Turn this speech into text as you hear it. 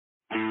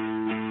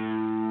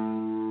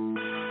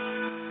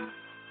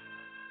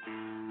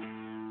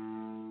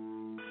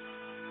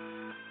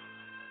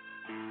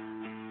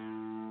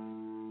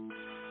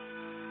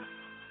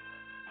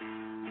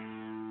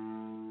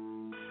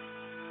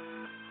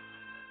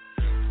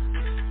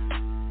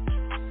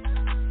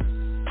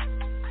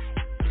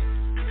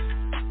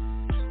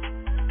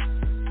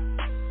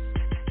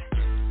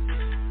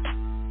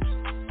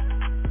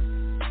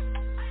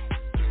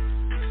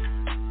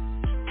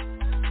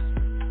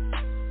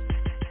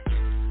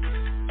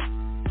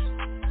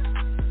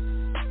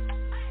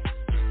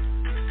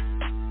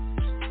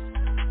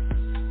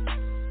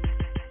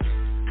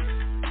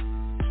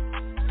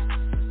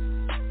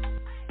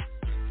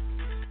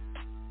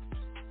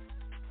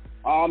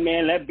Oh,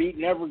 man, that beat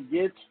never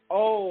gets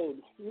old.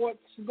 What's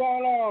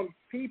going on,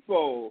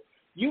 people?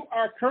 You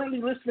are currently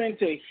listening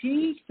to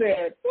He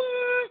Said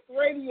What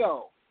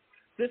Radio.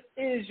 This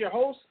is your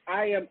host.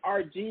 I am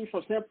RG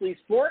from Simply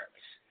Sports,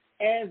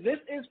 and this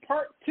is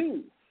part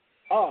 2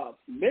 of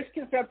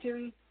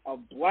Misconceptions of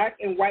Black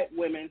and White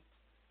Women,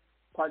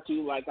 part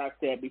 2, like I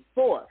said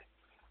before.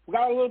 We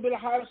got a little bit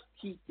of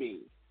housekeeping.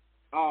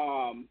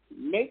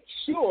 Make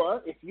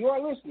sure, if you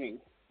are listening,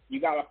 you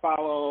got to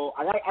follow.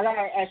 I got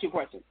to ask you a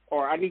question,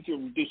 or I need you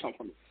to do something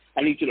for me.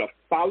 I need you to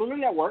follow the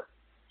network,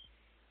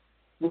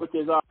 which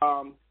is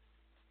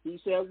He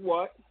Said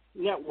What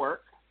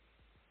Network.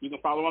 You can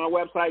follow on our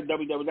website,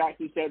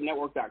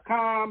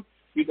 www.hesaidnetwork.com.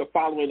 You can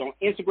follow it on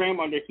Instagram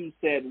under He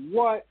Said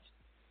What.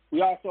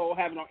 We also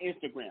have it on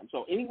Instagram.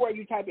 So anywhere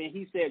you type in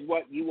He Said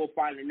What, you will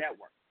find the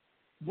network.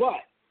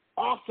 But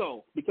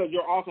also, because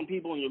you're awesome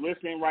people and you're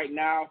listening right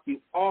now, you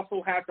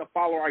also have to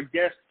follow our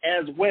guests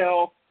as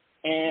well.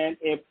 And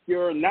if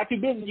you're not too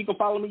busy, you can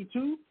follow me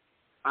too.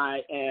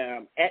 I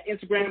am at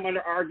Instagram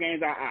under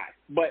rgains.ii.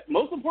 But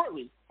most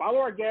importantly, follow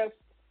our guests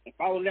and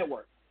follow the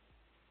network.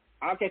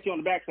 I'll catch you on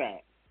the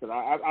backside because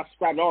I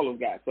subscribe to all those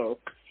guys, so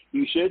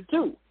you should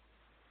too.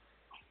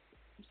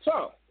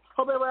 So,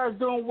 hope everybody's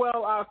doing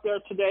well out there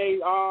today.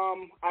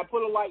 I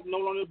put a light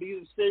note on it.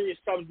 These are serious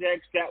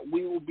subjects that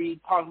we will be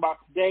talking about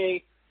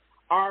today.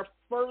 Our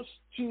first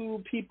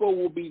two people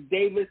will be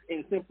Davis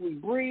and Simply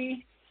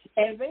Bree,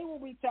 and they will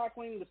be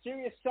tackling the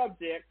serious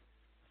subject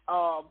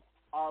of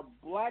are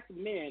black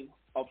men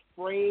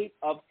afraid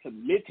of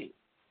committing.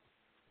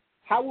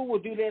 How we will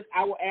do this,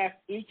 I will ask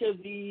each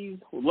of these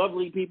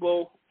lovely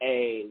people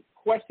a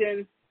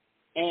question,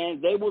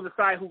 and they will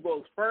decide who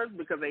goes first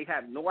because they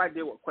have no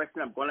idea what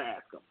question I'm going to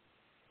ask them.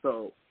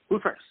 So,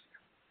 who's first?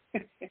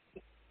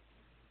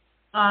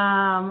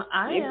 I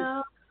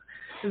am.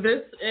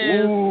 This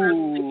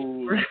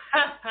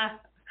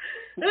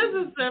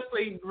is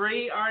Simply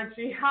Bree.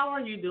 Archie, how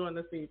are you doing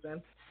this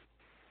evening?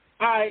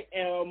 I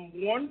am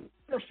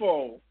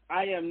wonderful.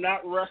 I am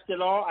not rushed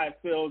at all. I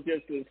feel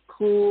just as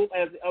cool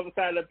as the other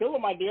side of the pillow,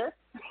 my dear.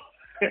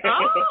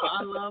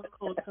 I love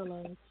cool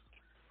pillows.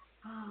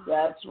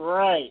 That's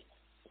right.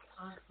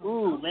 Awesome.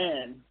 Ooh,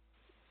 man.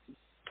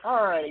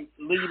 All right,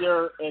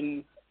 leader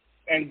and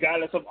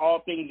goddess of all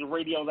things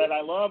radio that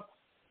I love.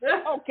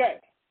 Okay.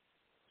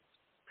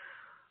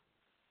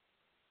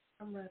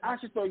 I'm ready. I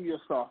should throw you a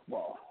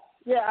softball.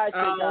 Yeah, I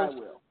think I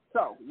will.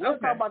 So,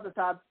 let's talk about the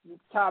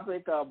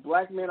topic of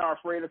black men are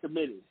afraid of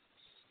committing.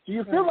 Do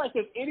you feel like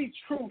there's any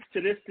truth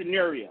to this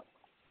scenario?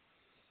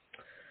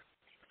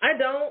 I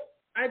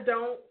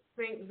don't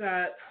think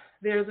that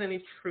there's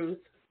any truth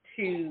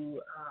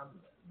to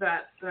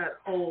that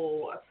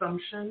whole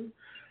assumption.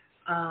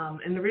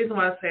 And the reason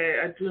why I say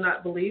I do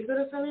not believe that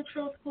there's any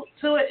truth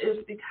to it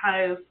is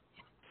because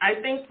I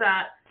think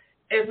that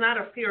it's not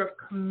a fear of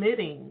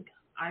committing.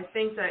 I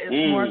think that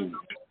it's more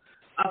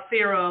a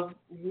fear of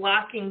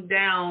locking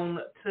down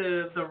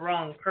to the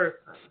wrong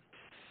person.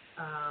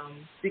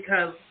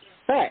 Because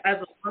as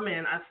a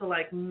woman, I feel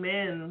like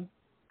men,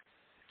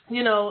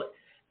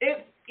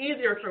 it's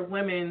easier for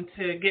women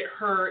to get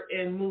hurt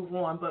and move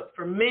on. But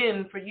for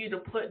men, for you to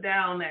put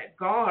down that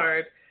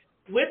guard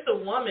with the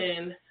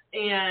woman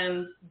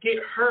and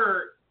get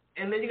hurt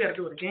and then you got to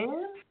do it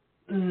again?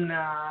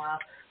 Nah.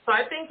 So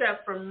I think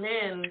that for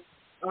men,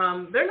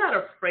 they're not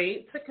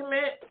afraid to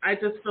commit. I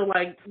just feel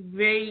like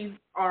they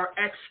are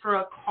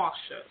extra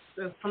cautious.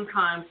 And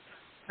sometimes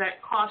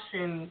that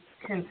caution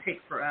can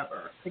take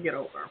forever to get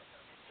over.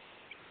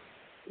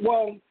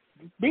 Well,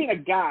 being a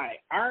guy,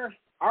 our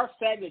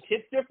sadness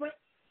hits different.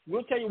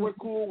 We'll tell you we're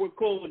cool,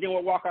 and then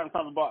we'll walk out in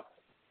front of the bus.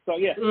 So,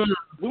 yeah,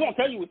 we won't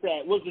tell you we're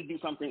sad. We'll just do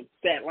something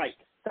sad-like,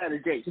 sad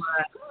as Jace.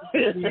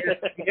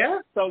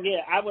 Yeah. So,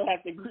 yeah, I would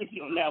have to agree with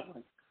you on that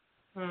one.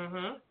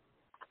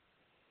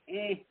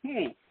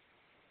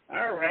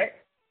 All right.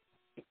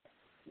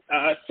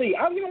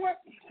 You know what?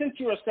 Since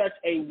you are such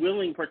a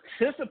willing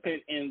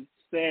participant in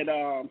said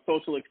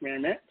social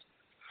experiment,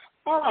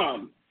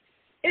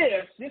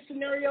 if this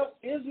scenario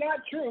is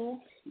not true,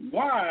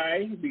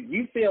 why do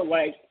you feel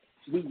like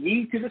we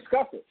need to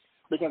discuss it?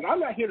 Because I'm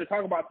not here to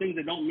talk about things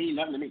that don't mean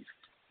nothing to me.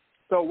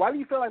 So why do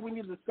you feel like we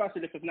need to discuss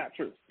it if it's not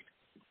true?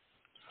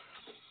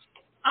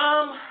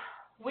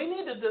 We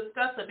need to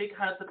discuss it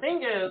because the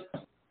thing is,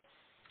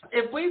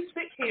 if we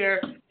sit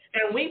here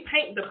and we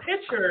paint the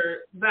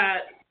picture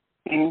that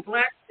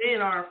black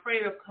men are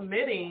afraid of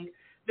committing,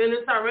 then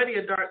it's already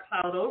a dark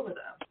cloud over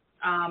them.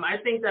 I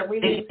think that we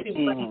need to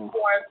bring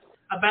forth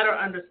a better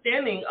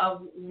understanding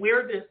of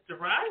where this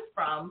derives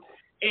from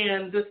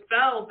and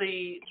dispel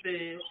the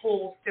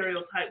whole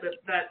stereotype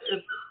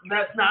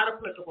that's not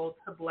applicable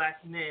to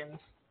black men.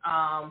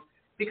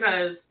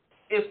 Because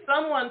if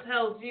someone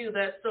tells you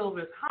that stove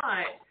is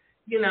hot,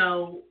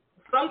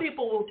 some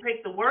people will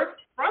take the word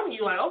from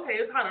you like, okay,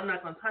 it's hot, I'm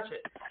not going to touch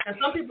it. And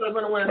some people are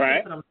going to want to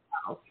see for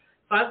themselves.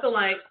 So I feel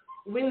like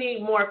we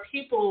need more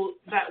people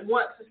that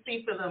want to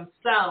see for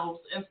themselves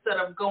instead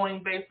of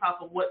going based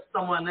off of what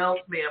someone else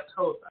may have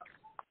told them.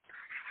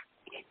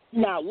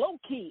 Now, low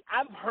key,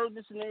 I've heard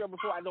this scenario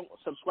before. I don't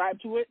subscribe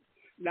to it.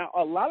 Now,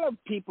 a lot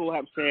of people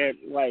have said,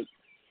 like,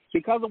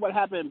 because of what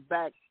happened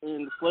back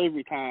in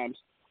slavery times,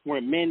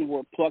 where men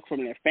were plucked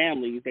from their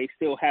families, they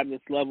still have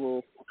this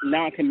level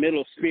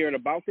non-committal spirit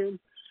about them.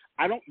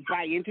 I don't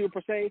buy into it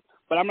per se,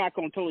 but I'm not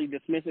going to totally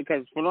dismiss it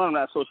because, for one, I'm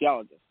not a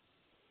sociologist.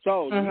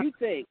 So, do you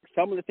think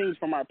some of the things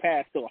from our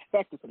past still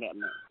affect us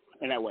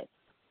in that way?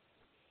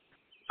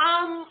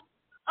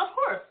 Of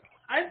course.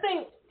 I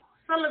think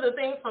some of the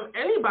things from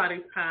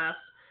anybody's past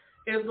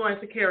is going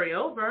to carry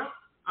over.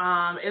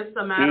 It's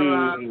a matter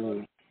of,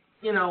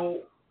 you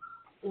know,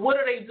 what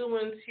are they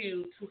doing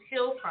to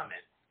heal from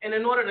it? And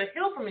in order to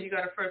heal from it, you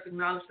got to first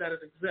acknowledge that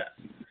it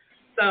exists.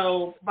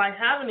 So by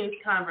having these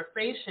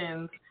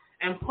conversations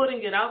and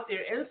putting it out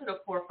there into the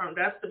forefront,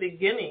 that's the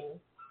beginning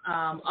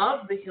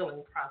of the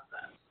healing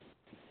process.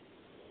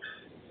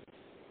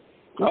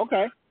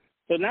 Okay.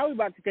 So now we're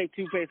about to take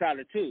toothpaste out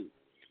of the tube.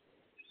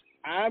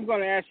 I'm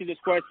going to ask you this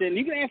question.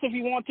 You can answer if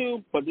you want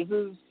to, but this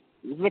is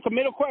a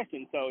committal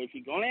question. So if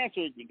you're going to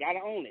answer it, you got to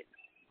own it.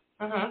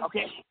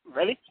 Okay.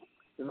 Ready?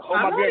 This is a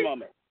hold my beer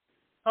moment.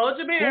 Hold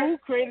your beer. Who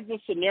created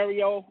this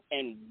scenario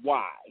and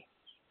why?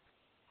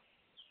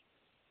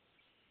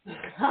 You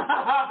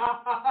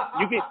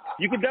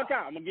can duck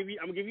out. I'm gonna give you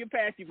a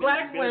pass.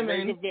 Black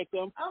women. The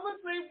victim. I'm gonna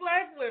say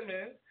black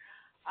women.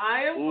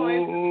 I am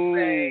going to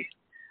say,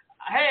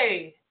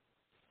 hey,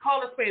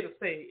 call a spade a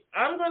spade.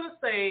 I'm gonna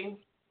say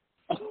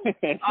a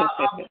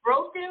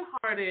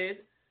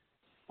broken-hearted,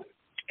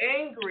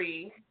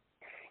 angry,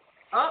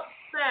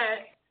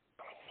 upset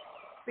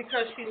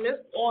because she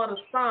missed all the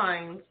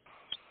signs.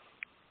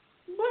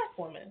 Black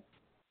woman.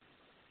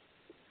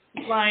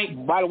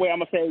 Like, by the way, I'm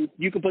gonna say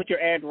you can put your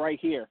ad right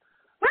here.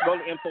 Go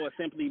to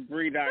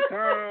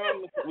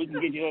info@simplybreed.com. We can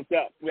get you hooked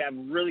up. We have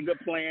really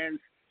good plans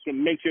to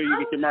make sure you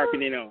get your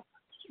marketing on.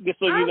 Just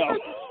so you know.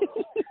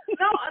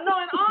 No,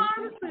 and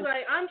honestly,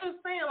 like, I'm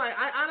just saying, like,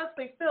 I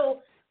honestly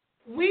feel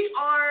we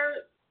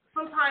are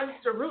sometimes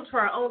the root to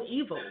our own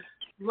evil.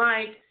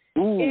 Like,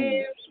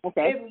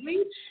 if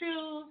we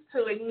choose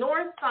to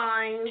ignore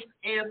signs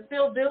and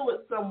still deal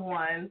with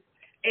someone,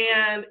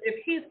 and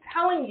if he's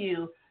telling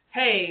you,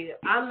 hey,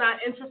 I'm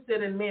not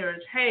interested in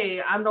marriage,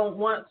 hey, I don't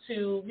want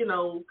to, you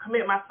know,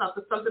 commit myself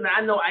to something that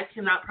I know I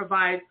cannot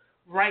provide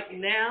right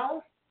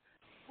now,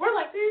 we're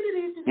like,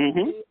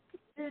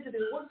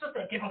 what's just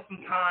give him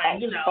some time,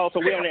 you know. Oh, so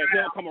we on that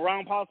he'll come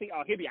around policy?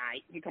 Oh, he'll be all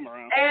right. He'll come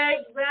around.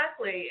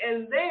 Exactly.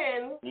 And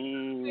then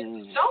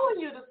he's showing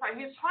you this time.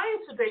 He's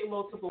trying to date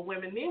multiple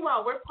women.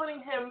 Meanwhile, we're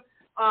putting him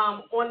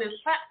on this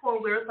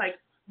platform where it's like,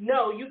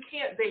 no, you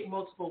can't date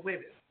multiple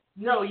women.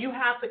 No, you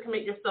have to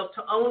commit yourself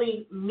to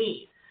only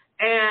me.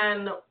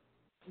 And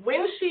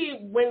when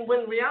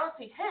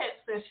reality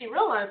hits and she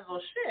realizes,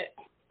 oh, shit,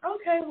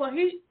 okay, well,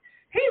 he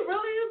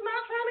really is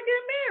not trying to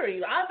get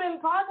married. I've been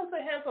talking to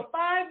him for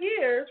 5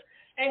 years,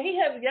 and he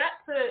has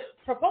yet to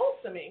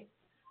propose to me.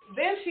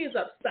 Then she's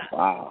upset.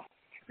 Wow.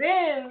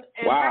 Then,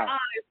 in her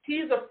eyes,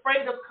 he's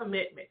afraid of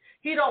commitment.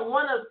 He don't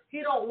want to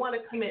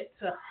commit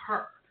to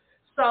her.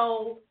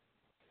 So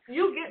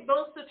you get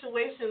those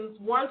situations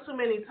one too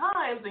many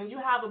times, and you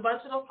have a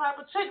bunch of those type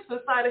of chicks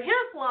inside of here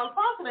while I'm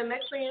talking, and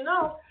next thing you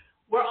know,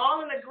 we're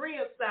all in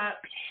agreement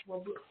that,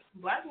 well,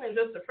 black men are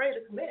just afraid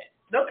to commit.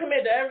 They'll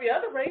commit to every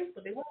other race,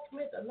 but they won't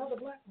commit to another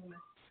black woman.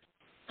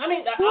 I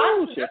mean,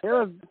 I'm just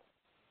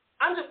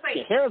saying.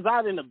 Your hair's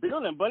out in the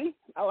building, buddy.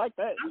 I like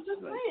that. I'm just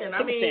saying.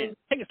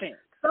 Take a stand.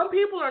 Some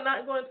people are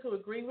not going to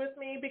agree with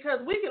me because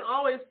we can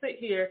always sit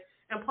here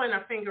and point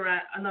our finger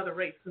at another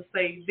race and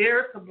say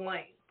they're to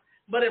blame.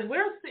 But if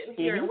we're sitting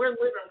here and we're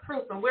living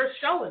proof and we're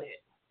showing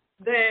it,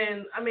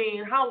 then, I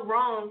mean, how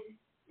wrong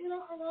can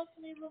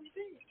they really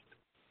be?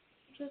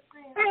 Just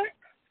saying. All right.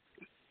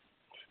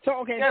 So,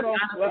 okay, I'm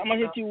going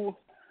to hit you.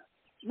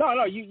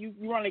 No, you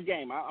run the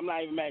game. I'm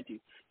not even mad at you.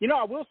 You know,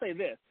 I will say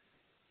this.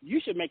 You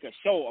should make a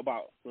show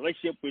about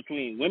relationship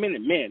between women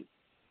and men.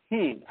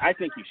 I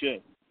think you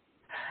should.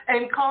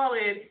 And call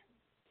it,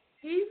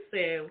 he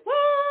said,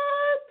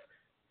 what?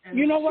 And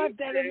you know what?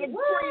 That is a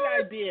great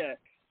idea.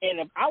 And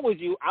if I was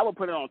you, I would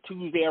put it on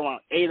Tuesday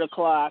around 8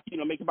 o'clock, you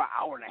know, make it about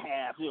an hour and a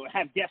half, you know,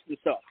 have guests and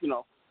stuff, you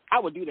know. I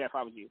would do that if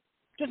I was you.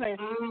 Just saying.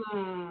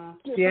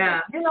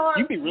 Yeah. You know what?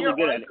 You'd be really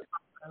good at it.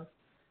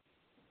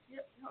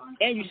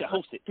 And you should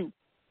host it, too.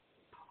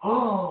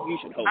 Oh. You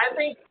should host I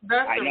think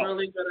that's a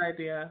really good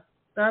idea.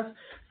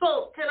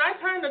 So, can I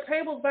turn the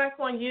tables back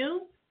on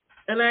you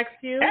and ask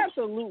you?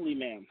 Absolutely,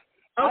 ma'am.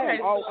 Okay.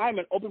 I'm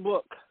an open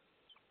book.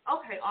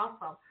 Okay,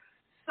 awesome.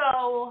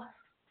 So,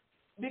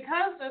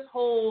 because this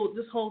whole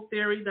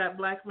theory that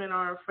black men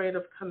are afraid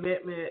of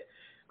commitment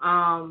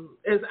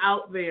is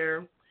out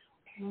there,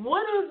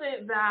 what is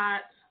it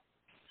that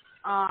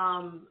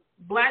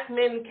black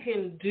men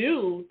can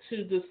do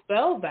to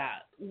dispel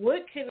that?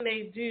 What can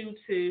they do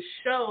to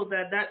show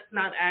that that's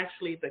not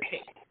actually the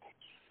case?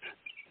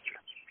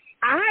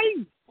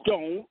 I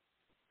don't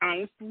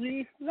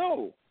honestly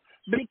know,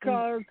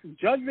 because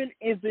judgment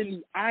is in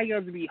the eye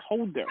of the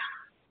beholder.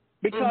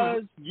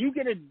 Because you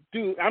get a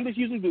dude, I'm just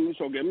using dudes,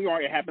 so get me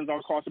wrong, it happens all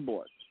across the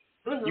board.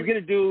 Mm-hmm. You get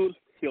a dude,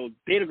 he'll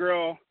date a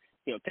girl,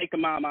 he'll take the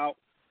mom out,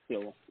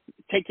 he'll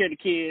take care of the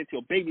kids,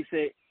 he'll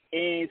babysit,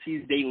 and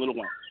she's dating little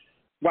one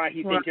while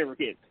he's taking care of her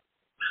kids.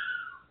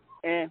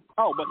 And,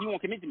 but he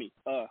won't commit to me.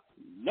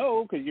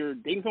 No, because you're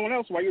dating someone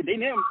else while you're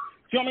dating him.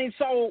 You know what I mean?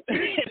 So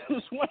it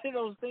was one of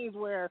those things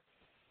where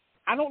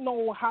I don't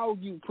know how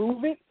you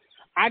prove it.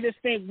 I just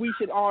think we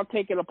should all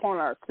take it upon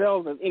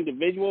ourselves as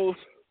individuals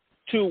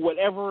to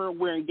whatever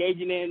we're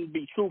engaging in,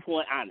 be truthful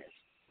and honest.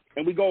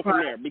 And we go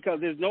from there because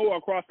there's no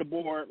across the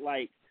board,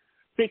 like,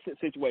 fix-it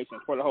situation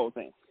for the whole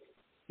thing.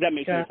 That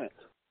makes any sense.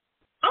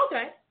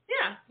 Okay.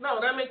 Yeah. No,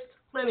 that makes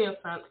plenty of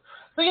sense.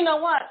 So you know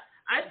what?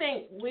 I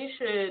think we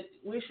should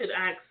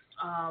ask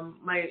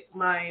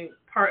my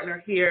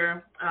partner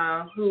here,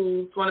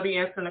 who's going to be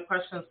answering the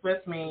questions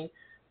with me,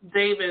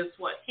 Davis,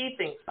 what he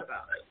thinks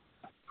about it.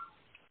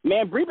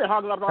 Man, Bree been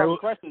hogging up all the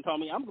questions,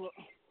 Tommy.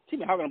 She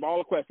been hogging up all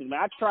the questions, man.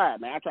 I tried. Oh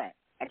my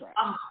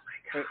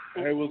God.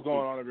 Hey, what's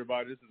going on,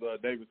 everybody? This is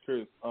Davis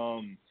Chris.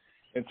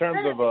 In terms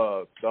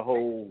of the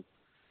whole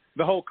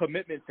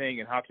commitment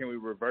thing and how can we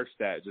reverse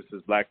that, just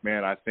as black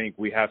men, I think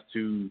we have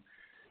to,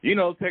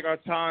 take our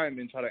time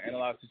and try to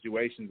analyze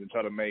situations and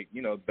try to make,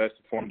 best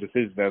informed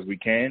decisions as we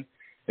can.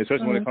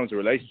 Especially when it comes to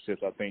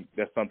relationships, I think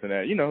that's something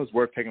that, is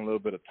worth taking a little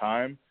bit of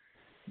time.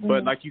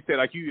 But like you said,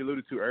 like you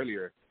alluded to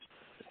earlier,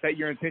 set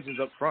your intentions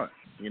up front.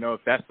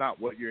 If that's not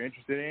what you're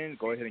interested in,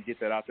 go ahead and get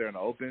that out there in the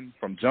open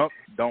from jump.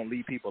 Don't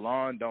lead people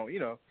on. Don't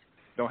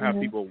have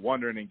people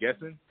wondering and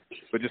guessing,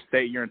 but just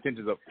state your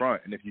intentions up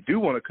front. And if you do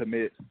want to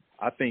commit,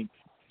 I think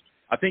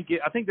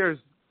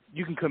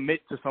you can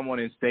commit to someone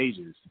in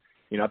stages.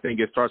 I think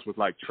it starts with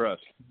like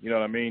trust, you know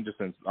what I mean?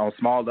 Just on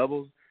small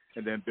levels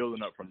and then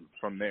building up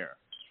from there,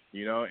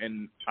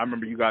 and I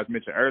remember you guys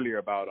mentioned earlier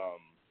about,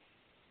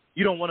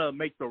 you don't want to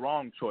make the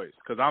wrong choice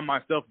because I'm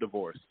myself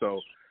divorced.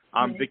 So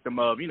I'm victim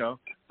of,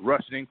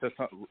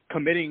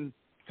 committing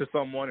to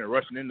someone and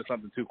rushing into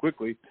something too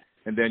quickly.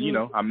 And then,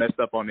 I messed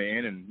up on the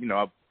end and,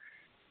 it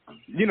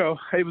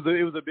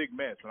was a big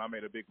mess and I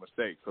made a big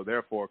mistake. So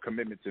therefore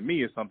commitment to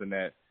me is something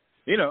that,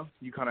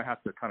 you kind of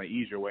have to kind of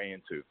ease your way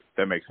into, if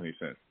that makes any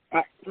sense.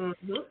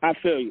 I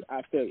feel you.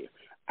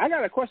 I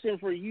got a question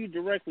for you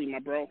directly, my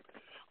bro.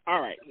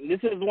 All right. This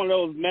is one of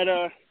those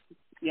meta,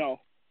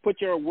 put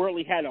your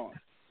worldly hat on.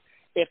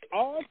 If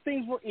all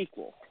things were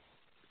equal,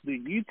 do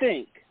you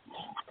think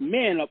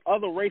men of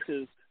other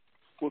races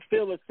would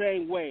feel the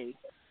same way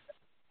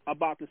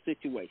about the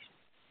situation?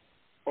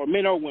 Or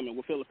men or women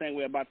would feel the same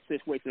way about the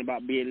situation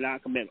about being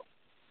non-committal?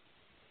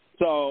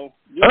 So,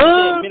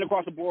 men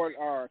across the board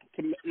are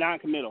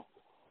non-committal,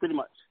 pretty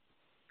much.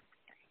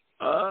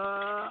 Hold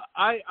on.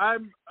 I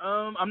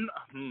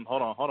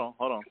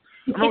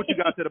remember what you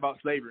guys said about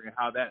slavery and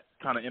how that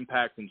kind of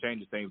impacts and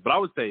changes things. But I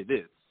would say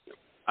this.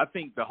 I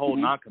think the whole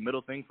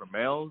non-committal thing for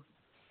males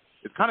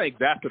is kind of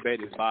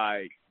exacerbated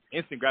by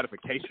instant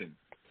gratification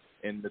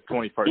in the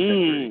 21st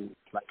century.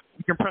 Like,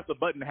 we can press a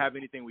button to have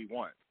anything we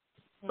want.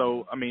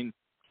 So, I mean,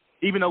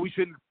 even though we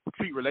shouldn't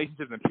treat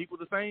relationships and people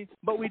the same,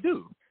 but we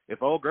do.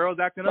 If old girl's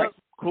acting up,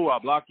 cool,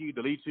 I'll block you,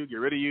 delete you, get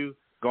rid of you,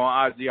 go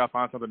on IG, I'll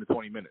find something in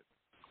 20 minutes.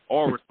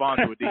 Or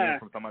respond to a DM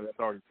from somebody that's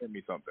already sent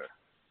me something.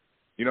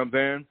 You know what I'm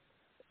saying?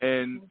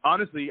 And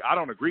honestly, I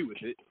don't agree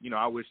with it.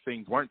 I wish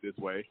things weren't this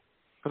way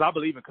because I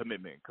believe in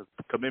commitment because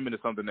commitment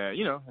is something that,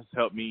 has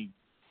helped me,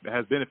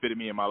 has benefited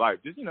me in my life.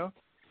 Just,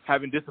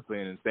 having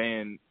discipline and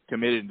staying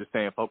committed and just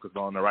staying focused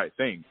on the right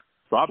thing.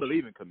 So I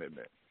believe in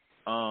commitment.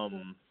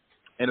 And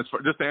it's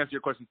just to answer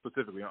your question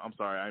specifically, I'm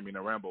sorry, I didn't mean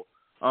to ramble.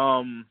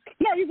 No,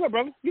 you good,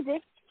 brother. You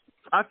good.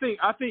 I think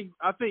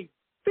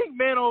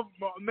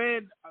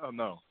man, I don't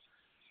know.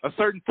 A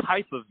certain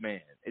type of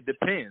man. It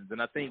depends.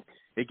 And I think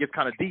it gets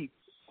kind of deep.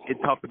 It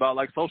talks about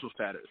like social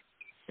status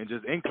and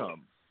just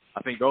income.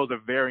 I think those are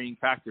varying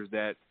factors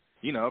that,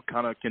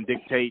 kind of can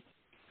dictate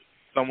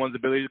someone's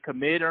ability to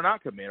commit or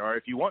not commit, or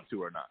if you want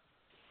to or not.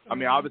 I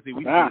mean, obviously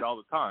we see it all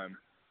the time.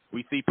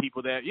 We see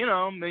people that,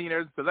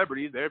 millionaires and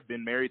celebrities, they've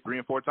been married 3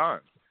 and 4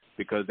 times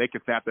because they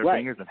can snap their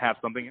fingers and have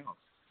something else,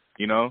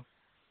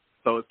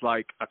 So it's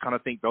like, I kind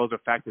of think those are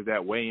factors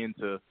that weigh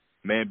into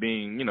man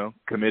being,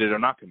 committed or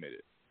not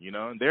committed.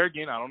 And there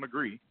again, I don't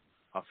agree.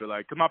 I feel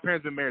like, because my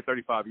parents have been married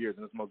 35 years,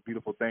 and it's the most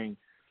beautiful thing,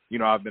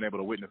 I've been able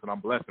to witness, and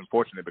I'm blessed and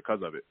fortunate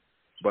because of it.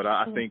 But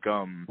I think,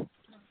 those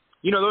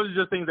are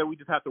just things that we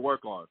just have to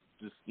work on.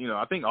 Just,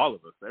 I think all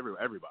of us,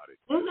 everybody.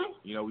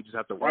 We just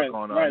have to work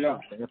on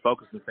staying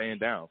focused and staying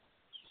down.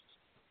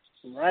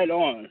 Right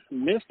on.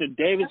 Mr.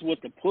 Davis with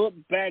the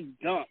put-back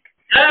dunk.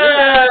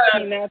 I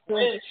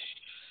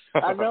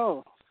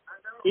know.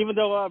 Even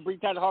though Bree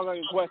tried to hog on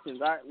your questions,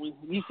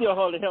 we still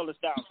held us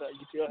down, so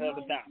you still held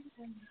us down.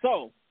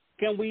 So,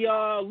 can we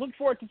look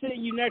forward to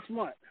seeing you next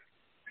month?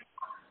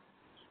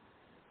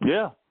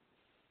 Yeah.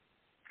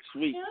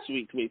 Sweet.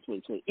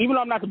 Even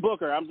though I'm not the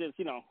booker, I'm just,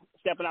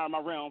 stepping out of my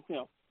realm,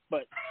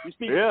 But you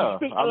speak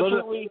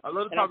eloquently, I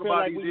love to and talk I feel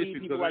about like these we need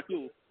issues people like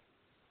you.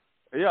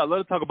 Yeah, I love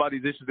to talk about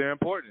these issues. They're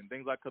important.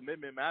 Things like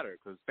commitment matter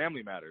because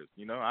family matters.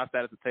 I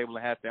sat at the table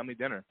and had family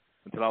dinner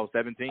until I was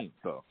 17,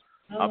 so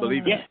I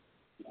believe in it.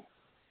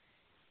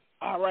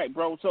 All right,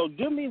 bro. So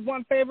do me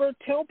one favor.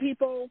 Tell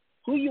people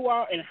who you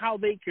are and how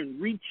they can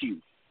reach you.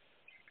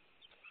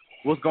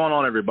 What's going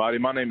on, everybody?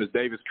 My name is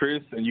Davis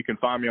Chris, and you can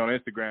find me on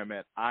Instagram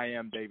at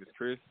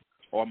IamDavisChris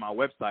or my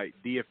website,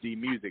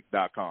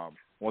 dfdmusic.com.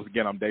 Once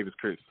again, I'm Davis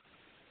Chris.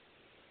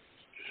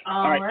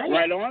 All right.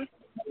 Right on.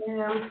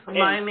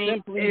 My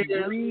name Simply is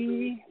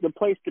Bree, the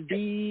place to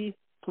be.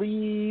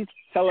 Please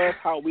tell us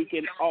how we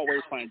can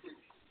always find you.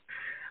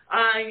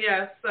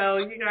 Yes, so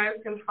you guys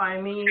can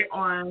find me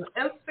on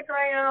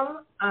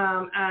Instagram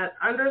at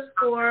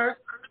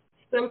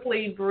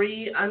 _simply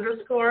Bree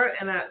 _,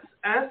 and that's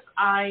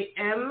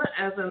SIM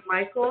as in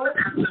Michael,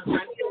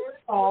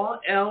 Paul,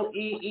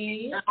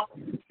 LEE,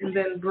 and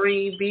then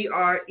Bree,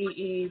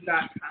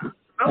 BREE.com.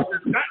 Oh,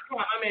 .com,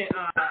 I mean,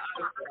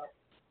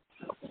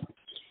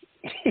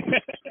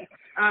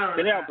 I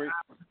don't know. Bree.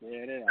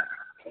 Get it out.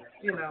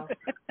 You know,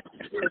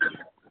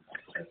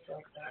 it's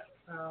like that.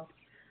 So,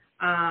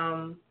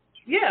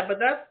 yeah, but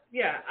that's,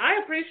 I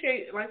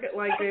appreciate, like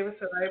David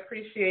said, I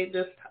appreciate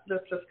this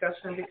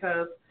discussion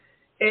because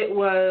it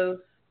was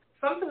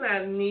something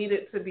that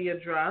needed to be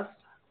addressed.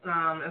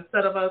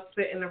 Instead of us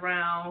sitting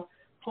around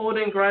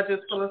holding grudges,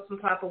 feeling some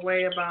type of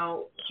way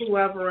about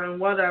whoever and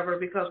whatever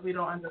because we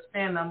don't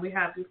understand them, we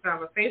have these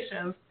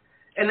conversations,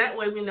 and that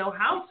way we know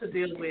how to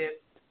deal with,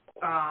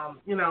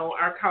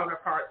 our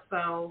counterparts.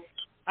 So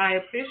I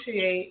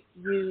appreciate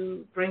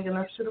you bringing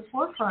us to the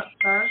forefront,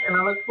 sir, and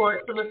I look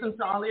forward to listening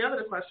to all the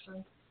other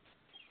questions.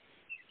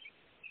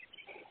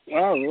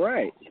 All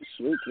right.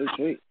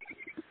 Sweet.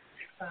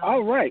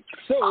 All right.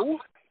 So,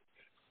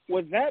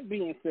 with that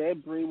being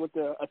said, Bree, with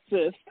the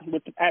assist,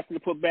 with the after the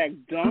putback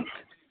dunk,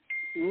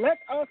 let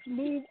us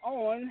move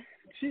on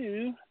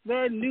to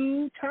the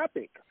new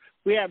topic.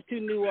 We have two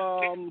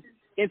new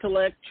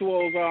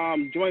intellectuals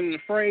joining the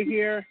fray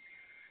here,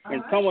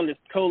 and someone just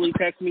totally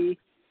texted me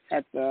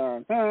at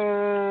the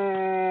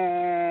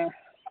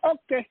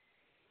okay.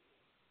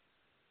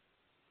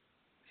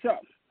 So,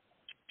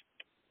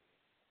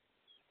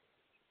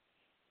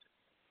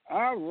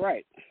 all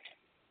right.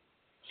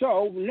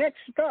 So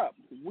next up,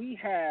 we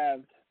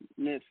have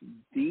Miss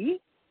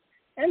D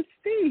and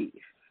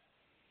Steve.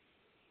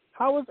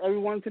 How is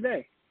everyone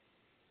today?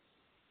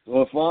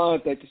 Well, fine.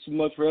 Thank you so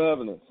much for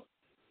having us.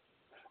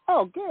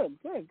 Oh, good.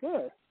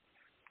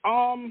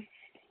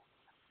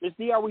 Miss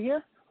D, are we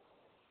here?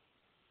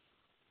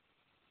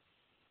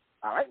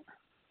 All right.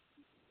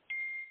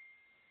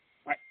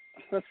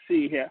 Let's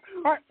see here.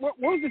 All right,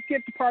 we'll just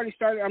get the party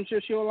started. I'm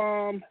sure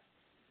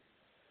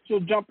she'll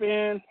jump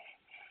in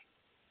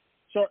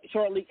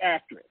shortly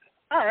after it.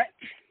 All right.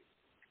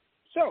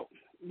 So,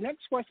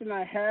 next question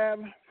I have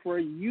for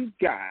you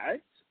guys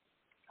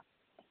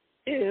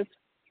is,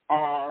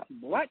 are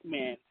black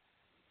men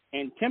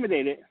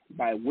intimidated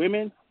by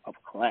women of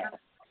class?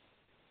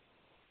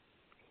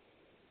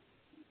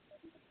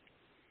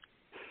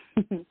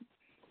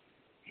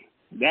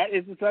 That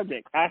is the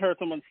subject. I heard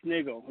someone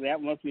sniggle.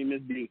 That must be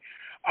Miss D.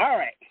 All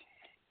right.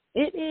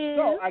 It is.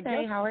 So, I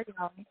hey, guess, how are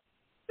y'all?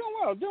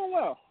 Doing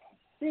well.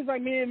 Seems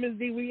like me and Ms.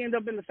 D, we end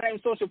up in the same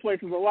social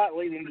places a lot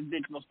lately in the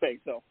digital space,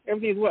 so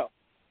everything's well.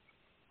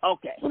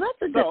 Okay. Well,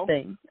 that's a good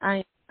thing.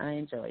 I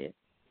enjoy it.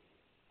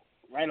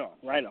 Right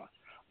on.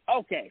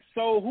 Okay,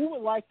 so who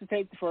would like to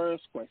take the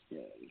first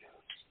question?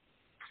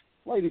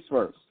 Ladies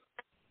first.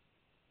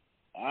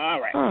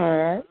 All right. All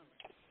right.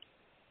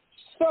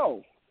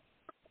 So,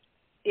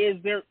 is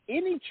there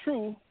any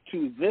truth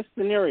to this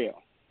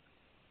scenario?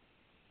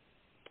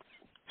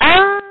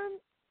 I'm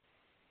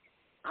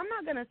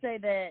not going to say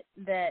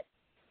that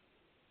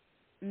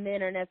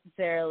men are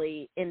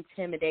necessarily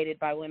intimidated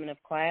by women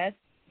of class.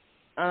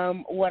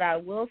 What I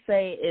will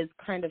say is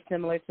kind of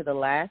similar to the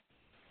last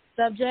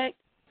subject.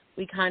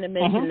 We kind of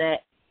mentioned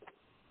that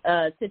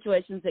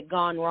situations had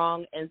gone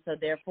wrong, and so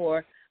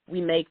therefore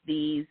we make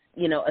these,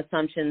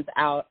 assumptions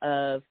out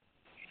of,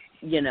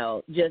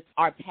 just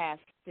our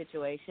past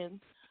situations.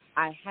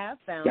 I have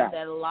found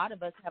that a lot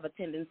of us have a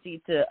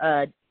tendency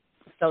to,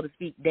 so to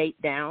speak, date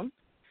down.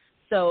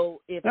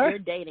 So if you're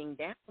dating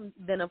down,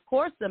 then of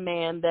course the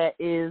man that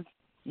is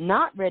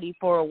not ready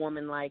for a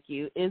woman like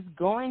you is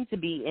going to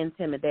be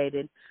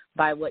intimidated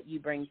by what you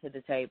bring to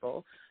the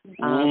table.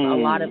 A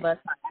lot of us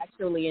are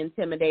actually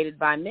intimidated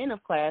by men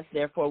of class,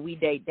 therefore we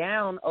date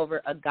down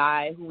over a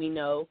guy who we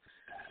know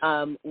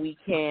we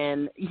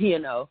can,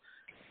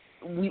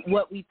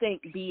 what we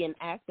think be an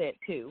asset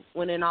to,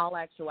 when in all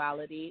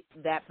actuality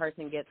that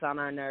person gets on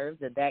our nerves,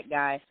 that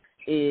guy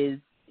is,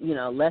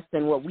 less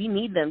than what we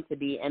need them to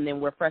be, and then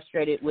we're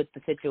frustrated with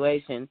the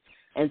situation.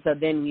 And so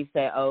then we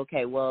say, oh,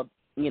 okay, well,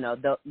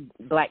 the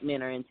black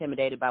men are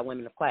intimidated by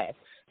women of class.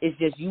 It's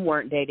just you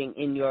weren't dating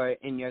in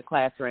your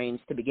class range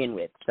to begin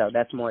with. So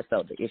that's more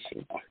so the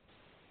issue.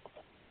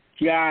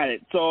 Got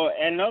it. So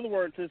in other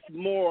words, it's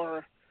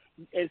more,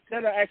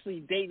 instead of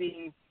actually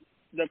dating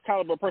the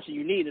caliber of person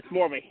you need, it's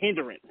more of a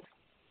hindrance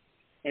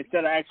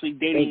instead of actually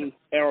dating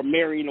or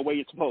marrying the way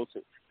you're supposed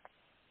to.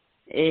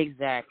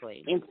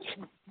 Exactly.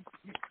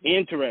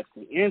 Interesting.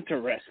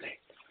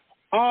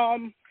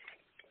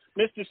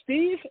 Mr.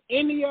 Steve,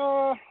 any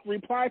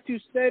reply to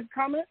said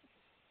comment?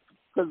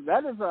 Because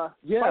that is a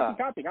spicy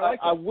topic. I like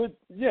that.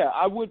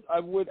 I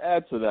would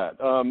add to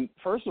that.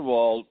 First of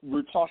all,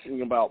 we're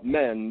talking about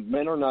men.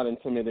 Men are not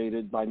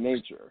intimidated by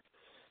nature.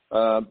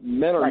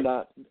 Men are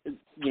not,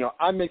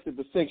 I make the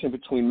distinction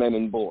between men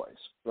and boys,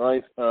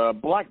 right?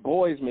 Black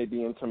boys may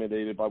be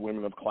intimidated by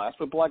women of class,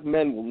 but black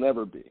men will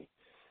never be,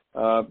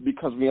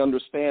 because we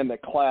understand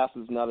that class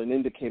is not an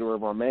indicator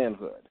of our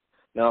manhood.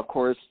 Now, of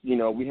course,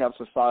 we have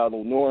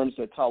societal norms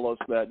that tell us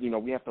that,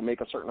 we have to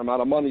make a certain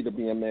amount of money to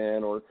be a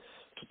man or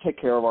to take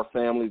care of our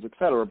families, et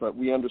cetera, but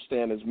we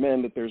understand as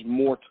men that there's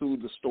more to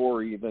the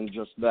story than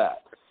just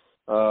that.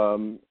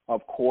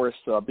 Of course,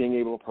 being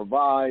able to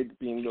provide,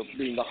 being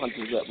the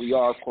hunters that we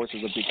are, of course,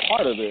 is a big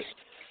part of it.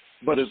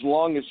 But as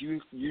long as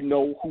you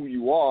know who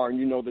you are and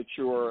you know that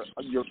you're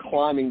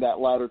climbing that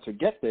ladder to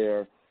get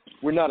there,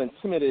 we're not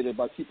intimidated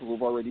by people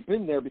who've already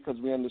been there because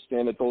we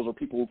understand that those are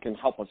people who can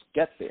help us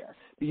get there,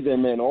 be they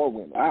men or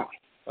women. Wow.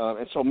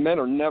 And so men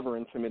are never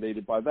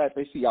intimidated by that.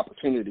 They see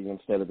opportunity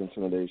instead of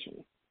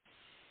intimidation.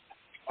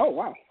 Oh,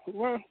 wow.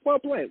 Well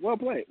played. Well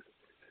played.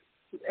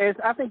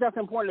 I think that's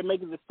important to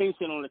make a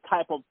distinction on the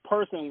type of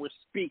person we're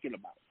speaking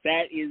about.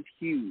 That is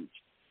huge.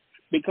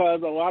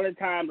 Because a lot of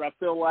times I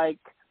feel like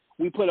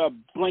we put a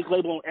blank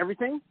label on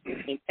everything,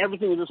 and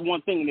everything is just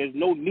one thing, and there's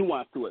no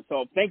nuance to it.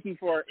 So thank you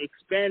for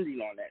expanding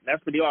on that.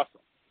 That's pretty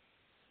awesome.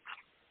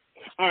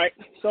 All right,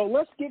 so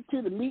let's get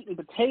to the meat and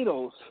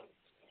potatoes.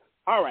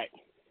 All right,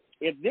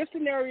 if this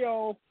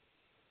scenario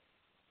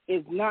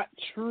is not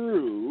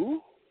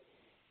true,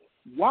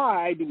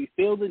 why do we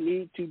feel the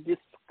need to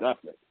discuss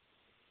it?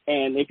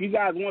 And if you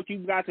guys want to,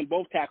 you guys can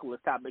both tackle this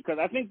topic, because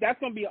I think that's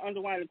going to be an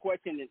underlying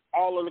question in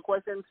all of the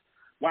questions.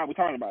 Why are we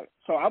talking about it?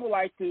 So I would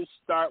like to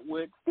start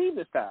with Steve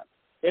this time.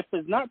 If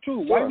it's not true,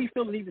 why do we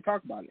feel the need to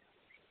talk about it?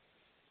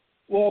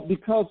 Well,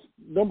 because,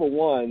 number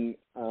one,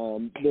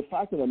 the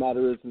fact of the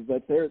matter is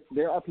that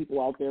there are people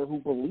out there who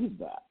believe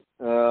that.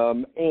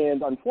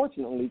 And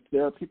unfortunately,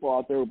 there are people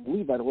out there who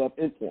believe that who have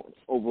influence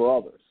over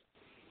others.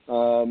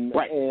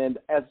 Right. And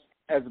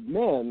as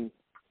men,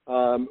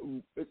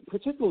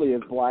 particularly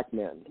as black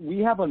men, we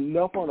have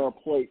enough on our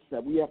plates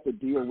that we have to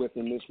deal with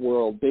in this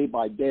world day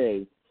by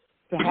day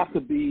to have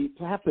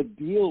to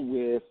deal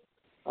with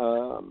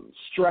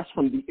stress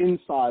from the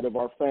inside of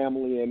our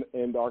family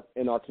and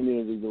our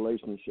community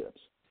relationships.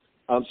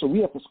 So we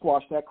have to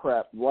squash that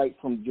crap right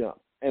from jump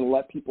and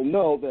let people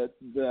know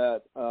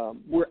that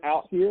we're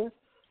out here.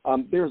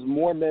 There's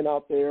more men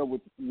out there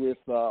with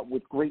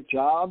great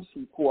jobs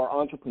who are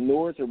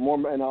entrepreneurs. There are more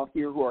men out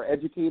here who are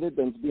educated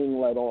than's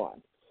being led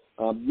on.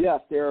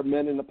 Yes, there are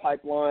men in the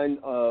pipeline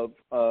of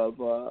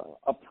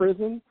a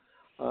prison,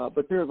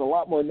 but there's a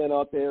lot more men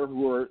out there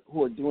who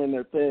are doing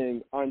their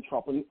thing.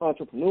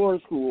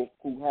 Entrepreneurs who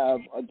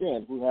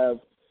have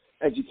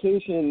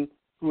education,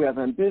 who have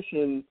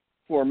ambition,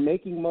 who are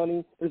making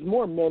money. There's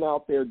more men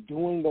out there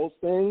doing those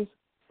things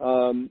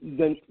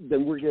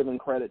than we're given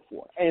credit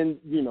for. And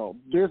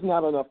there's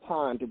not enough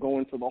time to go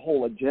into the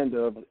whole agenda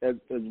of as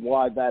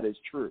why that is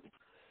true.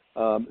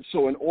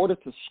 So in order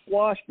to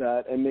squash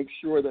that and make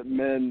sure that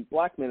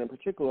black men in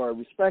particular, are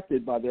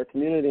respected by their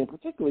community and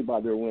particularly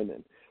by their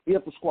women, we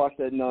have to squash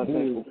that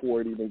nonsense before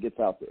it even gets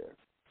out there.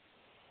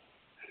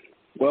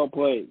 Well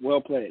played.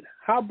 Well played.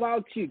 How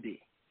about you,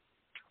 D?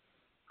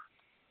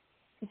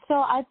 So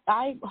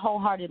I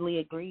wholeheartedly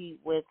agree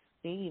with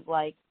Steve.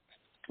 Like,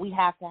 we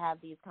have to have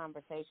these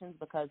conversations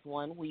because,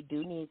 one, we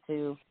do need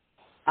to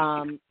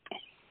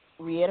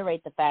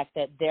reiterate the fact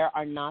that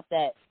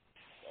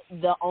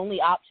the only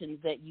options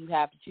that you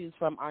have to choose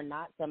from are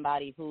not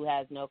somebody who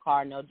has no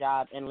car, no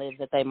job, and lives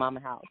at their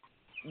mama house.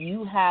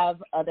 You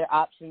have other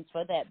options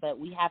for that, but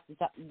we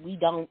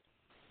don't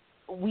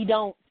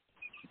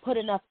put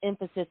enough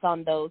emphasis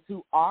on those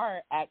who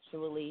are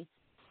actually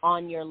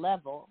on your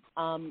level.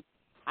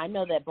 I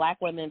know that black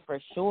women for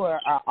sure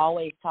are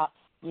always taught,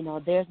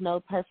 there's no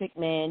perfect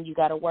man, you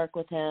got to work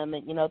with him,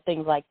 and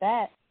things like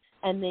that.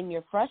 And then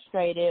you're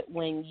frustrated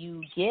when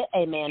you get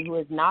a man who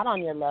is not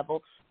on your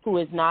level, who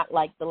is not,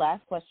 like the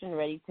last question,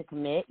 ready to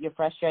commit. You're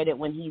frustrated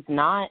when he's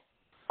not,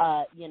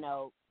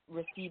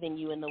 receiving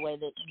you in the way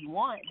that you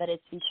want, but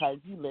it's because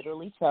you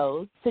literally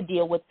chose to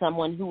deal with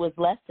someone who was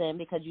less than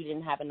because you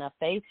didn't have enough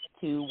faith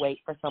to wait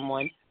for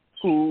someone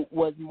who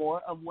was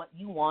more of what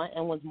you want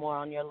and was more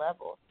on your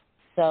level.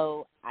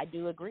 So I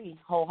do agree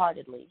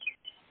wholeheartedly.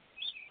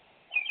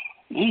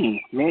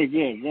 Very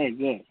good, very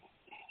good.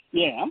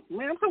 Yeah, I'm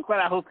so glad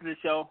I hosted this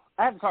show.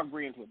 I have to talk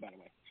Bree into it, by the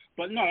way.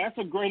 But no, that's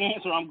a great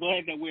answer. I'm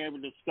glad that we're able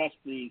to discuss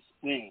these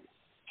things.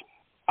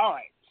 All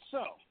right,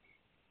 so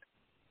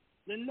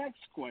the next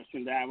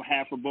question that I would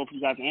have for both of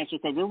you guys to answer,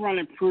 because we're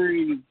running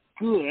pretty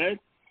good,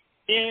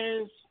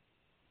 is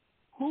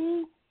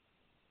who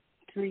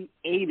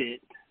created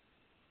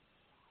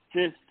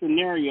this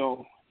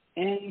scenario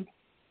and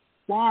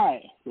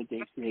why would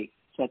they create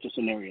such a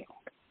scenario?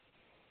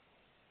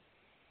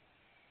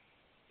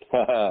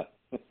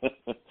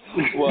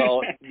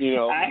 Well,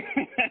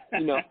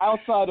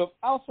 outside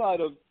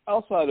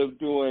of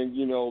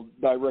doing,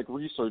 direct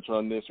research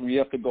on this, we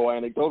have to go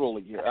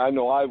anecdotally here. I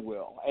know I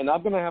will. And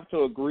I'm going to have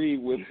to agree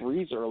with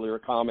Bree's earlier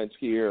comments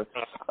here.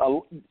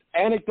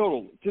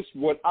 Anecdotally, just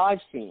what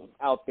I've seen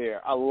out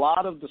there, a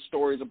lot of the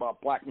stories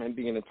about black men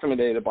being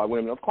intimidated by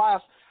women of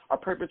class are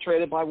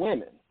perpetrated by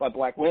women, by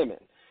black women,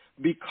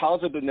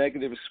 because of the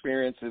negative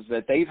experiences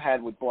that they've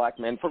had with black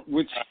men, for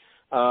which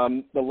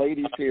the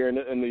ladies here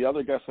and the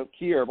other guests up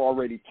here have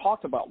already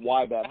talked about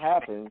why that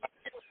happens.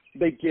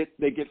 They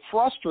get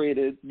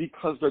frustrated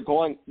because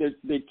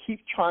they keep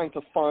trying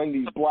to find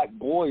these black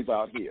boys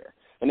out here.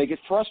 And they get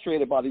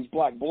frustrated by these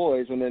black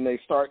boys, and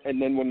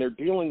then when they're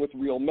dealing with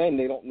real men,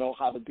 they don't know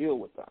how to deal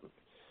with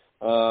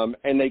them.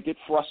 And they get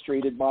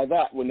frustrated by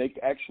that when they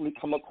actually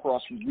come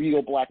across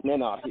real black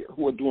men out here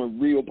who are doing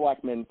real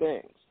black men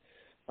things.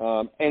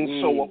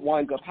 So what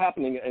winds up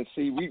happening, and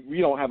see,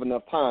 we don't have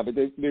enough time, but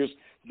there's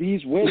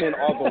these women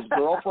are those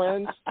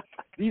girlfriends.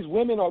 These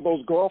women are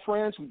those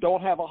girlfriends who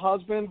don't have a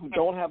husband, who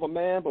don't have a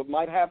man, but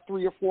might have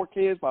 3 or 4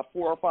 kids by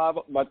 3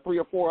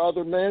 or 4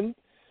 other men.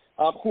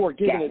 Who are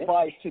giving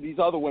advice to these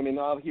other women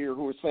out here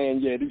who are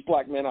saying, yeah, these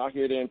black men out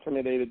here, they're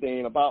intimidated, they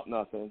ain't about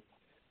nothing.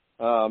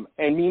 And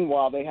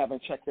meanwhile, they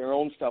haven't checked their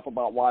own stuff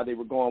about why they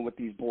were going with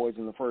these boys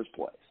in the first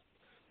place.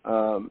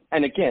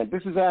 And again,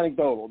 this is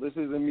anecdotal. This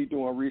isn't me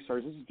doing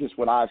research. This is just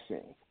what I've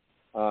seen.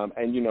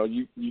 And,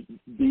 you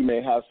D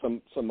may have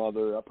some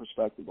other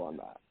perspective on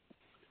that.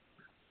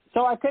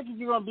 So I take it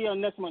you're going to be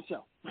on next month's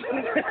show.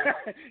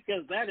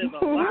 Because that is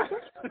a lot.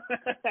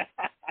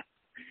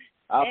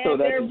 I'll throw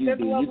that to you,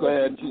 D. You go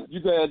ahead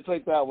and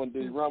take that one,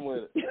 D. Run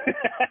with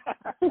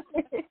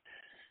it.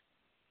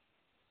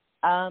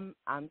 I'm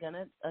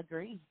gonna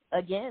agree.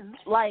 Again,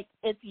 like,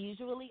 it's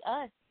usually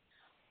us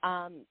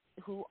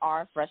who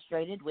are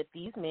frustrated with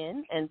these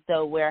men, and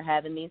so we're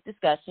having these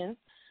discussions,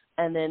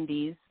 and then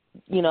these,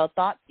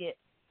 thoughts get,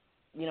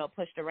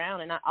 pushed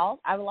around. And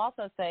I will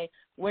also say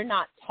we're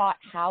not taught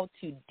how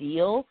to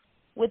deal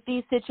with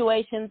these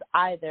situations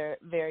either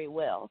very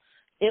well.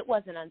 It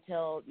wasn't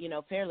until,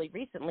 fairly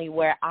recently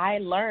where I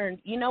learned,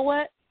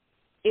 what?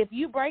 If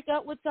you break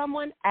up with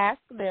someone,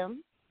 ask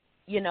them,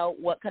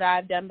 what could I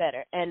have done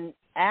better? And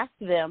ask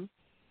them,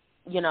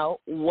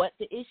 what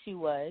the issue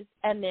was,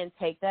 and then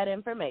take that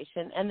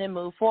information and then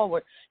move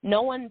forward.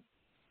 No one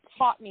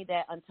taught me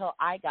that until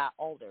I got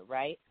older,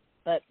 right?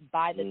 But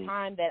by the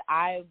time that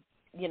I,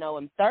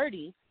 am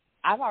 30,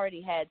 I've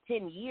already had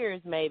 10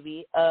 years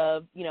maybe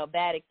of,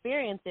 bad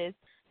experiences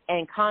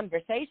and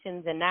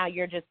conversations, and now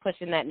you're just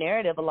pushing that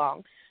narrative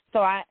along. So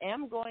I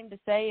am going to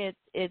say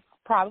it's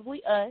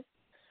probably us.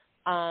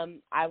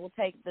 I will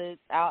take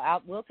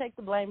we'll take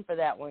the blame for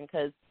that one,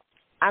 because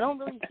I don't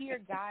really hear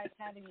guys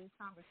having these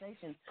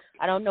conversations.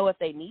 I don't know if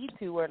they need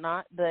to or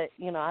not, but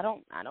I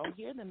don't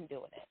hear them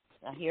doing it.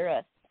 I hear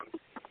us.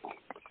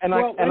 And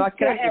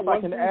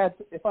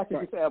if I can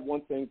just add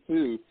one thing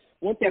too.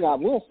 One thing I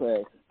will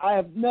say, I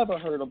have never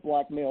heard a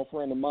black male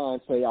friend of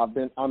mine say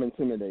I'm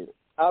intimidated.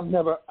 I've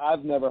never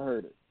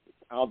heard it.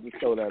 I'll just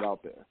throw that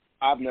out there.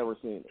 I've never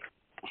seen it.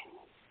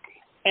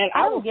 And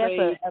I will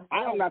say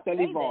I'm not that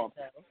involved.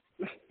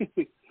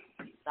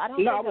 I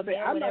don't know.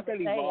 I'm not that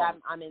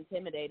involved. I'm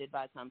intimidated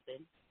by something.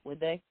 Would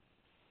they?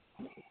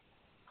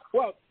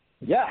 Well,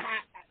 yeah.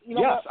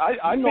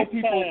 I know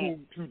people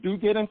who do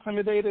get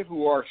intimidated,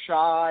 who are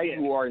shy,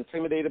 who are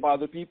intimidated by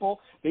other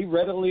people. They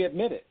readily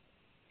admit it.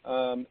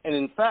 And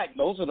in fact,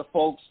 those are the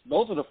folks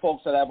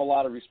that I have a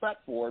lot of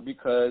respect for,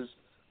 because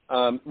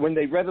when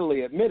they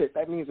readily admit it,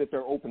 that means that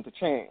they're open to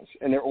change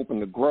and they're open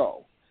to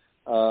grow.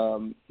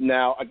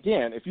 Now,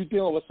 again, if you're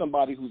dealing with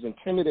somebody who's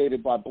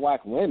intimidated by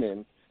black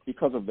women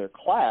because of their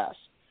class,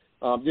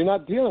 you're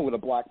not dealing with a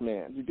black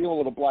man. You're dealing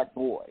with a black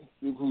boy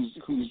who's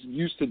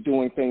used to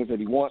doing things that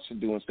he wants to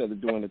do instead of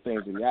doing the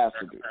things that he has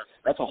to do.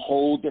 That's a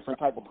whole different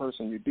type of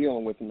person you're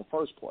dealing with in the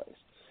first place.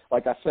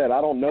 Like I said,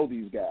 I don't know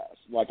these guys.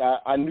 Like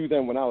I knew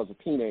them when I was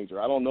a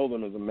teenager. I don't know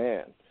them as a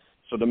man.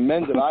 So the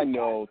men that I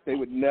know, they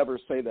would never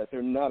say that.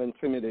 They're not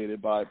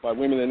intimidated by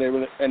women,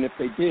 and if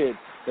they did,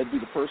 that'd be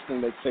the first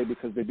thing they'd say,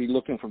 because they'd be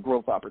looking for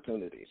growth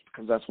opportunities,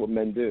 because that's what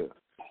men do.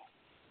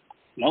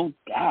 No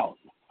doubt.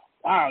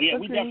 Wow, yeah,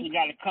 we definitely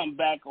got to come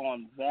back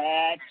on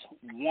that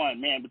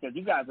one, man, because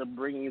you guys are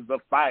bringing the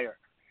fire.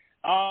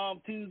 To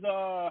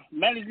the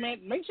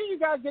management, make sure you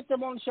guys get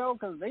them on the show,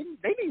 because they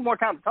need more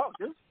time to talk.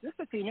 This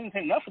 15 minutes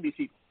ain't enough for these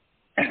people.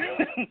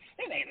 It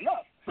ain't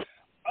enough.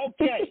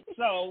 Okay,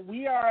 so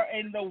we are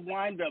in the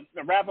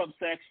wrap-up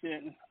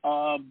section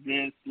of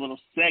this little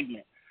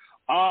segment.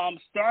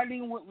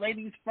 Starting with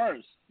ladies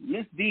first.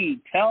 Miss D,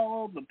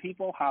 tell the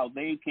people how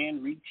they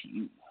can reach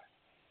you.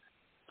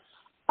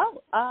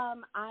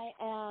 I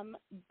am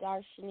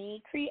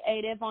Darshani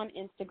Creative on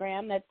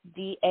Instagram. That's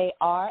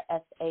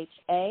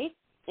DARSHANI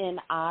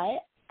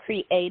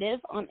Creative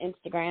on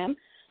Instagram.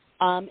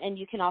 And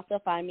you can also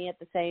find me at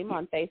the same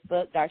on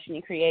Facebook,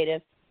 Darshani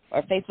Creative,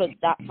 or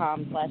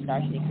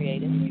facebook.com/Darshani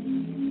Creative.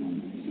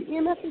 Shoot me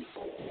a message.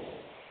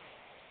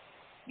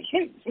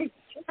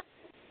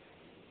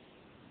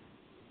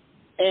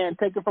 And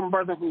take it from a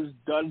person who's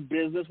done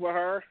business with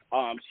her.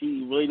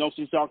 She really knows what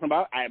she's talking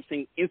about. I have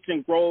seen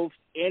instant growth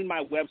in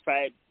my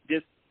website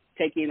just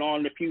taking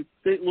on a few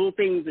little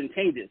things and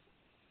changes.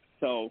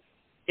 So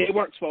it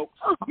works, folks.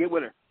 Get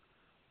with her.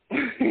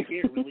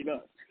 It really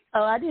does.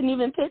 Oh, I didn't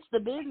even pitch the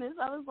business.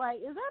 I was like,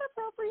 is that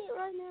appropriate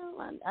right now?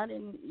 I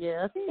didn't,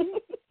 yeah.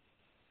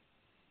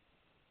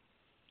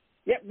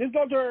 Yep, just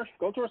go to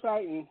her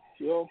site and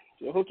she'll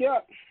hook you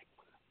up.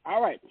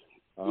 All right.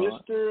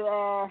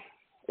 Mr.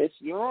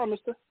 You're on,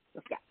 Mr.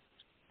 Let's go.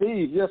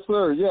 Steve, yes,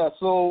 sir. Yeah,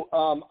 so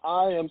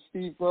I am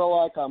Steve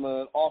Burlack. I'm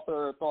an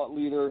author, thought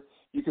leader.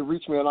 You can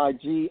reach me on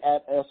IG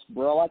at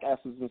 @sburlack, S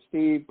as in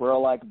Steve,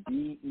 Burlack,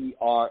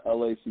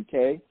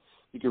 BERLACK.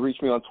 You can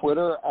reach me on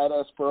Twitter at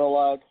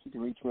 @sburlack. You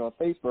can reach me on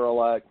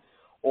Facebook,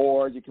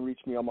 or you can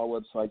reach me on my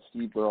website,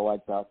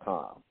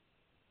 steveburlack.com.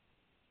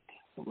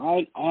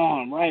 Right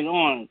on, right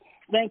on.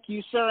 Thank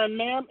you, sir and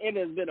ma'am. It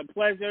has been a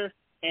pleasure.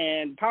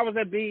 And powers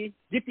that be,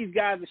 get these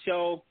guys a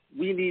show.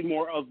 We need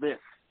more of this.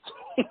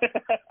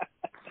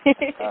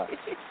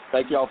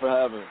 Thank you all for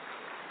having me.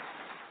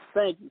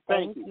 Thank you.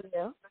 Thank you.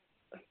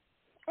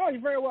 Oh,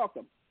 you're very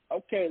welcome.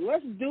 Okay,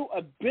 let's do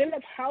a bit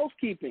of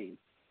housekeeping.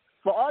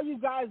 For all you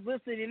guys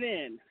listening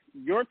in,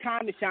 your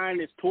time to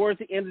shine is towards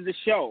the end of the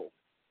show.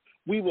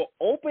 We will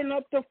open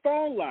up the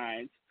phone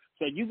lines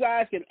so you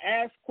guys can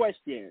ask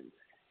questions,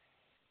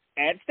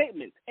 add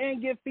statements,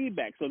 and give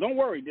feedback. So don't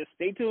worry, just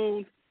stay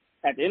tuned.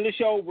 At the end of the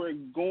show, we're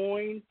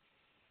going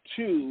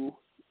to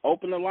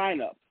open the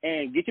lineup.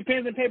 And get your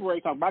pens and paper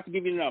ready, because I'm about to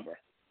give you the number.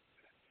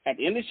 At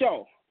the end of the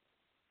show,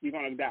 you're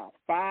going to dial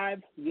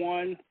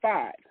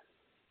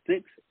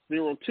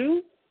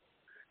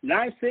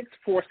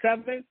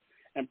 515-602-9647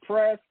 and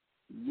press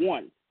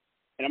 1.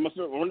 And I'm going to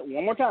say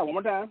one more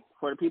time,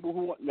 for the people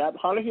who got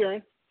hard of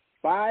hearing.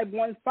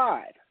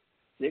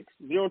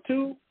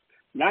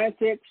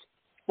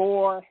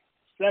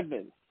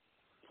 515-602-9647.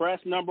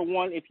 Press number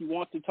 1 if you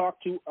want to talk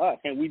to us,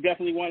 and we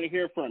definitely want to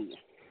hear from you.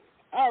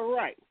 All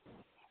right.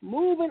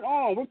 Moving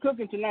on. We're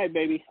cooking tonight,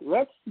 baby.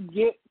 Let's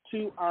get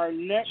to our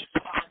next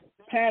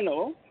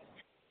panel.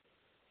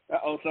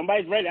 Uh-oh,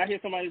 somebody's ready. I hear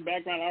somebody's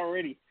background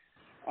already.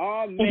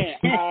 Oh, man.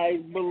 I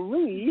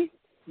believe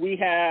we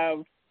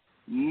have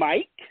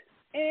Mike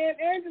and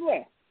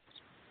Angela.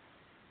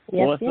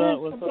 Yes, What's up?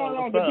 What's going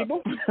on, good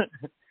people?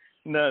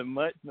 Nothing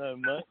much.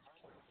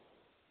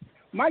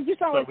 Mike, you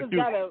sound like this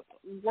guy that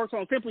works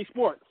on Simply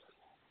Sports.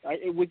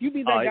 Would you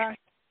be that guy?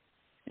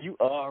 You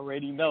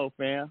already know,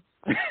 fam.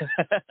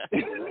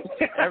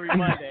 Every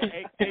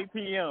Monday, 8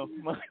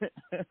 p.m.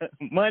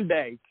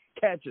 Monday,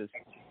 catch us.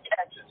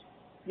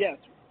 Yes,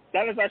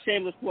 that is our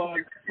shameless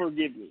plug.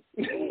 Forgive me.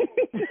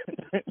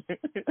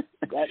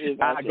 That is.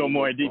 I'll go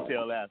more in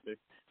detail after.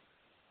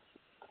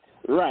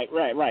 Right.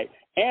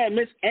 And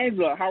Miss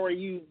Angela, how are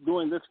you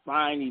doing this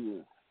fine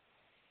evening?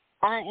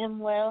 I am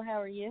well.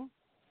 How are you?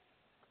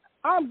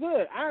 I'm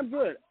good. I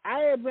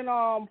have been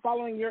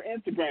following your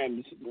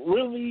Instagrams.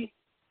 Really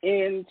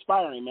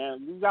inspiring,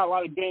 man. You got a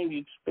lot of games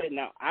you're spitting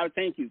out. I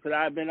thank you, because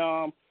I've been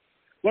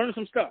learning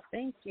some stuff.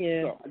 Thank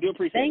you. So I do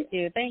appreciate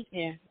it. Thank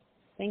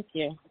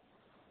you.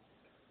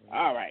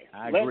 All right.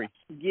 I agree.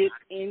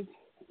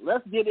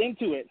 Let's get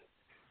into it.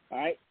 All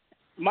right.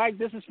 Mike,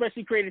 this is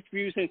especially created for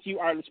you since you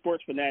are the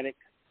sports fanatic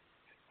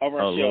of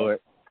our show. Lord.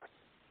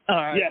 All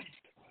right. Yes.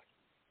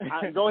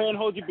 Go ahead and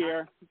hold your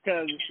beer,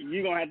 because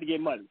you're going to have to get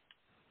money.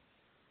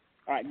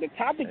 All right. The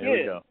topic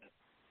is,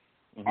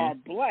 are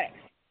blacks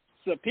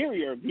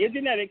superior via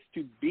genetics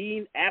to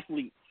being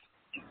athletes?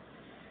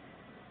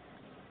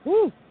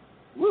 Woo.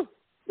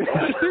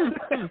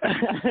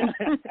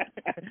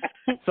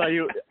 So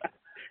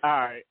all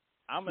right.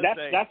 I'm going to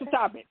say. That's the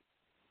topic.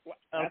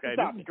 Okay,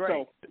 this is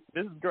great.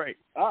 This is great.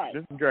 All right.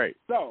 This is great.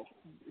 So,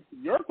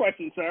 your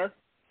question, sir,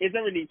 is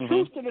there any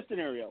truth to the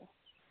scenario?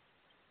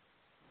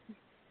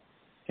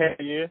 Hell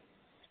yeah.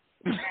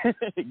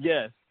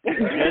 Yes. Yes,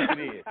 it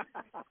is.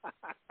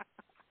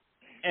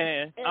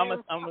 And I'm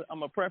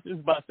a preface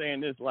by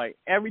saying this: like,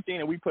 everything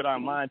that we put our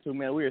mind to,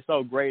 man, we are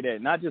so great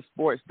at. Not just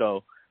sports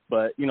though,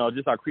 but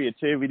just our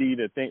creativity,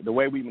 the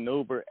way we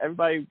maneuver.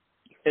 Everybody,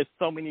 there's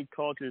so many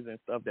cultures and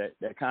stuff that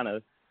kind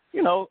of,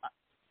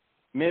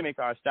 mimic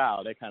our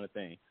style, that kind of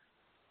thing.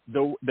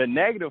 The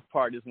negative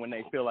part is when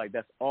they feel like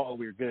that's all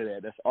we're good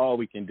at, that's all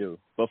we can do.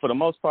 But for the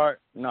most part,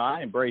 no,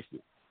 I embrace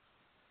it.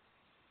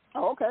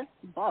 Oh, okay.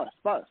 Bars.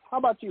 How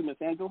about you,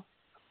 Miss Angela?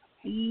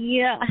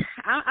 Yeah,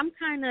 I'm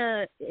kind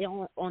of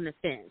on the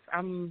fence.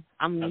 I'm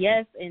okay.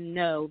 Yes and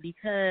no,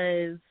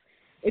 because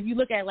if you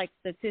look at like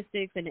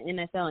statistics in the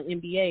NFL and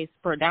NBA, it's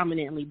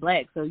predominantly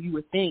black. So you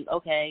would think,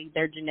 okay,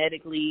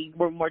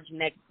 we're more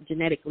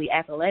genetically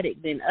athletic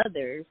than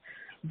others.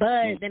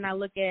 But then I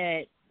look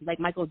at like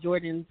Michael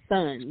Jordan's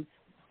sons.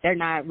 They're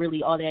not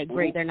really all that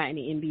great. They're not in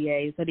the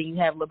NBA. So then you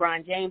have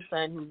LeBron James'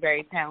 son, who's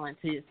very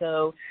talented.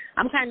 So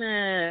I'm kind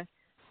of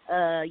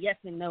yes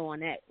and no on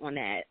that.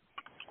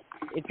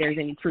 If there's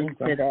any truth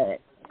to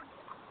that.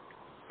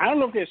 I don't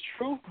know if there's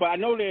truth, but I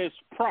know there's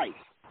price.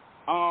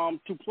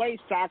 To play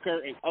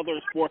soccer and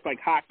other sports like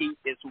hockey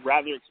is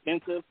rather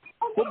expensive.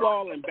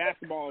 football and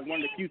basketball is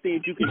one of the few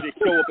things you can just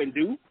show up and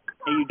do,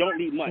 and you don't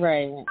need much.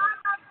 Right.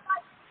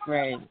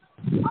 Right.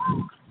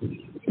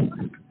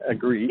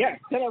 Agree. Yeah,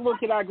 tell that little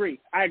kid I agree.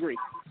 I agree.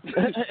 You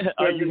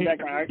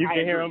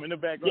can hear him in the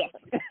background.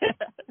 Yes,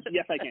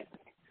 yes, I can.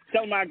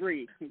 Tell him I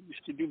agree. You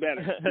should do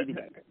better.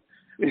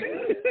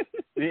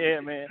 Yeah,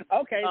 man.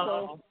 Okay,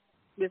 so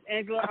Miss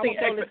Angela, I'm gonna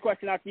throw this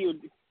question out to you.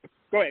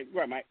 Go ahead,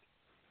 Mike.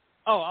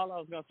 Oh, all I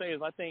was gonna say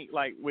is I think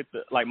like with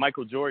the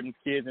Michael Jordan's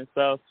kids and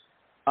stuff,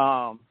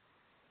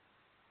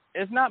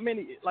 it's not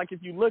many. Like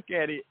if you look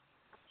at it,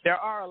 there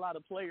are a lot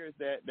of players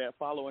that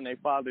follow in their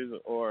father's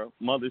or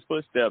mother's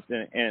footsteps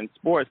in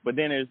sports, but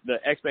then there's the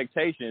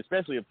expectation,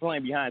 especially of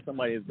playing behind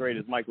somebody as great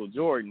as Michael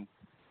Jordan.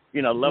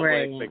 You know, level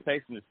of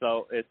expectation is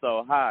so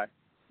high.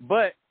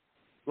 But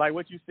like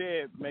what you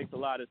said makes a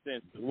lot of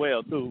sense as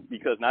well too,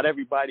 because not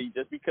everybody,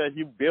 just because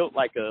you built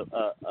like a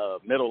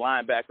middle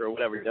linebacker or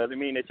whatever, doesn't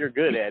mean that you're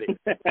good at it.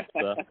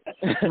 So,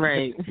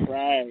 right.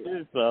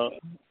 So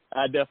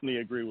I definitely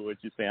agree with what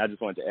you're saying. I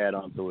just wanted to add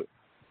on to it.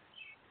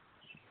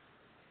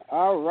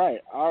 All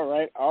right.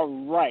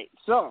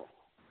 So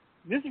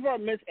this is for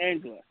Miss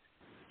Angela.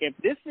 If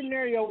this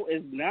scenario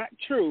is not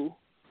true,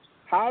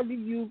 why do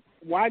you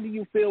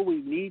feel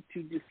we need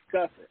to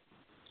discuss it?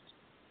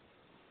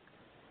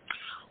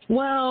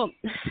 Well,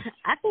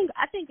 I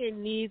think it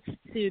needs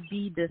to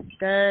be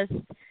discussed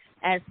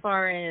as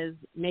far as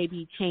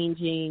maybe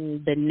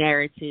changing the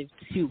narrative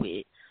to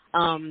it.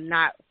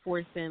 Not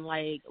forcing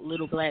like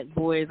little black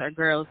boys or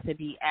girls to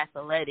be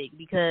athletic,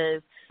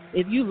 because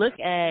if you look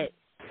at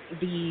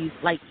these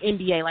like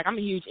NBA, like I'm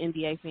a huge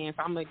NBA fan,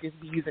 so I'm gonna just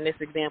be using this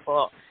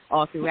example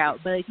all throughout.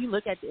 But if you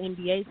look at the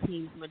NBA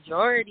teams,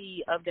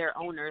 majority of their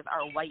owners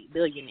are white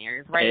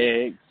billionaires,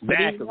 right?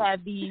 Exactly.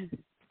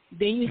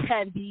 Then you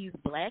have these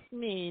black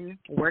men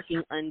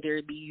working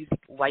under these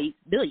white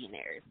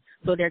billionaires,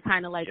 so they're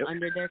kind of like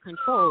under their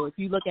control. If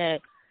you look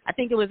at, I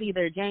think it was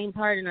either James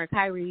Harden or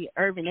Kyrie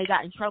Irving, they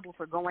got in trouble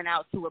for going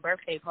out to a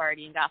birthday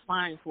party and got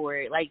fined for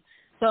it. Like,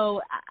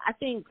 so I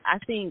think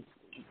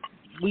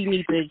we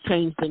need to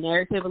change the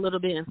narrative a little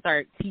bit and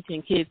start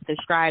teaching kids to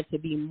strive to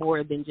be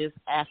more than just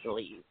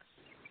athletes.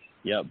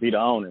 Yep, be the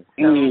owner.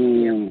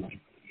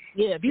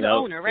 Yeah, be the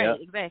owner, right?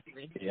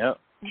 Exactly. Yep.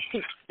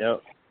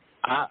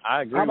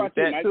 I agree How about with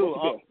that Mike?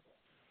 too.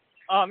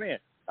 Oh man!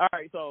 All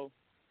right, so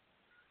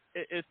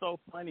it's so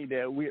funny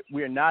that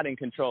we're not in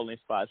controlling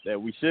spots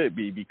that we should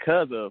be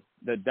because of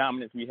the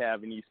dominance we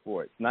have in these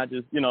sports. Not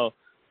just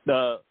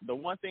the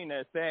one thing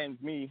that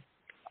saddens me,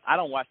 I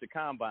don't watch the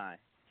combine.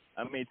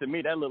 I mean, to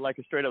me that looked like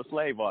a straight up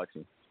slave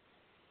auction.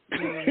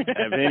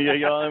 Have any of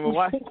y'all ever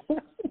watched?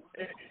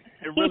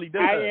 It really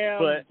does. I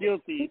am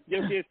guilty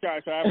as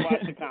charged. So I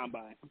watched the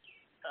combine.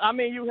 I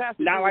mean, you have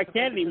to. Now I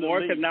can't anymore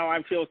because now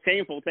I feel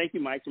shameful. Thank you,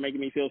 Mike, for making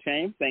me feel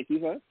shame. Thank you,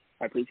 sir.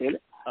 I appreciate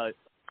it.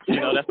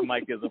 That's what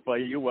Mike isn't for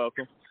you. You're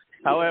welcome.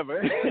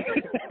 However,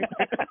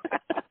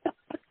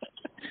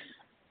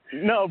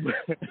 no, but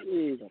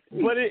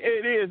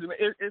it is.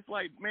 It's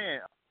like,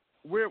 man,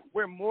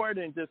 we're more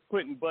than just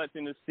putting butts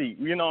in the seat.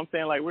 You know what I'm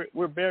saying? Like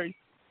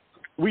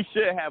we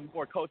should have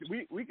more coaching.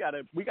 We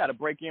gotta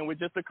break in with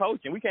just the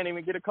coaching. We can't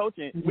even get a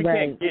coaching. We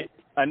can't get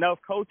enough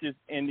coaches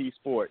in these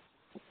sports.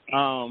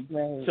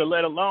 To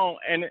let alone,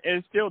 and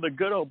it's still the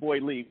good old boy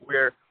league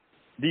where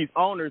these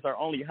owners are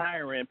only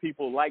hiring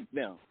people like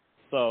them.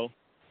 So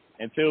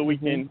until we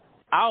can,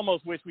 I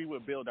almost wish we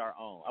would build our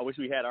own. I wish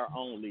we had our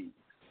own league.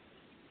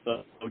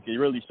 So we can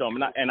really show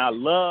them. And I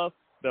love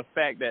the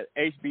fact that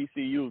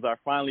HBCUs are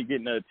finally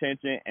getting the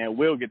attention and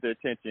will get the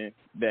attention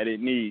that it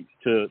needs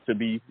to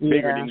be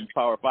bigger than these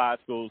Power 5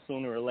 schools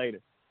sooner or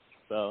later.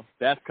 So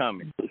that's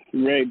coming.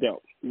 Very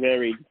dope.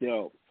 Very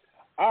dope.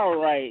 All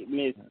right,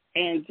 Miss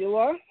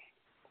Angela,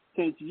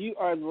 since you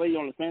are the lady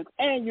on the fence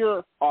and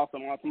you're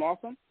awesome,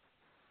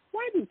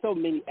 why do so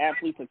many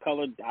athletes of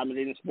color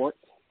dominate in sports?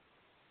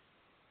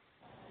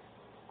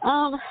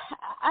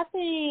 I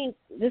think,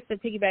 just to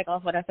piggyback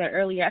off what I said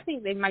earlier, I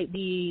think they might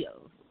be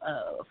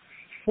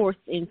forced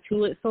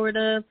into it, sort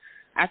of.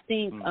 I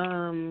think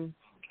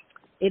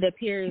it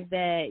appears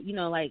that,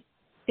 like,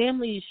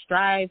 families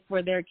strive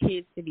for their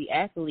kids to be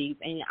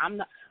athletes, and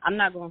I'm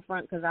not going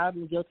front because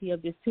I'm guilty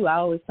of this too. I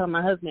always tell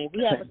my husband, if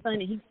we have a son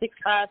and he's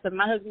 6'5", so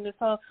my husband is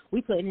tall,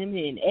 we putting him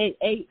in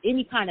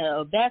any kind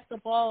of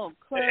basketball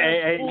club, sport,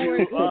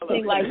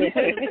 anything like that.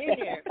 Put him in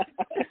there.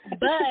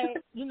 But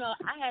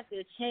I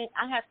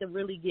have to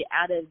really get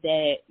out of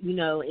that,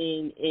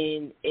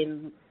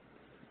 and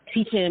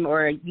teach him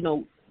or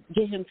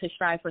get him to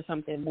strive for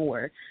something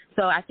more.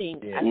 So I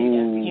think as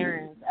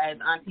parents, as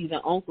aunties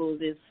and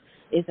uncles,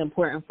 it's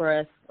important for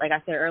us, like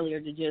I said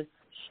earlier, to just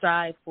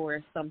strive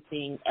for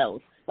something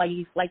else. Like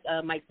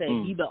Mike said,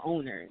 be the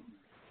owner,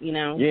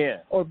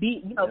 or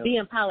be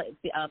in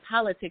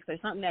politics or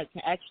something that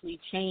can actually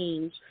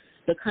change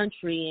the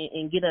country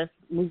and get us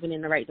moving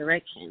in the right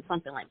direction,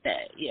 something like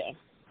that. Yeah,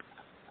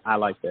 I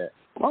like that.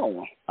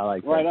 Oh, I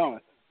like that. Right on.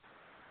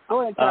 Go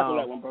ahead and tackle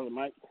that one, brother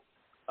Mike.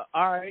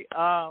 All right.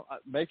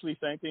 Basically,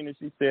 same thing that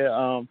she said.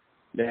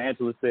 That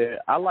Angela said.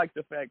 I like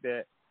the fact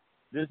that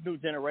this new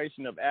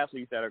generation of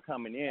athletes that are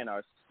coming in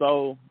are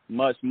so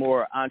much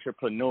more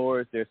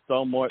entrepreneurs. They're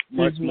so much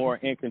more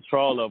in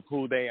control of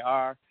who they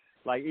are.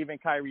 Like even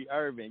Kyrie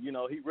Irving, you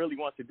know, he really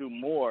wants to do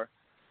more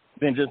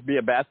than just be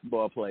a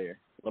basketball player.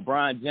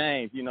 LeBron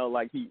James, you know,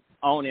 like he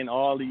owning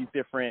all these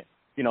different,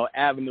 you know,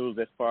 avenues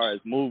as far as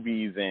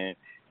movies and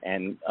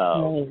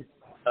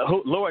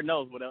Lord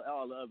knows what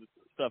all the other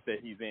stuff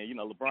that he's in. You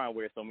know, LeBron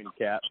wears so many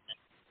caps.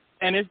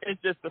 And it's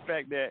just the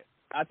fact that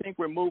I think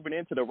we're moving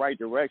into the right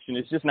direction.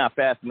 It's just not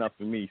fast enough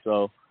for me.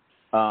 So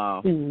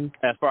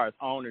as far as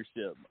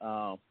ownership,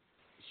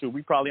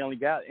 we probably only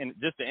got, in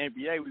just the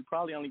NBA, we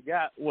probably only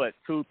got,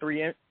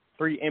 three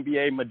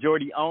NBA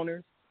majority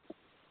owners?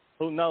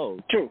 Who knows?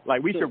 True.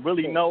 Like, we should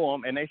really know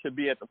them, and they should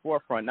be at the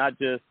forefront, not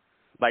just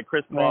like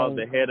Chris Paul,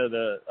 the head of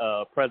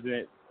the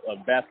president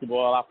of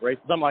basketball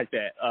operations, something like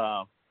that.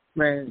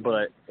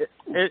 But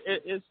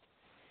it's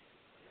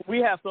we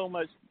have so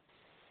much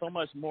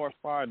more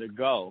far to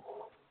go,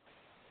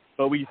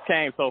 but we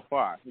came so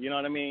far. You know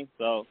what I mean?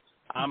 So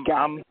I'm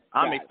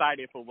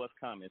excited for what's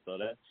coming. So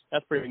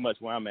that's pretty much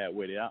where I'm at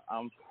with it.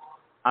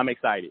 I'm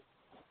excited.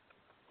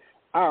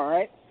 All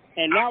right.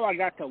 And now I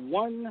got the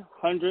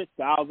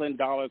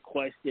 $100,000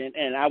 question,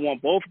 and I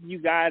want both of you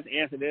guys to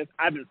answer this.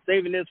 I've been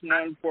saving this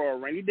one for a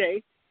rainy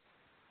day,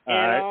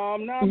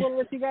 and now I'm going to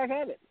let you guys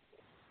have it.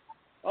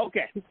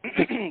 Okay,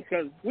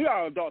 because we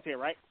are adults here,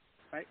 right?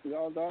 Right? We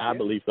all adults. I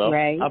believe so.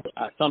 Right.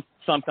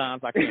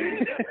 Sometimes I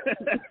can.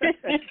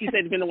 She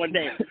said depending on what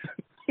day.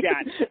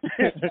 Got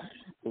it.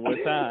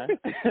 What time?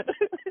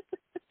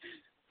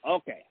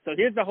 Okay, so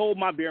here's the hold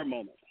my beer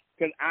moment.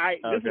 Because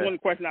this is one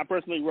question I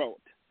personally wrote.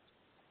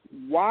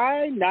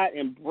 Why not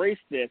embrace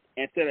this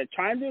instead of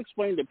trying to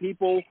explain to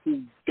people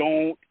who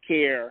don't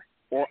care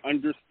or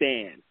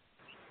understand?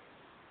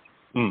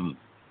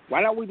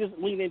 Why don't we just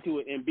lean into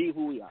it and be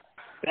who we are?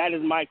 That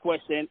is my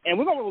question. And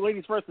we're going to go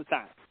ladies first this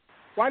time.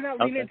 Why not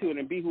lean into it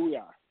and be who we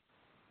are?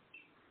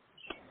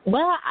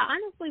 Well, I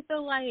honestly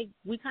feel like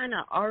we kind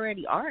of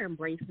already are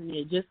embracing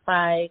it just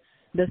by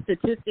the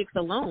statistics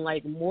alone.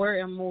 Like more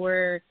and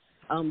more,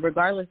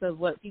 regardless of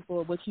what you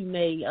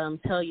may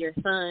tell your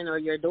son or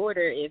your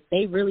daughter, if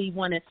they really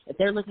want to, if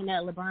they're looking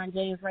at LeBron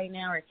James right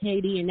now or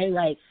KD and they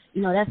like,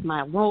 you know, that's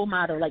my role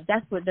model, like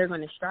that's what they're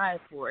going to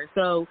strive for.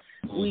 So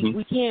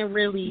we can't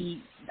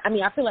really, I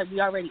mean, I feel like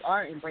we already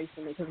are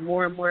embracing it because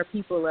more and more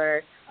people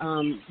are,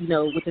 you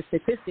know, with the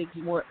statistics,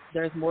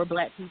 there's more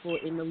black people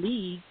in the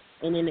league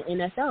and in the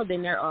NFL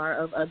than there are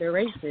of other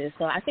races.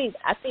 So I think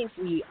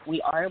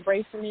we are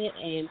embracing it,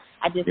 and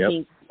I just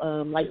think,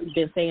 like we've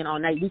been saying all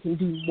night, we can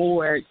do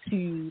more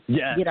to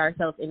get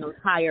ourselves in those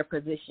higher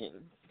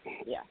positions.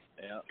 Yeah.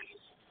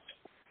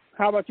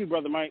 How about you,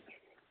 Brother Mike?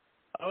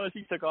 Oh,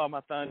 she took all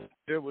my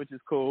thunder, which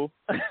is cool.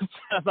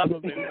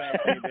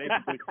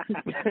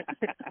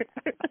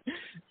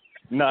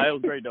 No, it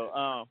was great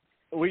though.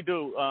 We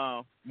do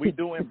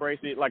embrace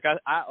it. Like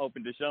I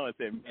opened the show and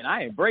said, man,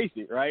 I embrace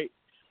it, right?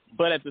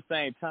 But at the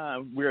same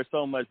time, we're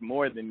so much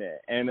more than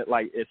that. And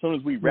like as soon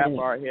as we wrap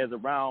our heads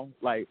around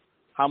like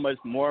how much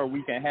more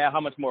we can have,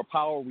 how much more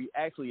power we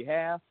actually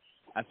have,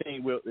 I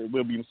think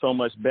we'll be so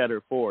much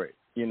better for it.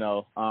 You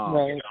know,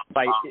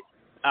 like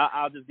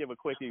I'll just give a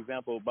quick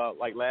example about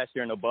like last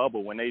year in the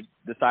bubble when they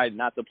decided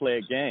not to play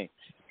a game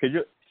because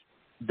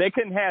they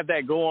couldn't have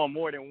that go on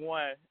more than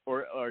 1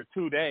 or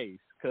 2 days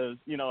because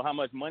you know how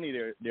much money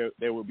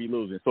they would be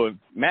losing. So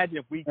imagine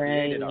if we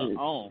created our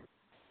own.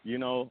 You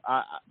know,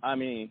 I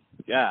mean,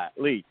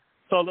 golly.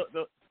 So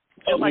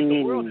like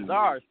the world is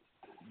ours.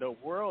 The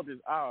world is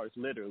ours,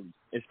 literally,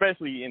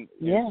 especially in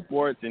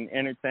sports and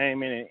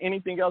entertainment and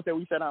anything else that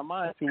we set our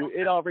mind to.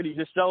 It already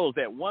just shows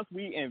that once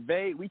we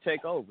invade, we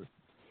take over.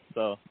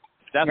 So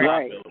that's how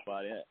I feel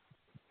about it.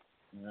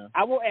 Yeah.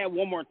 I will add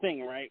one more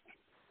thing, right?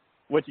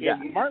 What you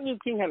got? If Martin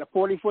Luther King had a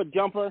 40-foot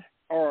jumper,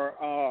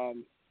 or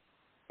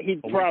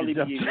he'd probably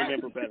be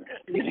remembered better.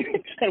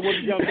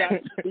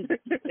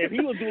 If he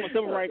was doing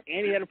civil rights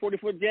and he had a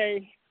 40-foot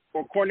J,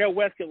 or Cornel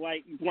West could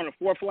like run a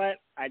 4 flat,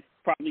 I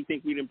probably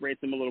think we'd embrace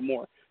him a little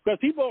more. Because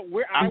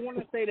I want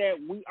to say that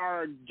we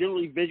are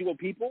generally visual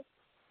people.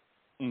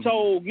 Mm-hmm.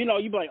 So, you know,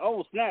 you'd be like,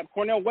 oh, snap,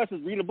 Cornel West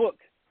is read a book.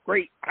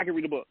 Great, I can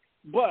read a book.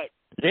 But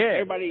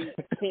everybody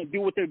can't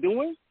do what they're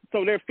doing.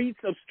 So their feats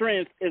of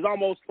strength is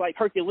almost like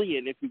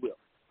Herculean, if you will.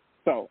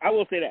 So I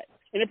will say that.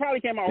 And it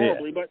probably came out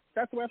horribly, but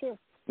that's the way I feel.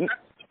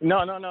 No.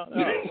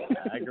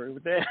 I agree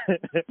with that.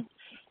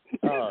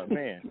 Oh,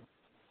 man.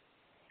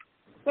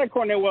 Let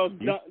Cornel West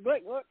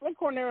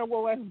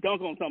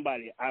dunk on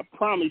somebody. I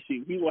promise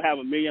you, he will have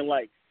 1 million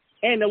likes.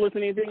 And they'll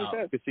listen to anything he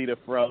says. You can see the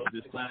fro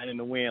just flying in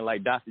the wind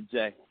like Dr.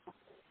 J.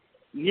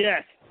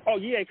 Yes. Oh,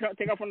 yeah,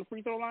 take off from the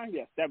free throw line?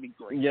 Yes, that'd be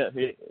great. Yeah,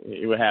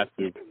 it would have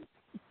to.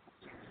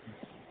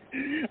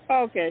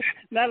 Okay.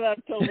 Now that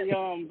I'm totally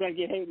going to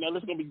get hate mail,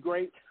 this is going to be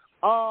great.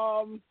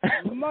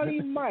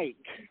 Money Mike,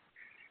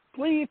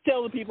 please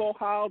tell the people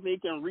how they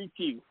can reach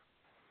you.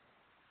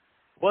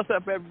 What's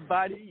up,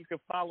 everybody? You can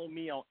follow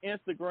me on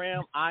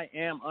Instagram. I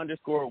am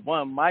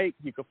 _1Mike.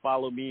 You can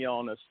follow me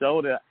on the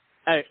show that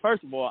Hey,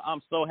 first of all,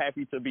 I'm so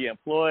happy to be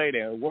employed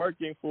and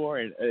working for,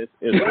 and it's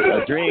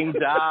a dream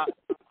job.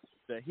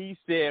 The He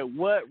Said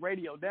What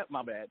Radio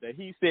my bad. The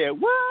He Said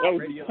What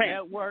Radio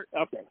Network.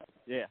 Okay.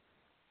 Yeah.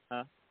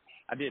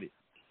 I did it.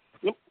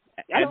 Yep.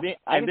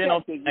 And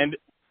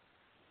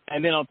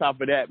then on top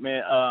of that,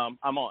 man,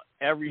 I'm on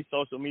every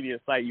social media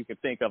site you can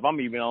think of. I'm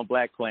even on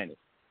Black Planet.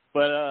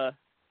 But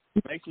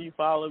make sure you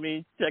follow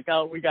me. Check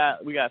out. We got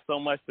so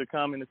much to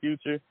come in the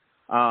future.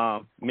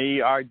 Me,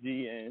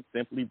 RG, and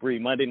Simply Bree,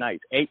 Monday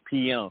nights, 8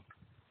 p.m.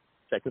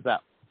 Check us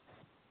out.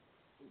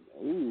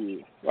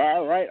 Ooh.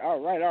 All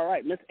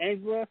right. Miss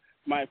Angela,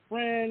 my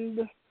friend,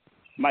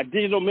 my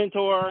digital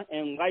mentor,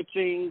 and life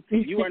change,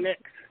 you are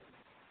next.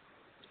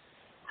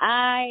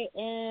 I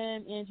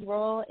am Angie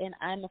Roll, and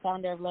I'm the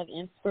founder of Love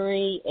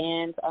Inspiry,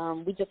 and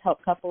we just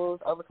help couples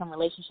overcome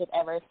relationship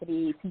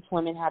adversity, teach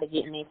women how to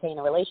get and maintain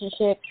a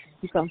relationship.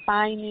 You can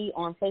find me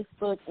on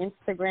Facebook,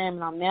 Instagram,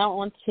 and I'm now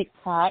on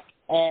TikTok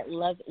at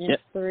Love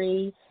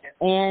Inspiry. Yep.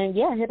 And,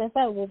 yeah, hit us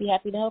up. We'll be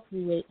happy to help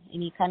you with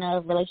any kind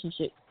of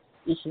relationship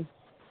issue.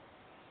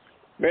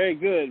 Very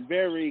good,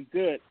 very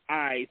good.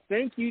 I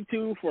thank you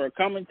two for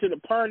coming to the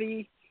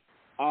party.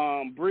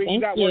 Bree,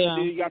 you got work to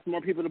do. You got some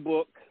more people to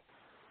book.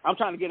 I'm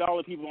trying to get all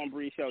the people on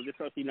Bree's show, just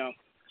so she knows.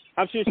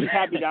 I'm sure she's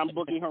happy that I'm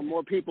booking her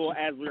more people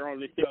as we're on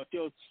the show.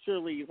 She'll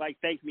surely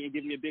thank me and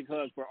give me a big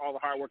hug for all the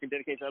hard work and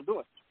dedication I'm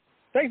doing.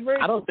 Thanks, Bree.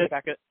 I don't think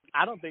I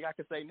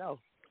could say no.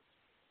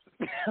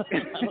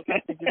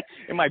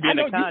 It might be in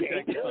the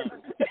contract.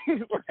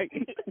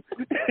 Right.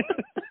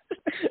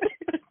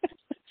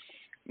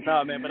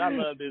 No, man, but I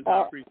love this.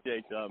 I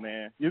appreciate y'all,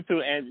 man. You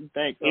too, Angie.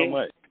 Thanks so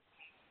much.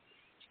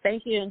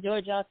 Thank you.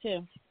 Enjoyed y'all,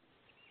 too.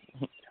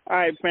 All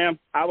right, fam.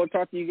 I will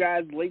talk to you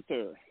guys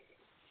later.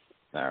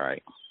 All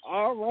right.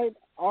 All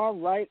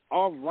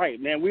right,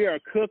 man. We are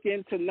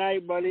cooking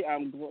tonight, buddy.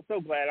 I'm so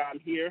glad I'm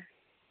here.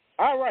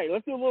 All right,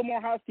 let's do a little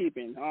more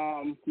housekeeping.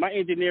 My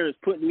engineer is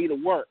putting me to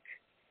work.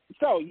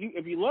 So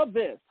if you love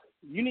this,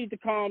 you need to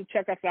come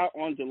check us out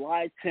on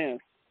July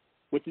 10th,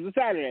 which is a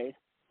Saturday,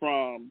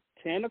 from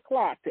 10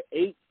 o'clock to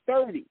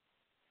 8:30.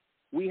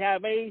 We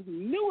have a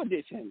new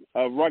edition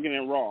of Rugged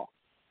and Raw.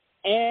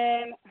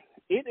 And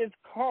it is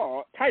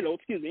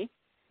titled,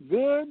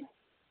 Good,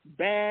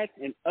 Bad,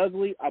 and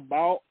Ugly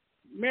About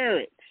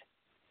Marriage.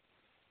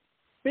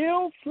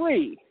 Feel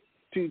free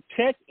to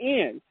check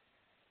in.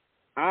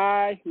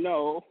 I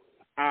know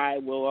I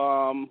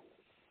will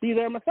be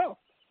there myself.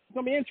 It's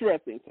going to be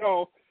interesting.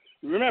 So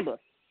remember,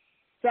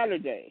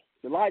 Saturday,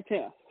 July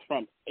 10th,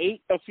 from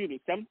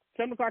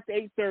 7 o'clock to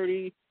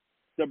 8:30,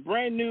 the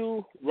brand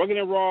new Rugged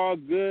and Raw,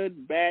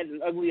 Good, Bad,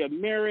 and Ugly of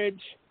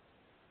Marriage.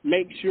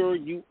 Make sure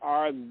you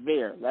are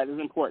there. That is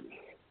important.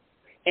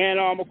 And,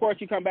 of course,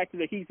 you come back to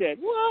the He Said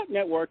What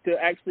Network to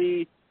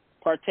actually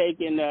partake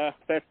in the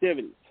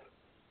festivities.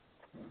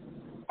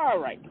 All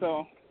right.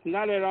 So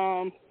now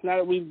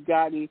that we've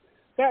gotten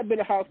that bit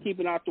of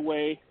housekeeping out the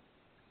way,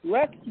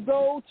 let's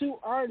go to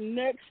our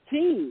next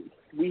team.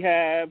 We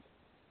have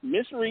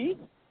Miss Reed.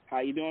 How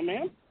you doing,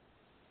 ma'am?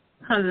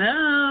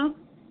 Hello.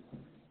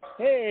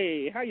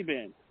 Hey, how you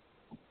been?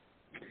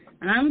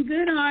 I'm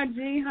good,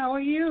 RG. How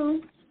are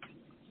you?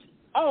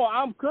 Oh,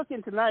 I'm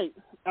cooking tonight.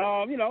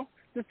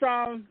 Just making things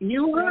happen.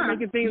 You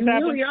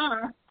really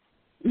are.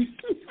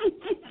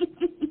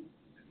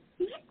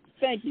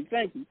 Thank you.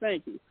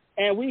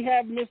 And we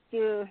have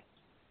Mr.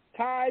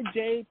 Ty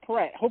J.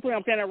 Pratt. Hopefully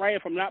I'm saying that right.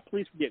 If I'm not,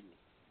 please forgive me.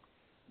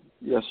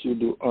 Yes, you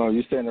do.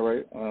 You're saying it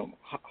right.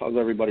 How's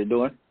everybody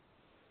doing?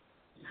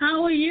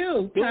 How are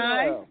you,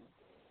 Ty?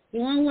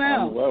 Doing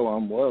well.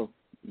 I'm well.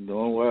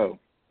 Doing well.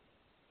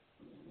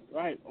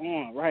 Right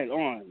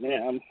on.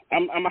 Man,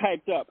 I'm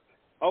hyped up.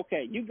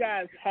 Okay, you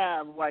guys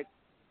have a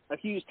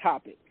huge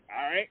topic,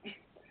 all right?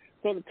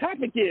 So the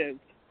topic is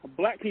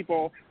black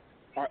people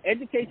are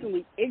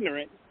educationally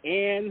ignorant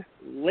and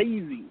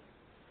lazy.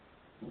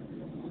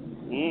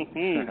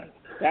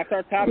 That's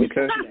our topic.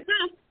 Okay.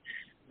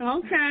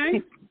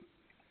 Okay.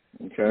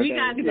 Okay. We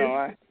got this.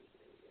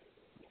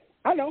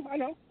 I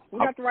know. We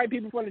got the right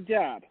people for the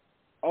job.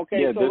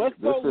 Okay, yeah, so let's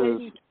go.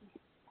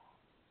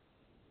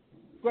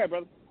 Go ahead,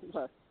 brother. I'm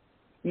sorry.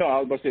 No, I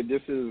was about to say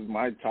this is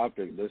my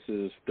topic. This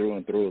is through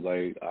and through.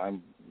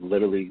 I'm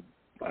literally,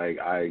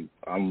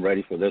 I'm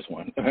ready for this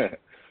one.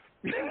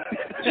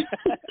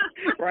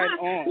 Right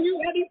on.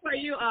 You ready for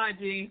you,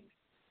 RG?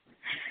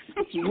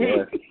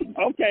 Yeah.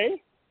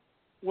 Okay.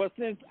 Well,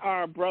 since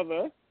our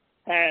brother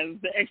has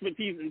the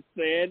expertise in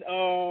said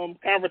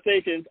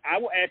conversations, I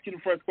will ask you the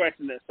first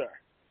question then, sir.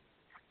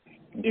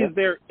 Okay. Is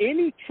there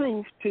any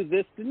truth to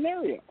this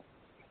scenario?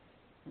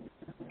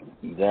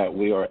 That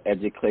we are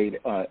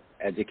educated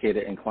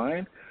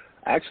inclined?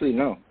 Actually,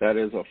 no. That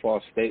is a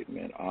false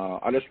statement.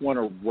 I just want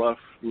to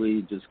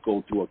roughly just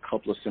go through a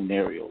couple of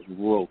scenarios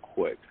real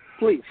quick.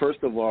 Please.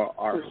 First of all,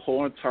 our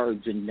whole entire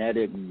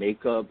genetic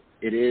makeup,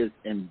 it is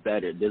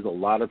embedded. There's a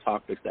lot of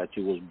topics that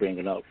you was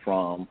bringing up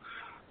from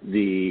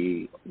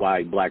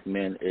why black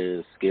men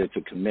is scared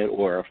to commit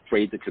or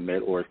afraid to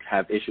commit or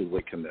have issues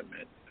with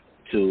commitment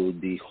to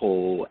the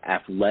whole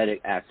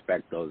athletic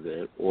aspect of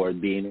it or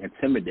being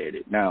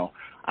intimidated. Now,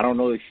 I don't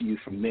know if you're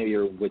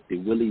familiar with the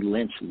Willie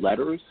Lynch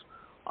letters.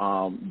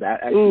 That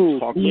actually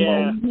talks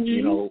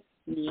about,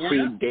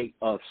 pre-date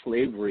of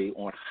slavery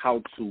on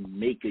how to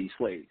make a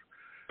slave.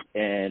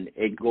 And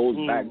it goes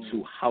back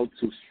to how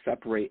to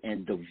separate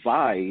and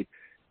divide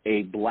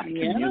a black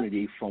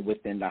community from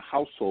within the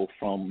household,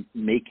 from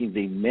making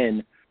the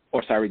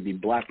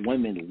black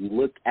women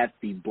look at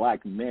the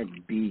black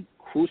men be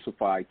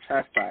crucified,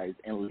 chastised,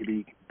 and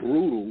be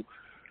brutal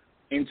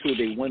into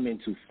the women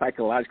to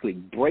psychologically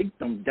break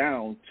them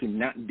down to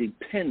not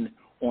depend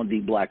on the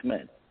black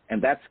men.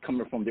 And that's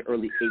coming from the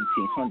early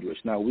 1800s.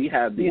 Now, we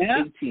have the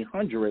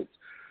 1800s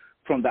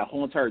from that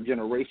whole entire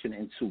generation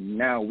into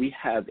now we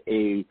have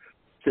a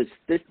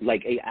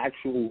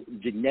actual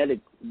genetic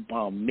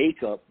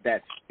makeup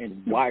that's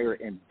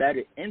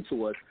embedded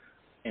into us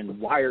and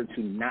wired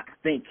to not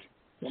think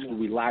to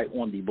rely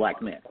on the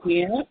black man.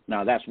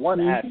 Now, that's one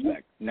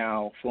aspect.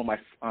 Now, from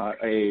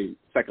a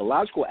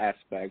psychological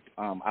aspect,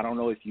 I don't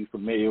know if you're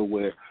familiar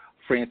with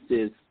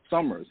Francis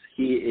Summers.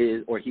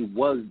 He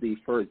was the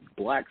first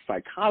black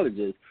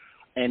psychologist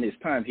in his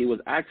time. He was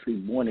actually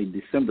born on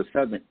December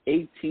 7th,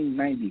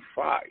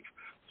 1895.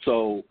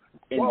 So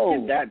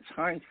in that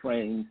time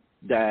frame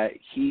that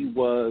he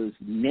was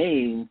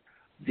named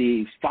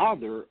the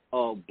father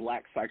of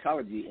black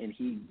psychology, and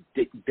he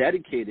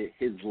dedicated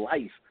his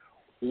life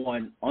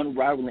on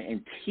unraveling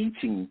and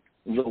teaching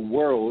the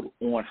world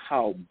on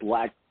how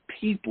black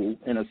people,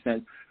 in a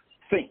sense,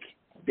 think.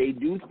 They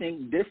do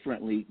think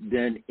differently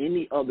than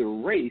any other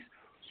race.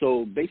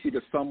 So basically,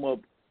 to sum up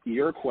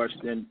your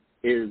question,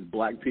 is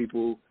black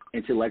people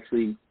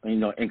intellectually,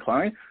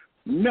 inclined?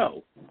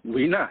 No,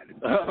 we're not.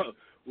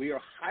 We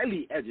are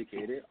highly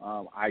educated.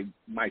 I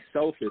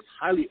myself is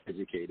highly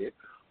educated.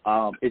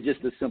 It's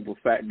just the simple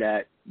fact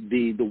that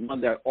the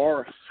ones that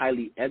are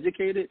highly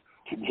educated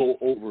go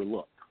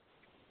overlooked.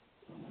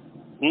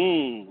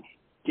 Gang.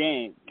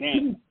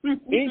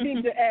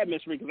 Anything to add,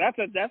 Ms. Rika?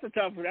 That's a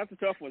tough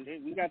one.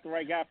 We got the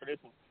right guy for this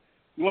one.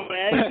 You want to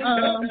add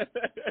anything?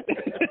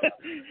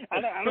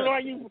 I don't know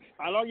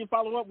how you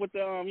follow up with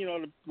the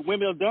the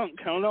windmill dunk.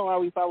 I don't know how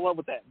we follow up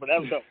with that, but that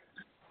was dope.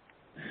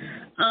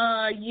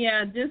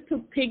 Just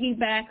to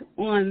piggyback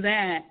on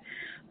that,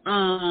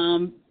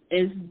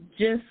 it's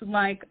just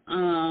like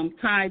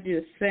Ty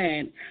just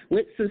said.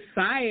 With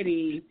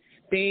society,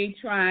 they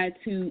try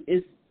to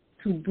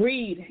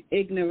breed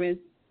ignorance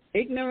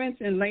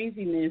and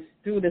laziness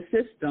through the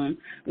system,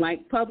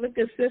 like public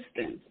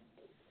assistance,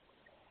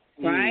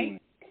 right?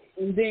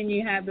 And then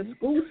you have the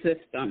school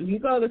system. You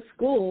go to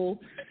school,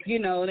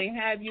 they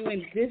have you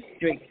in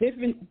districts,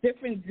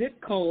 different zip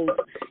codes,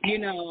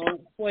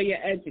 for your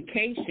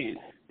education.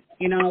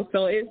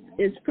 So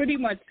it's pretty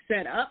much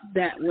set up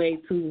that way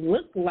to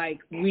look like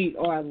we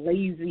are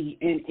lazy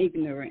and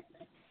ignorant.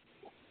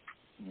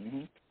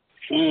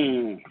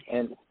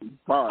 And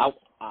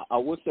I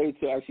would say,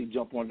 to actually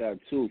jump on that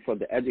too, for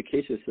the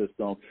education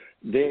system,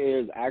 there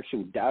is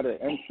actual data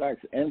and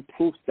facts and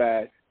proof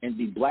that in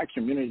the black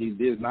community,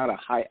 there's not a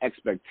high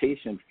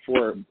expectation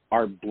for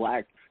our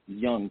black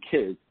young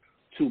kids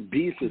to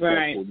be successful.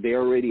 Right. They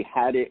already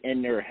had it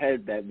in their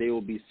head that they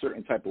will be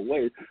certain type of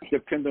ways,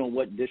 depending on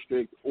what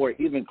district or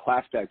even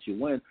class that you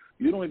win.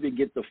 You don't even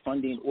get the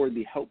funding or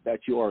the help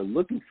that you are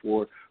looking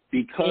for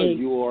because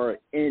you are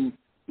in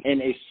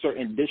a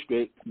certain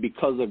district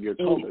because of your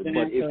color. Exactly.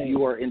 But if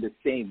you are in the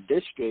same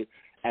district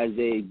as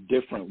a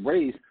different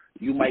race,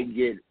 you might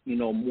get,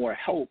 more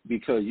help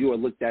because you are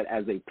looked at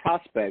as a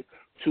prospect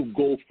to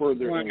go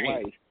further in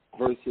life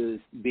versus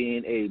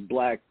being a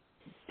black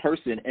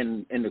person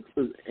in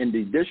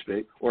the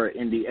district or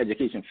in the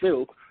education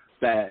field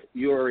that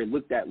you're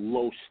looked at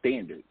low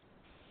standard.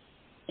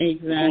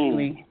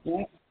 Exactly.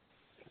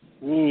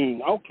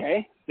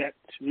 Okay.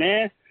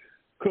 That's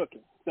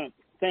cooking.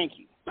 Thank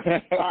you. All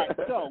right,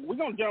 so we're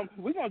gonna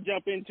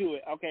jump into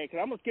it, okay? Because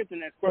I'm gonna skip the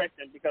next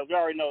question because we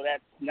already know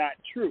that's not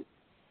true.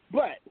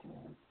 But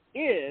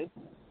is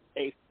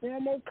a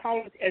formal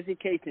college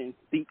education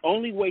the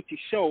only way to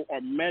show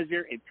or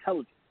measure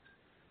intelligence?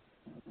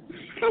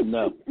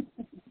 No,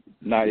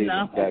 not even.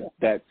 No.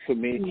 That to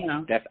me,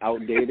 that's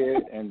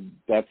outdated and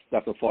that's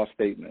a false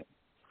statement.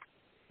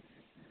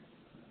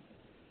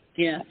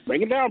 Yeah.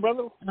 Break it down,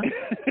 brother.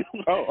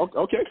 Oh,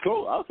 okay,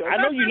 cool. Okay. I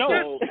know you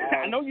know.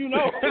 I know you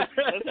know.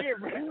 Let's hear it,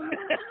 bro.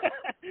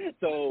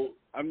 So,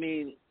 I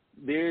mean,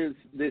 there's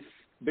this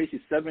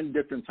basically 7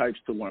 different types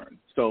to learn.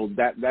 So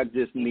that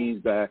just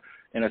means that,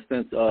 in a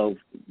sense of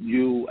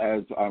you,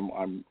 as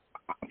I'm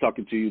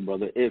talking to you,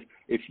 brother,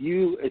 if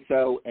you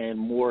excel and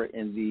more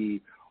in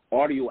the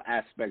audio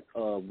aspect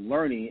of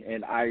learning,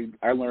 and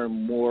I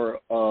learn more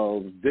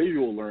of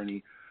visual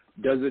learning,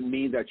 does it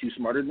mean that you're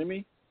smarter than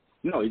me?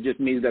 No, it just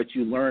means that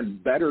you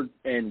learn better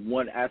in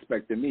one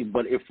aspect than me.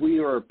 But if we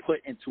are put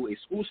into a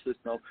school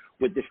system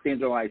with the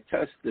standardized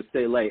test to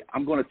say, like,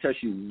 I'm going to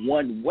test you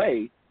one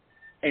way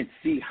and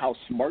see how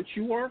smart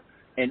you are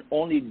and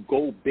only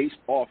go based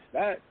off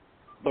that,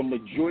 the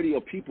majority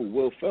of people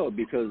will fail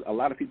because a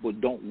lot of people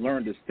don't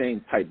learn the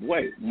same type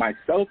way.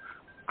 Myself,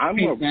 I'm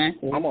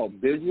a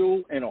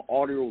visual and an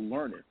audio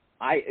learner.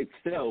 I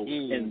excel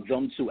in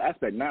them two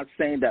aspects. Not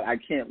saying that I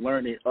can't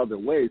learn in other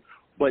ways,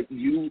 but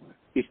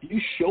if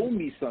you show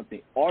me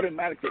something,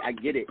 automatically I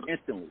get it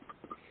instantly.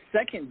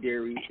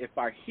 Secondary, if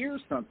I hear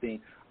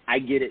something, I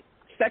get it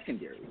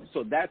secondary.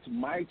 So that's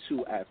my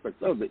two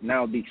aspects of it.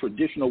 Now, the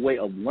traditional way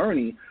of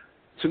learning,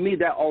 to me,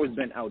 that always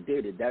been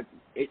outdated. That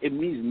it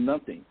means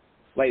nothing.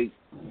 Like,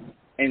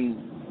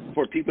 and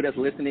for people that's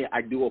listening,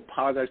 I do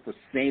apologize for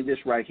saying this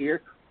right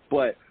here,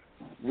 but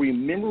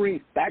remembering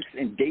facts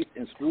and dates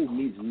in school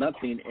means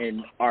nothing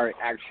in our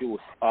actual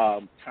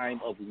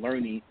time of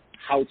learning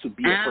how to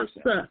be a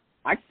person.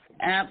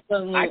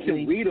 Absolutely. I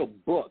can read a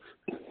book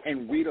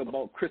and read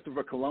about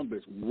Christopher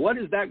Columbus. What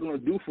is that going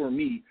to do for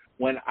me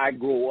when I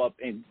grow up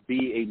and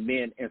be a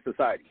man in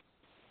society?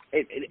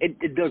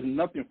 It does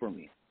nothing for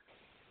me.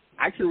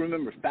 I can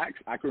remember facts.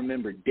 I can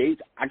remember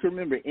dates. I can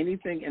remember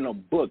anything in a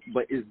book,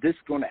 but is this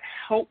going to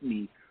help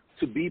me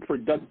to be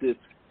productive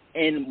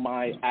in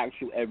my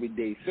actual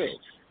everyday field?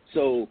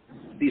 So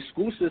the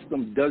school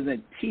system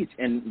doesn't teach,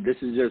 and this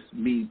is just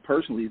me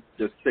personally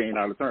just saying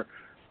out of turn,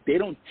 they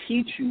don't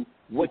teach you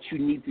what you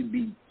need to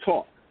be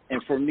taught.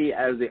 And for me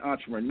as an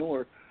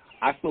entrepreneur,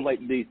 I feel like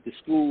the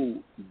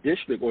school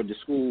district or the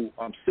school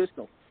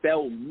system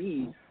failed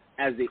me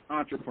as an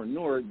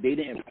entrepreneur. They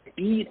didn't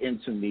feed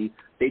into me.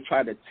 They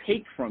tried to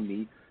take from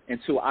me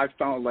until I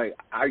found like,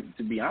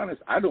 to be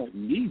honest, I don't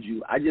need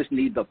you. I just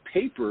need the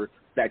paper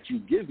that you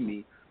give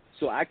me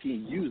so I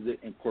can use it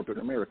in corporate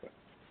America.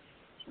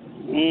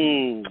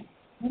 Great.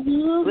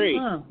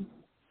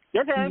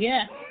 Your turn.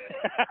 Yes.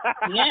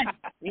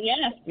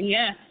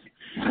 Yes.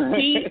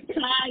 See,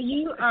 Ty,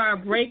 you are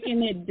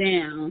breaking it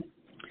down.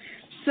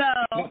 So,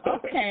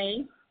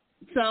 okay.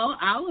 So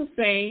I would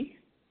say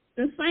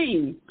the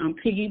same. I'm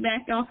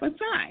piggyback off of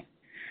Ty.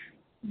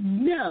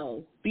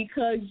 No,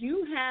 because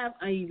you have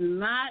a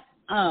lot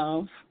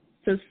of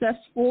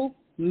successful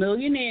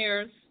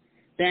millionaires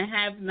that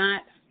have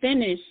not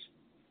finished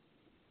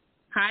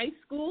high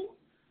school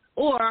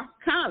or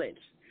college.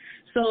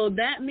 So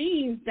that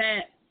means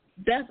that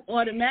that's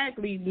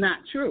automatically not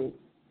true.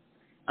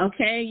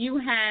 Okay, you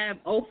have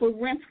Oprah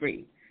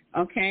Winfrey.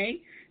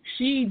 Okay,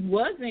 she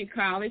was in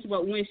college,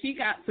 but when she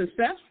got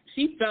success,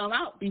 she fell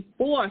out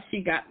before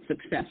she got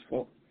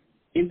successful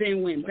and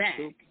then went back.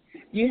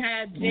 You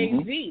have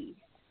Jay-Z.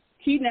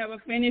 He never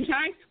finished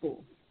high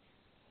school.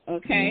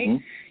 Okay,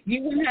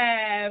 you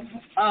have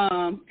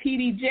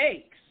T.D.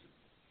 Jakes.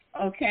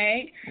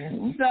 Okay,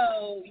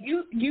 so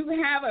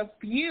you have a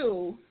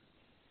few.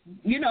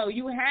 You know,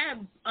 you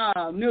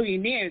have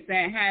millionaires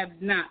that have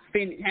not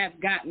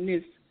have gotten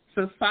this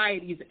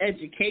society's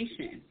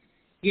education,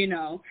 you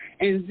know,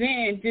 and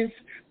then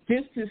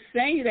just to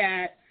say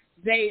that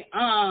they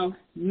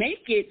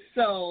make it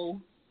so,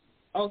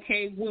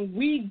 okay, when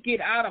we get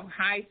out of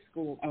high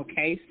school,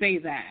 okay, say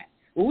that.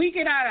 When we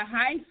get out of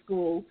high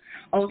school,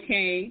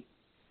 okay,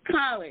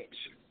 college,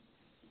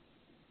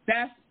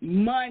 that's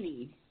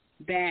money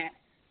that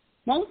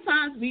most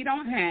times we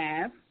don't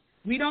have.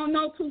 We don't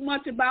know too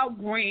much about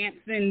grants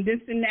and this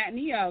and that and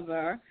the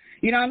other.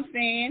 You know what I'm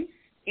saying?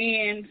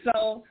 And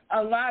so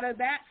a lot of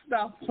that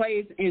stuff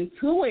plays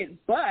into it.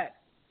 But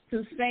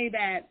to say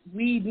that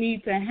we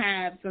need to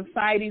have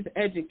society's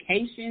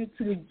education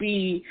to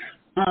be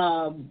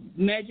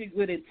measured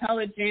with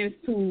intelligence,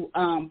 to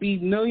be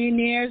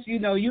millionaires, you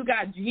know, you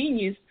got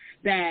genius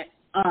that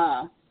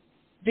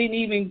didn't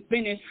even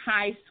finish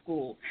high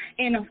school.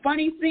 And a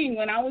funny thing,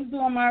 when I was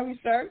doing my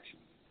research,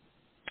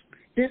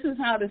 this is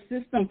how the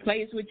system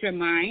plays with your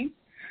mind.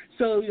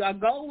 So I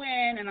go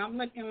in and I'm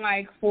looking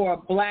like for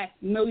black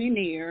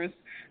millionaires,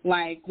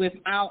 like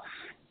without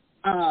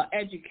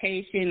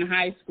education,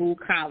 high school,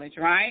 college,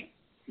 right?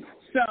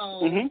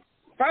 So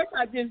first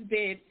I just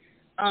did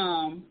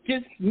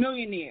just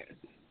millionaires,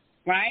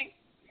 right?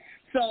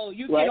 So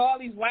you get all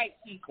these white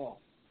people,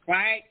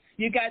 right?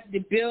 You got the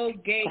Bill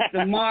Gates,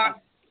 the Mark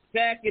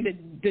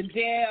Zuckerberg, the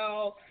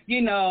Dell,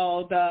 you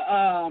know,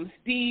 the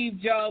Steve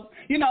Jobs,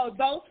 you know,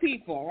 those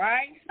people,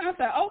 right? So I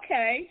said,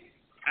 okay,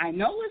 I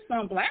know it's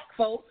some black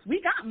folks.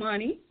 We got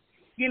money,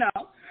 you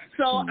know.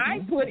 So I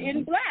put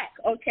in black,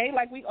 okay,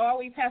 like we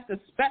always have to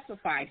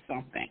specify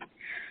something.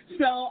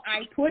 So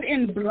I put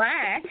in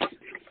black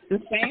the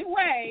same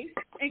way,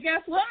 and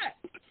guess what?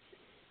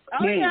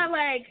 I only got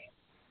like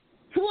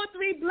 2 or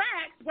 3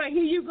 blacks, but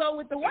here you go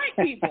with the white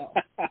people.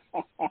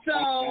 So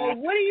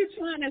what are you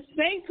trying to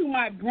say to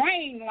my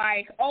brain?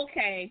 Like,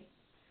 okay,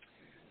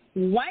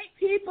 white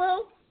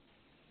people,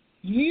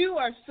 you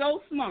are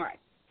so smart.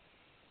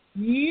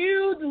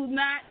 You do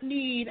not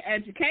need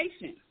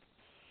education.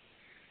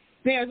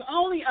 There's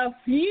only a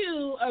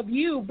few of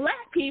you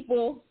black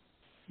people,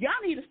 y'all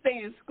need to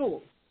stay in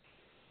school.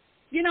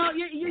 You know,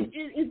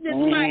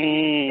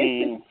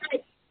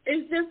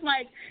 it's just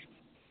like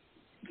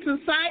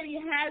society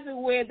has it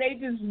where they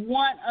just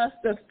want us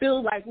to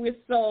feel like we're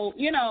so,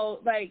 you know,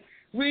 like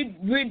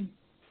we're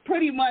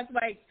pretty much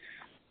like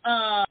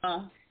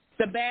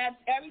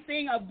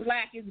Everything of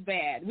black is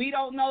bad. We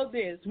don't know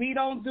this. We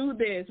don't do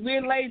this.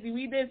 We're lazy.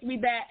 We this, we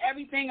that.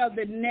 Everything of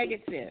the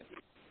negative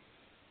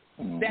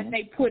that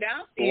they put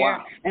out there.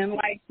 Wow. And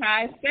like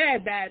Ty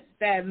said, that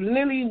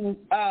Lily,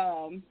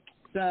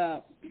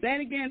 say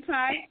it again,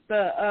 Ty,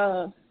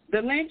 the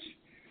Lynch,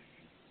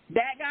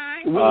 that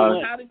guy,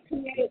 how to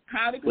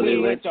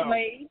create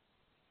slaves.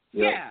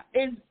 Yeah,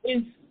 is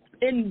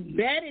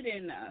embedded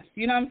in us,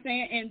 you know what I'm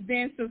saying? And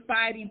then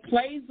society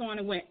plays on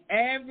it with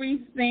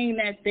everything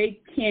that they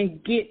can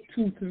get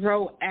to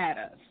throw at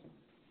us.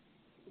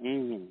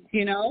 Mm-hmm.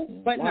 You know?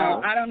 But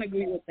no, I don't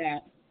agree with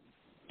that.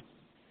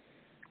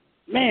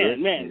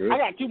 Man, I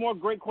got 2 more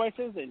great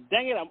questions, and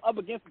dang it, I'm up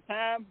against the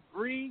time.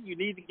 Bree, you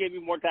need to give me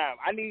more time.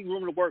 I need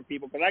room to work,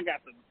 people, because I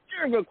got some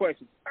very good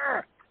questions.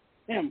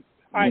 Damn.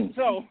 All right,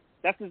 so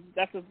that's a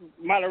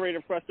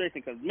moderator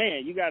frustration, because,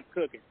 man, you guys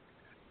cooking.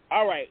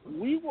 All right,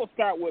 we will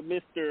start with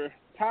Mr.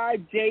 Ty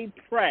J.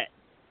 Pratt.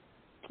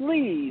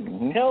 Please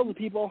tell the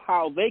people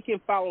how they can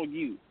follow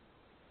you.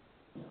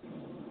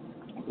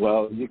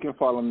 Well, you can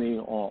follow me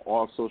on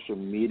all social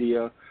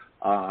media.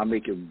 I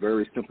make it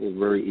very simple,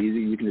 very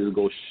easy. You can just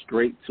go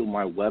straight to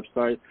my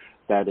website.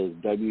 That is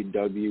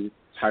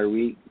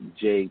www.Tyreek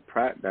J.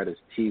 Pratt. That is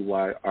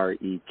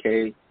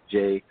TYREK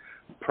J.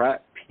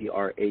 Pratt,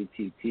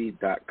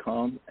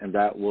 PRATT.com, and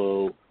that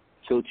will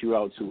tilt you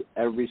out to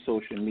every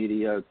social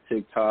media,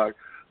 TikTok.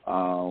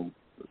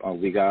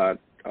 We got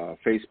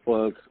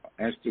Facebook,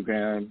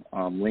 Instagram,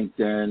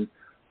 LinkedIn.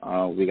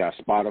 We got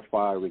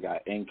Spotify. We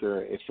got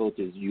Anchor. It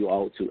filters you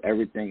out to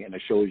everything, and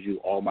it shows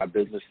you all my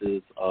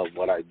businesses of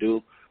what I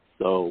do.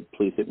 So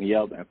please hit me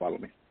up and follow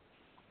me.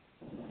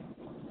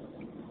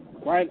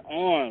 Right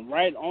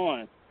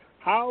on.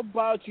 How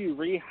about you,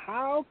 Ree?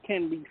 How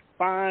can we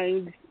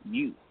find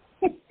you?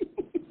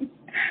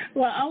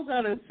 Well, I'm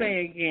going to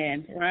say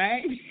again,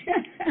 right?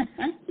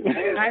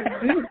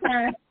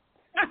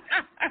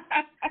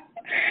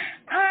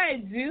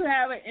 I do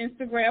have an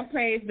Instagram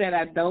page that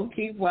I don't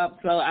keep up,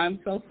 so I'm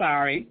so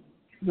sorry,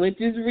 which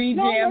is ReeJam19.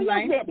 No,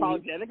 you're not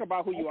apologetic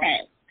about who you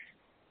are.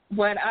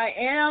 But I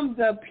am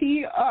the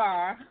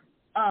PR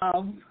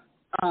of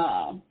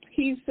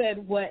He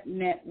Said What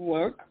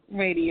Network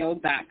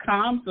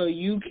Radio.com, so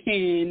you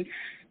can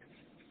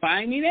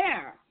find me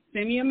there.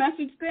 Send me a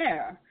message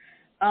there.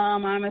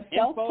 I'm a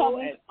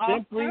self-published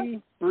author.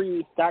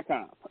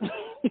 SimplyBree.com.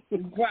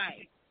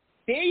 Right.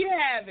 There you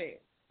have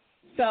it.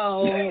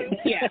 So,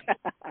 yeah,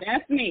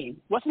 that's me.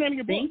 What's the name of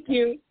your book? Thank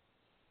you.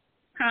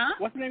 Huh?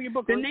 What's the name of your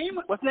book? What's the name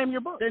of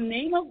your book?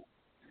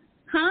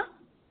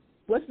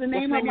 What's the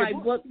name of my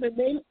book?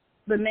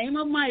 The name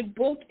of my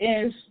book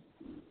is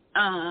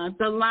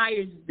The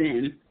Liar's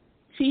Den,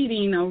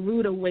 Cheating, A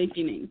Rude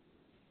Awakening.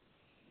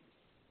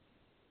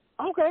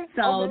 Okay.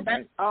 So is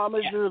it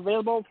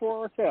available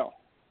for sale?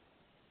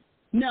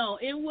 No,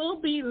 it will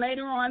be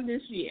later on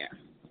this year.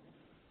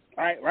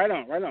 All right, right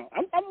on.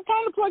 I'm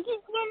trying to plug you.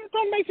 I'm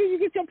trying to make sure you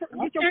get your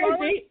product.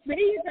 There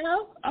you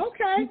go.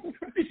 Okay.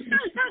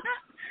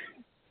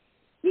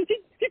 You're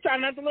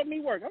trying not to let me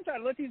work. I'm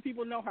trying to let these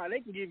people know how they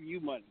can give you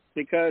money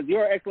because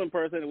you're an excellent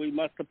person and we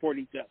must support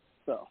each other.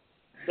 So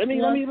let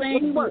me work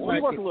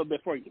a little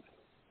bit for you.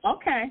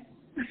 Okay.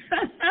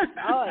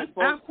 All right,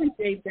 folks. I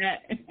appreciate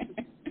that.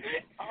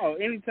 Oh,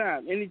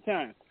 anytime.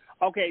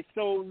 Okay,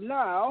 so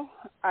now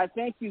I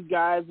think you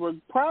guys were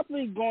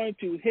probably going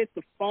to hit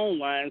the phone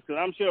lines because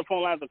I'm sure the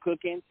phone lines are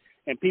cooking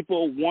and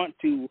people want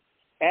to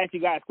ask you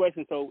guys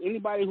questions. So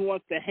anybody who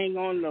wants to hang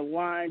on the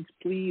lines,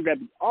 please, that'd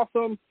be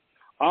awesome.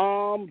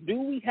 Do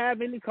we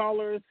have any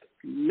callers,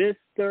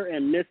 Mr.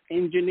 and Miss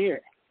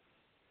Engineer?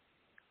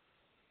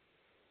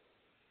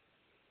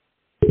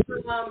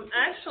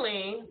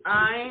 Actually,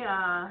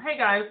 hey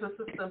guys, this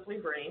is Simply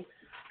Bree.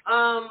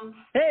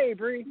 Hey,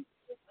 Bree.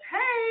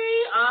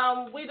 Hey,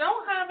 we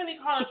don't have any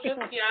callers just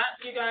yet,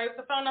 you guys.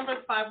 The phone number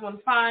is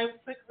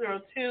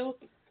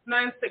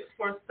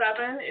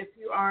 515-602-9647. If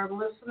you are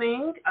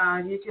listening,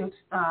 you can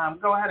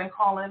go ahead and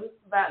call in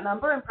that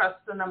number and press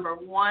the number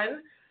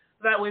 1.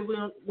 That way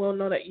we'll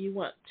know that you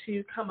want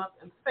to come up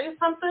and say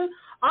something.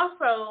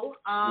 Also,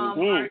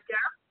 our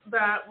guests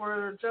that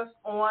were just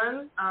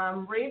on,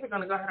 Ree, we're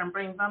going to go ahead and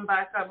bring them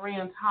back up, Ree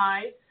and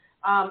Ty.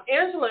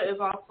 Angela is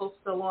also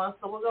still on,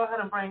 so we'll go ahead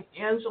and bring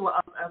Angela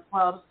up as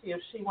well to see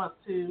if she wants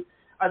to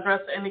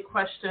address any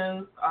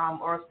questions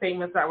or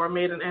statements that were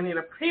made in any of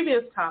the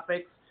previous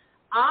topics.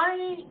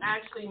 I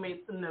actually made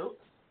some notes,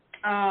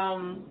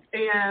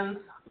 and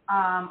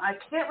I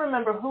can't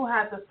remember who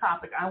had this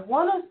topic. I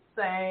want to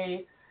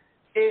say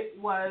it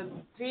was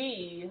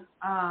D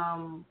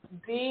and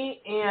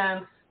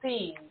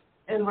C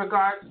in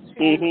regards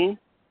to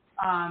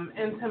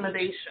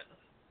intimidation.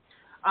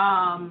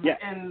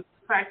 And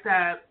fact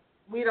that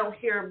we don't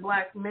hear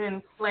black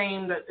men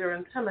claim that they're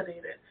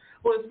intimidated.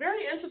 What's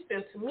very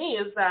interesting to me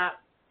is that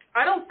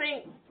I don't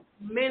think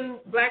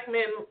black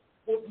men,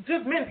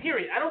 just men,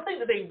 period, I don't think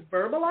that they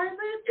verbalize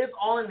it. It's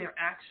all in their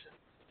actions.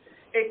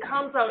 It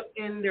comes out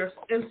in their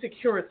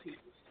insecurities.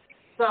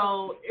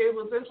 So it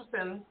was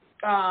interesting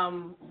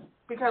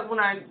because when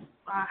I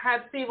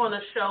had Steve on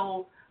the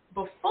show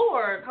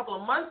before, a couple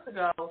of months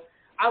ago,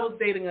 I was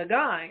dating a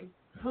guy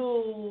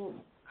who,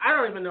 I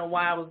don't even know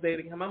why I was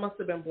dating him. I must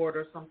have been bored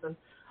or something.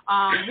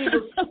 He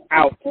was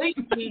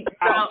completely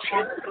out.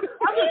 I'm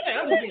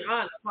just being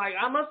honest. Like,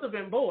 I must have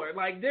been bored.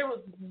 Like, there was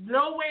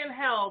no way in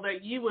hell that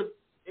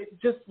it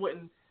just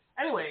wouldn't.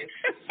 Anyways,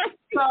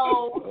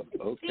 so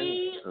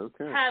he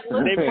had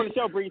listened. Save it for the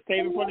show, Bree.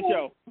 Save it for the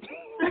show.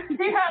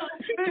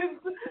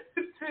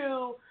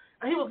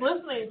 He was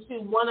listening to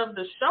one of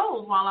the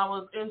shows while I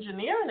was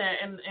engineering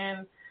it,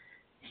 and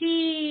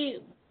he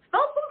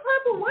felt some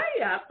type of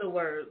way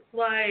afterwards.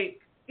 Like,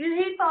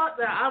 he thought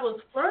that I was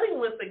flirting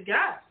with the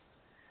guest.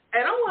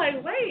 And I'm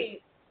like,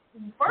 wait,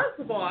 first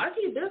of all, I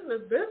keep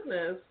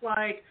business.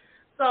 Like,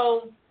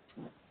 so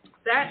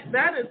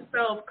that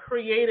itself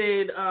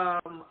created a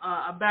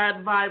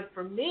bad vibe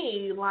for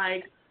me.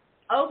 Like,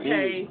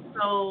 okay,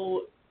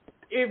 so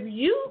if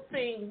you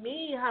think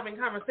me having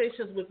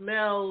conversations with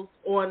males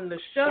on the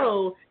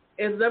show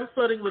is them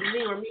flirting with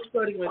me or me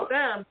flirting with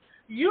them,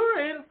 you're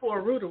in for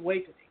a rude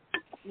awakening.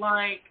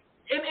 Like,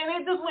 and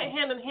it just went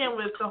hand in hand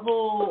with the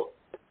whole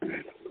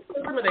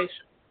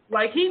intimidation.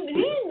 Like, he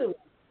knew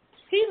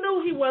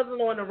he wasn't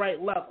on the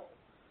right level.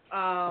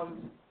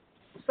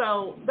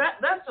 So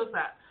that's just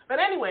that. But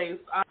anyways,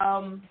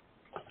 I'm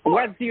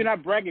glad to see you're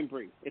not bragging,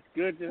 Bree. It's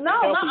good to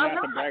not to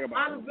brag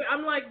about it.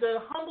 I'm like the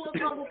humblest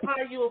humble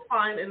pie you will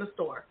find in the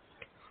store.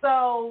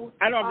 So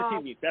I know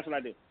I'm the TV. That's what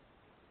I do.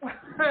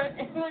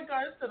 In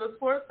regards to the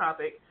sports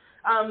topic,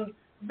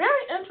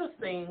 very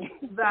interesting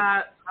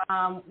that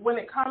when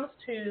it comes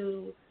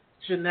to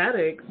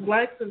genetics,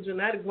 blacks and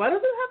genetics, why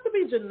does it have to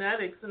be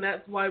genetics and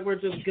that's why we're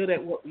just good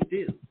at what we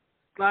do?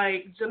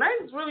 Like,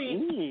 genetics really,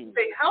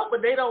 they help,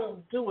 but they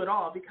don't do it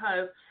all,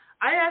 because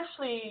I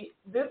actually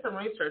did some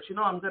research. You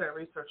know I'm good at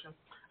researching.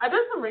 I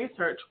did some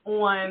research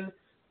on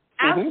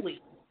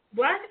athletes,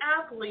 black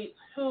athletes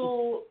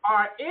who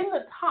are in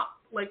the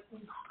top, like,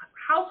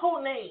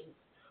 household names,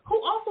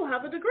 who also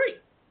have a degree.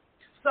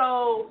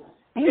 So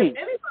if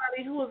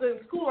anybody who is in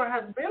school or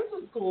has been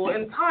to school,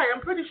 and Ty,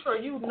 I'm pretty sure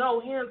you know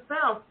hands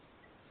down,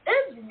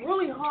 it's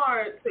really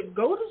hard to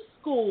go to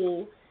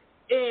school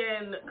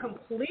and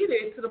complete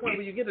it to the point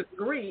where you get a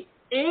degree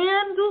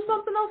and do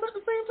something else at the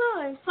same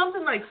time.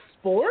 Something like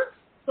sports.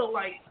 So,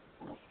 like,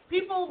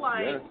 people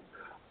like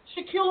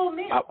Shaquille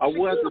O'Neal. I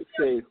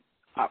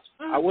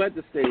wanted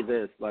to say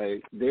this.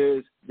 Like,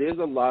 there's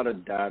a lot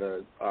of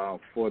data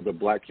for the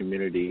black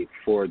community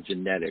for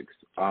genetics,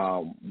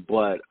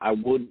 but I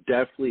would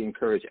definitely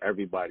encourage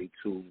everybody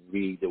to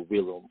read the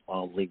William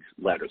Link's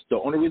letters. The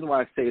only reason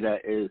why I say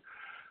that is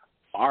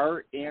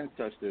our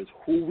ancestors,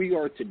 who we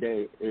are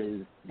today,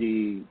 is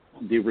the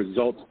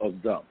results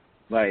of them.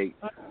 Like,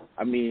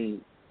 I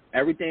mean,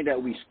 everything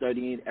that we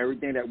study,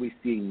 everything that we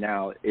see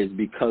now is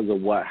because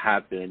of what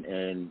happened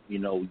in,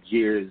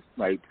 years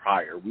like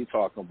prior. We're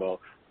talking about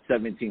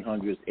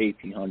 1700s,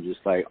 1800s.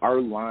 Like, our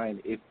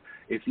line, if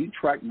you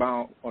track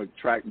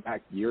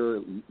back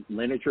your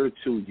literature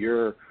to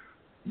your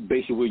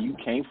basically where you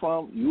came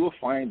from, you will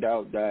find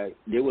out that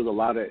there was a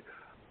lot of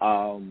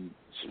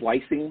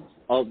splicing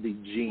of the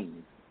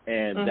genes,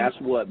 and that's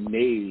what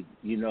made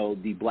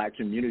the black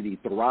community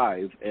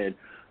thrive. And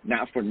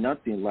not for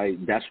nothing,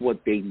 like, that's what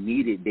they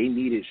needed. They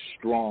needed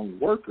strong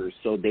workers,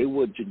 so they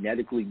would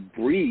genetically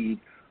breed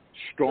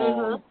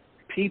strong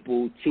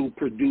people to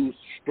produce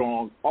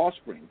strong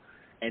offspring,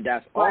 and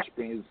that's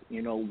offspring is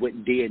with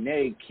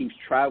DNA keeps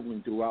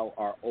traveling throughout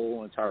our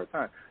whole entire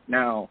time.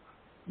 Now,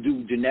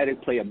 do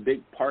genetics play a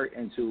big part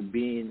into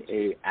being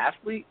a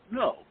athlete?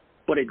 No,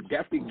 but it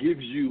definitely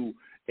gives you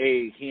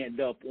a hand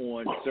up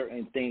on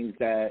certain things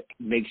that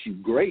makes you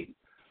great.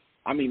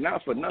 I mean,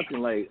 not for nothing,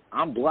 like,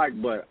 I'm black,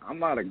 but I'm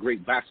not a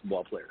great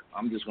basketball player.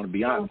 I'm just going to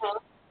be honest.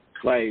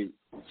 Like,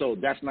 so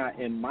that's not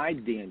in my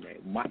DNA.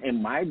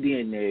 In my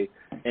DNA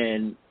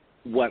and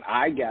what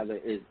I gather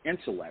is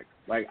intellect.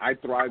 Like, I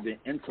thrive in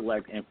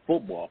intellect and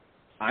football.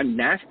 I'm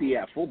nasty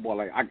at football.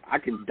 Like, I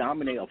can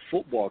dominate a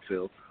football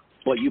field,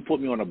 but you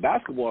put me on a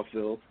basketball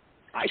field,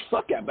 I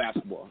suck at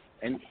basketball.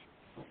 And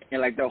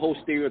like, the whole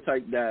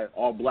stereotype that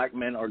all black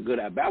men are good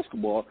at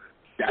basketball,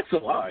 that's a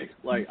lie.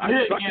 Like,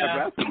 I suck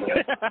at basketball.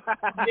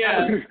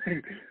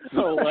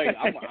 So, like,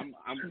 I'm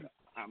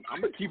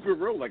gonna keep it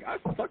real. Like, I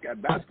suck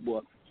at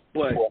basketball,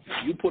 but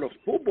you put a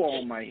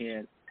football in my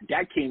hand,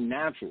 that came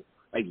natural.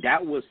 Like,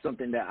 that was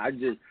something that I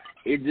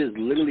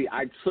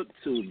took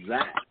to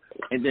that.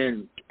 And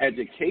then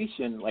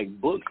education, like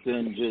books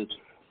and just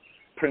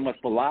pretty much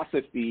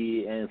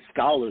philosophy and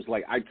scholars,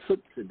 like, I took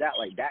to that.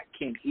 Like, that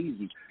came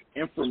easy.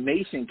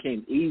 Information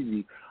came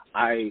easy.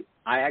 I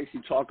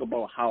actually talk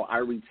about how I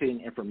retain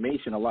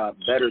information a lot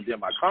better than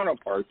my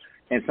counterparts,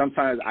 and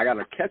sometimes I got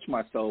to catch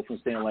myself and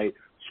saying, like,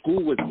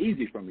 school was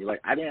easy for me.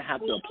 Like, I didn't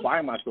have to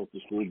apply myself to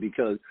school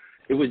because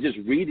it was just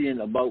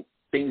reading about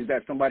things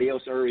that somebody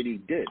else already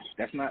did.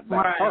 That's not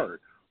that hard.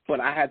 But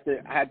I had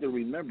to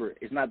remember,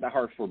 it's not that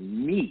hard for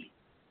me.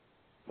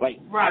 Like,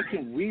 I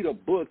can read a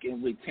book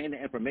and retain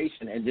the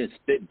information and then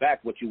spit back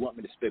what you want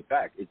me to spit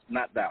back. It's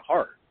not that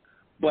hard.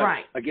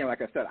 But again,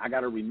 like I said, I got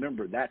to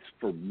remember that's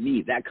for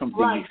me. That comes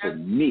to me for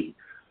me.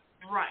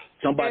 Right.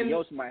 Somebody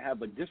else might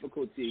have a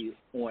difficulty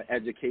on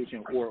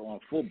education or on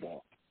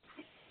football.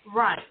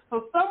 Right.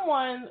 So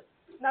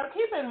now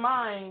keep in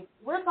mind,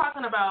 we're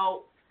talking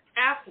about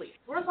athletes.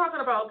 We're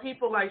talking about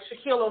people like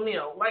Shaquille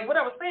O'Neal. Like what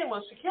I was saying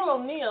was Shaquille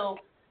O'Neal,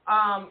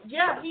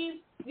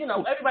 he's,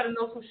 everybody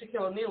knows who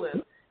Shaquille O'Neal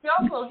is. He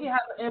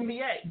has an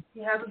MBA. He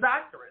has a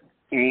doctorate.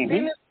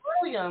 Venus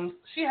Williams,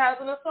 she has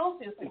an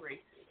associate's degree.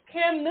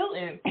 Cam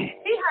Newton,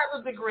 he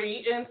has a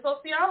degree in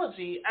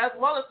sociology as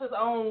well as his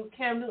own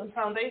Cam Newton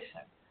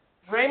Foundation.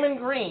 Draymond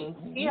Green,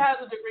 he has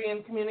a degree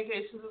in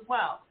communications as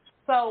well.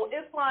 So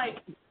it's like,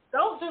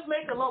 don't just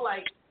make it look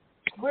like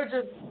we're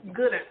just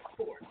good at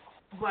sports,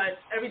 but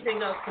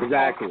everything else.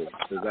 Exactly.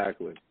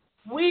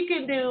 We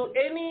can do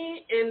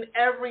any and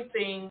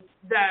everything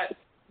that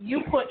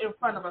you put in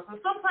front of us. And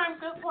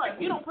sometimes, guess what?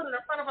 If you don't put it in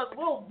front of us,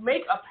 we'll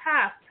make a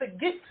path to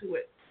get to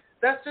it.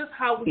 That's just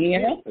how we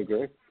do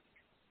it.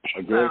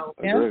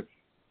 Agree.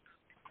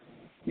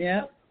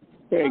 Yeah.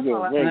 Very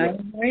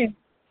good.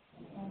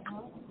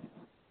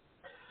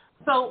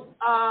 So,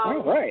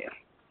 all right.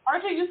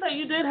 RJ, you say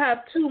you did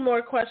have 2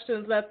 more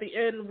questions at the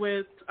end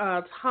with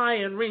Ty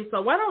and Reem.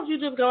 So why don't you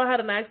just go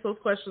ahead and ask those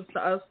questions to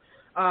us,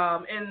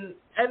 and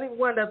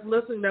anyone that's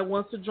listening that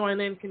wants to join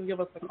in can give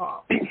us a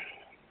call.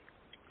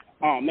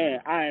 Oh, man,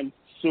 I am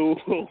so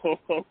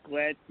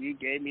glad you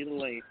gave me the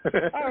link.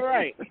 All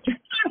right.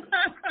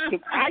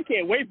 I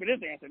can't wait for this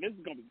answer. This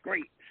is going to be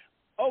great.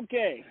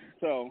 Okay,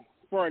 so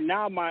for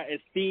now, my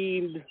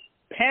esteemed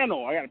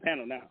panel, I got a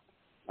panel now.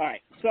 All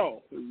right,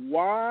 so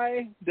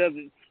why does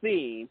it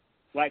seem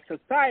like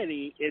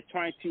society is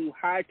trying to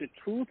hide the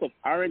truth of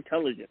our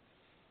intelligence?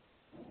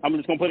 I'm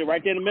just going to put it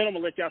right there in the middle. I'm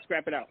going to let y'all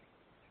scrap it out.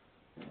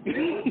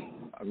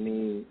 I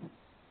mean,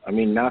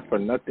 not for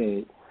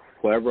nothing,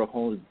 whoever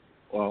owns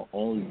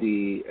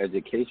the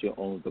education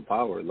owns the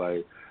power.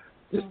 Like,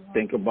 just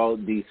think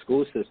about the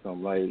school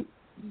system. Like,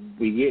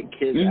 we get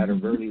kids at a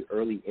very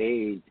early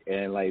age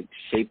and, like,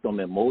 shape them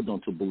and mold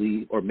them to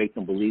believe or make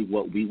them believe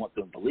what we want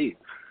them to believe.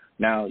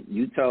 Now,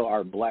 you tell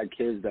our black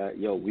kids that,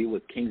 we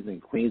was kings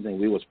and queens and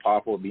we was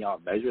powerful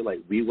beyond measure. Like,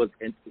 we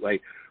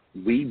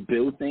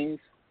build things.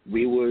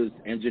 We was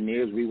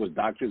engineers. We was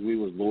doctors. We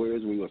was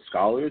lawyers. We was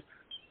scholars.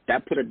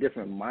 That put a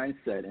different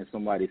mindset, and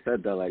somebody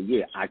said that, like,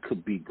 I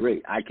could be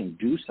great. I can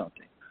do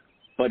something.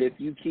 But if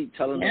you keep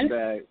telling them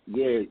that,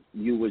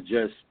 you were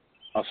just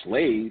a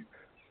slave,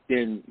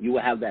 then you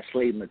will have that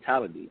slave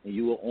mentality, and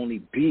you will only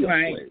be a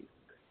slave.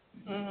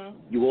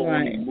 You will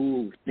only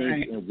move,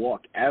 think, and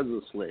walk as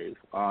a slave.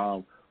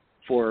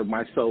 For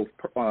myself,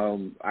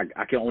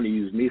 I can only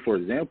use me for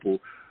example.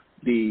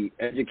 The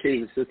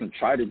education system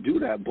tried to do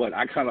that, but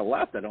I kind of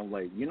laughed at them.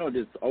 Like,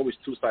 there's always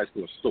 2 sides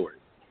to a story.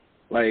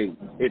 Like,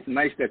 it's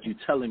nice that you're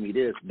telling me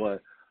this,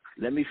 but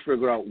let me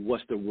figure out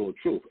what's the real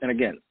truth. And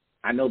again,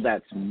 I know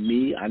that's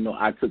me. I know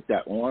I took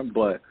that on,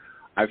 but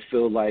I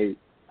feel like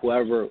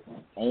whoever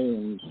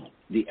owns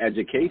the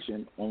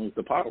education owns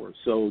the power.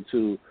 So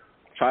to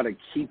try to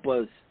keep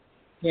us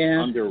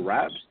under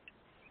wraps,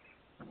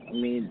 I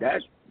mean,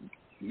 that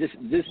just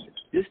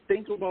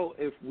think about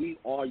if we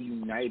are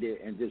united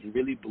and just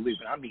really believe,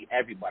 and I mean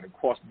everybody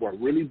across the board,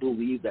 really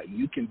believe that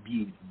you can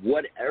be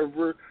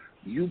whatever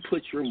you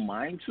put your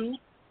mind to,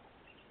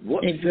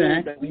 what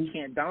field that we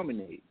can't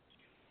dominate.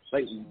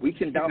 Like, we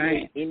can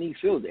dominate any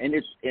field, and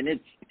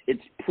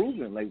it's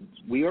proven. Like,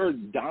 we are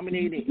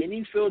dominating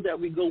any field that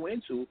we go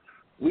into.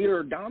 We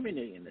are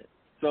dominating it.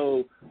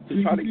 So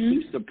to try to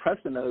keep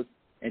suppressing us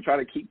and try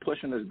to keep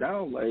pushing us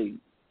down, like,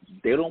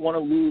 they don't want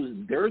to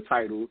lose their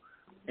title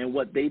and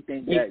what they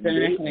think that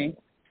they.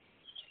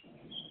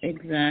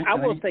 Exactly. I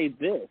will say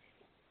this: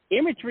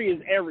 imagery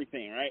is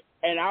everything, right?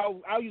 And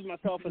I'll use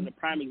myself as a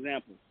prime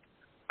example.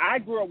 I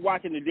grew up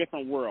watching A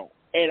Different World,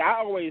 and I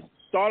always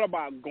thought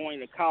about going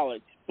to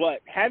college,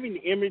 but having the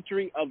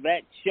imagery of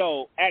that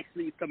show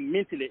actually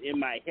cemented it in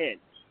my head.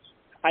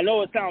 I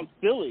know it sounds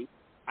silly.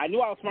 I knew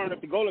I was smart enough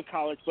to go to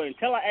college, but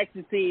until I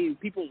actually seen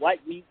people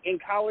like me in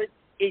college,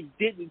 it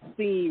didn't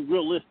seem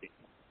realistic.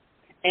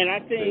 And I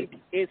think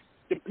it's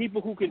the people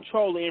who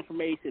control the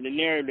information, the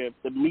narrative,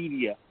 the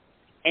media.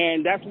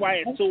 And that's why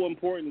it's so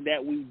important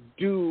that we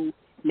do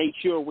make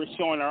sure we're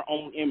showing our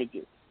own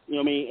images. You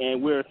know what I mean?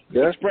 And we're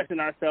expressing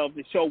ourselves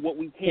to show what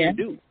we can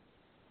do.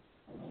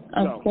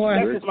 Of course.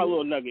 That's just my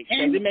little nugget.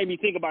 And it made me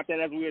think about that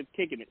as we were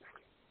kicking it.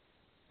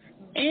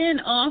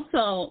 And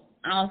also,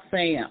 I'll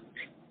say,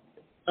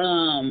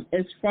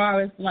 as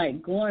far as,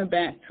 like, going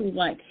back to,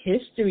 like,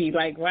 history,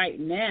 like, right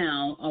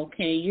now,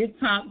 okay,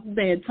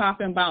 they're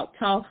talking about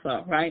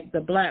Tulsa, right,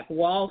 the Black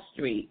Wall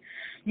Street.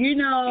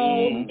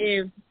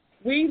 If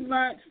we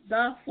learned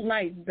stuff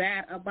like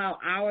that about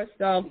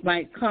ourselves,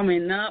 like,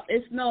 coming up,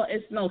 it's no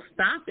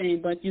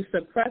stopping, but you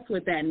suppress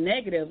with that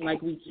negative,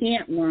 like, we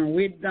can't learn,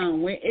 we're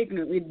dumb, we're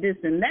ignorant, we're this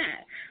and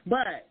that.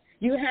 But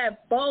you have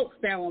folks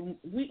that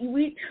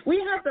we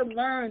have to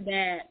learn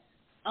that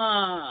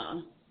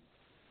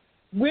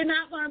We're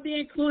not going to be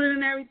included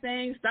in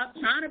everything. Stop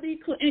trying to be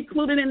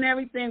included in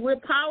everything. We're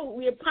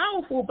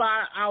powerful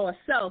by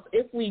ourselves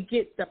if we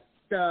get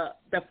the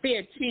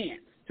fair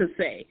chance to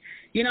say.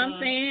 You know what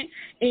I'm saying?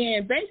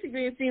 And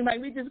basically it seems like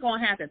we're just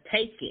going to have to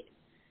take it.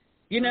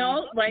 You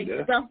know,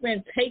 stuff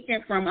been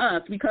taken from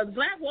us. Because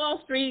Black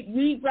Wall Street,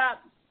 we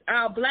got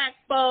our black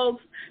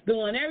folks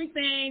doing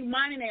everything,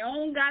 minding their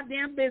own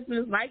goddamn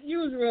business like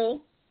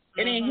usual.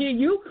 And then here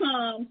you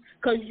come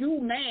because you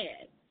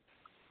mad.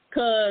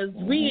 Because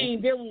we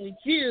ain't dealing with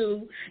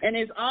you, and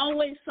there's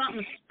always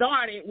something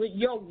started with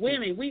your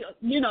women. We,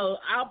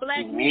 our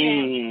black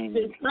men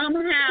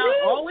somehow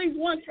always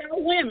want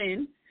your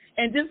women.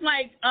 And just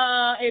like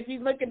if you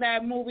look at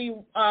that movie,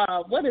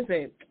 what is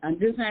it? I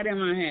just had it in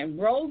my hand.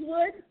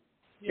 Rosewood?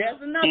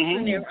 There's another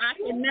one there. I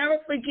can never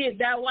forget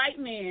that white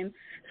man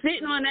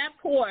sitting on that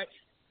porch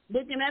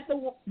looking at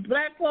the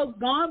black folks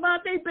going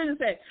about their business and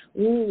say,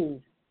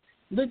 ooh,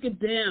 look at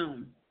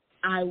them.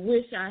 I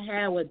wish I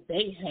had what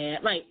they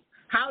had. Like,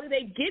 how did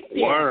they get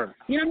there? Word.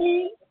 You know what I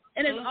mean?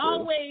 And it's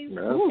always,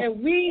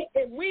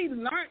 if we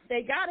learned,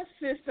 they got a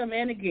system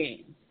and a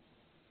game.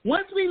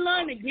 Once we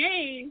learn the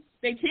game,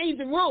 they change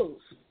the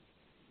rules.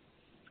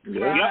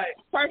 Right.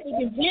 Perfect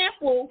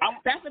example.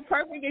 That's a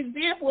perfect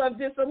example of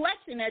this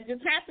election that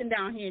just happened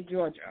down here in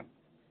Georgia.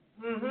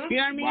 You know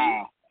what I mean?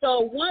 Wow.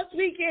 So once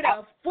we get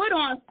a foot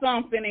on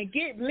something and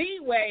get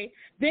leeway,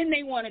 then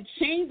they want to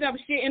change up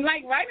shit and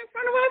like right in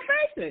front of our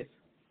faces.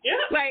 Yeah.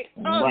 Like,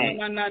 no.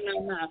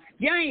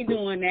 Y'all ain't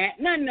doing that.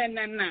 No.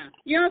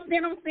 You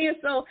understand what I'm saying?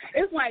 So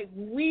it's like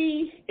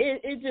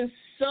it's just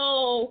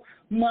so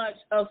much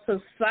of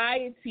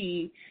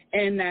society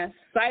and that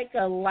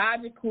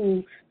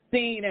psychological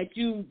thing that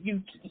you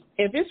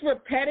if it's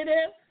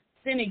repetitive,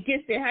 then it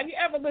gets there. Have you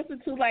ever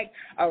listened to like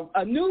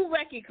a new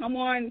record come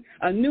on,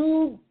 a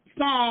new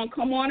song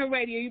come on the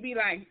radio? You be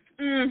like,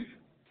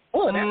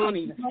 oh, that don't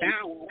even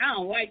sound. I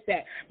don't like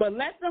that. But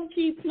let them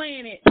keep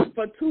playing it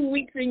for 2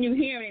 weeks and you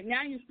hear it.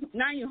 Now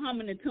you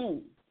humming the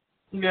tune.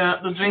 Yeah,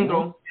 the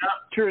jingle.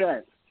 True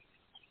that.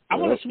 I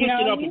want to switch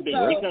it up a bit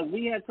because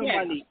we had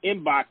somebody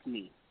inbox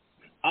me.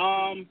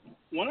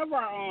 One of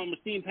our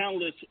esteemed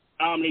panelists,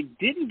 they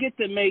didn't get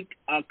to make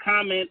a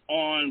comment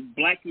on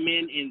black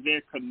men and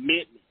their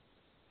commitment,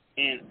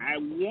 and I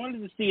wanted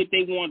to see if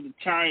they wanted to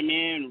chime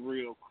in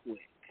real quick.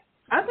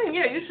 I think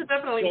you should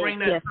definitely bring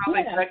that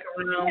topic back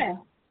around. Yeah.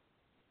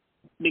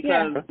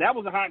 Because that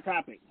was a hot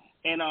topic.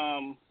 And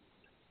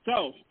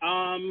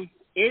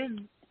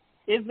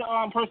is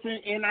the person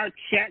in our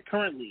chat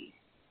currently?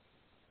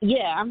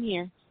 Yeah, I'm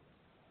here.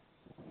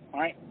 All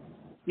right.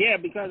 Yeah,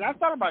 because I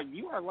thought about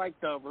you are like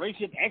the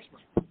relationship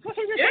expert.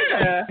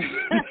 Yeah.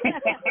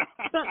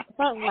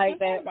 Something like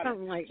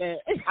that.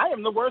 I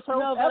am the worst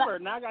host ever.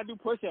 Now I got to do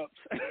push-ups.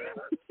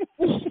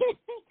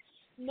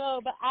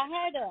 No, but I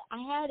had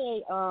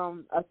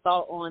a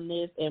thought on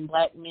this and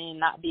black men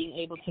not being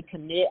able to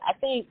commit. I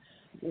think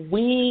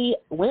we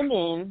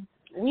women,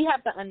 we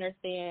have to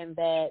understand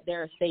that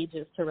there are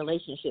stages to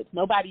relationships.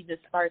 Nobody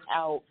just starts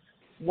out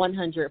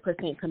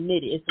 100%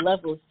 committed. It's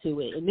levels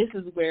to it. And this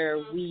is where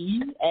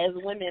we as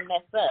women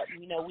mess up.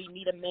 You know, we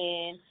meet a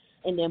man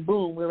and then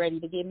boom, we're ready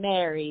to get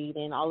married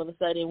and all of a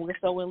sudden we're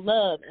so in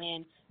love,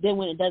 and then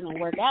when it doesn't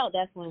work out,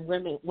 that's when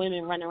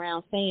women run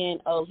around saying,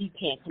 oh, he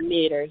can't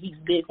commit or he's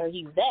this or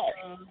he's that.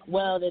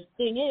 Well, the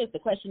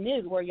question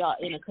is, were y'all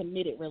in a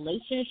committed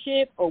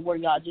relationship or were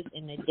y'all just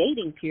in a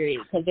dating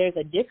period? Because there's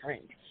a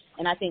difference.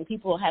 And I think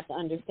people have to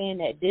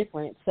understand that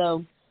difference.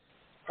 So,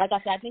 like I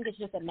said, I think it's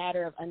just a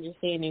matter of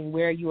understanding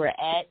where you are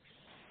at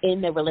in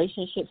the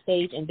relationship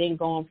stage and then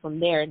going from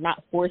there,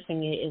 not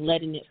forcing it and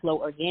letting it flow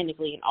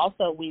organically. And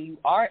also when you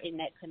are in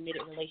that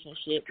committed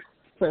relationship,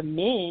 for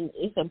men,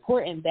 it's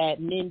important that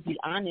men be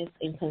honest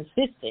and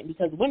consistent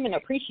because women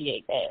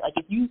appreciate that. Like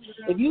if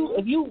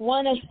you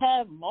want to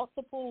have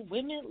multiple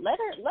women, let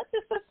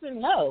the sister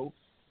know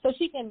so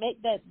she can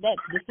make that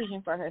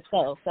decision for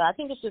herself. So I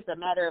think it's just a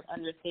matter of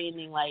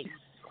understanding like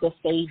the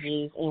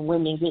stages and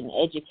women getting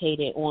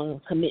educated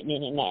on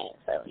commitment and that.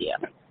 So yeah,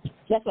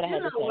 that's what I had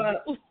to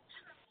say.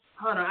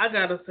 Hold on, I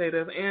gotta say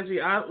this,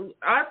 Angie.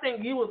 I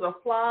think you was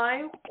a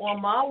fly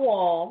on my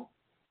wall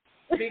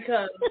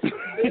because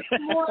this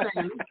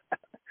morning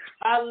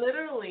I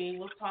literally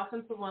was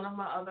talking to one of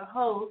my other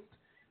hosts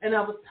and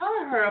I was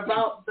telling her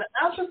about the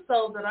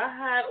episode that I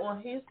had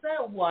on He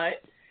Said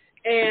What,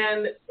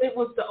 and it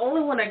was the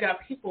only one that got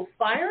people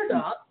fired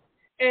up,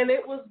 and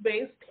it was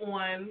based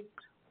on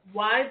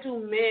why do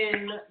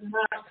men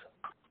not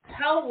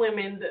tell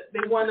women that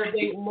they want to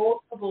date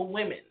multiple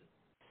women.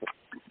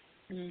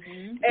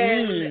 Mm-hmm.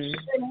 And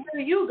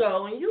here you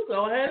go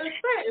ahead and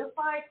say it. It's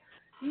like,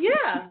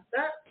 yeah,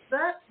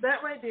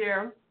 that right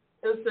there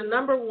is the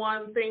number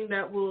one thing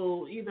that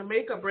will either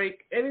make or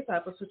break any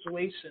type of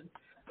situation.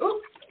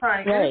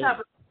 Any type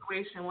of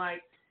situation.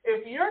 Like,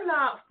 if you're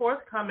not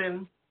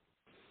forthcoming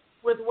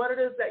with what it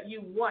is that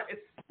you want,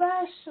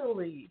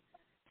 especially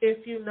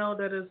if you know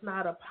that it's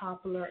not a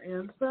popular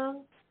answer,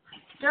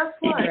 guess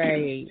what?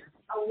 Right.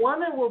 A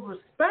woman will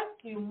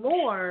respect you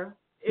more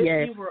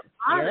if you were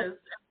honest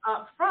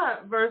up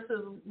front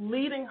versus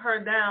leading her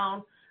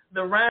down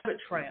the rabbit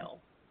trail,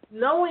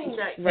 knowing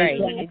that you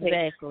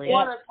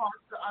want to talk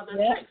to other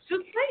chicks.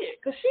 Just say it,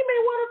 because she may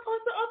want to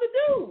talk to other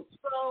dudes.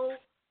 So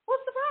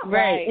what's the problem?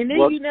 Right, and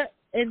then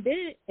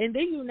and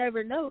then you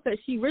never know, because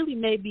she really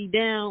may be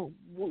down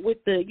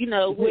with the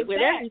with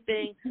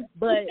everything,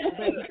 but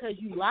because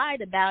you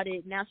lied about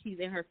it, now she's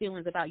in her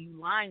feelings about you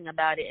lying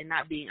about it and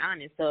not being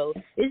honest. So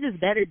it's just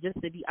better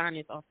just to be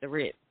honest off the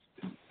rip.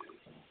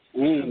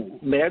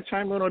 May I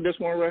chime in on this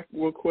one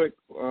real quick?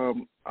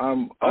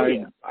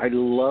 I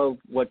love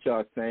what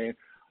y'all saying,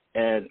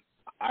 and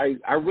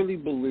I really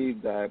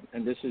believe that,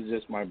 and this is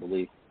just my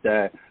belief,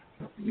 that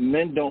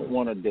men don't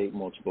want to date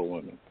multiple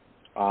women.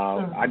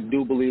 I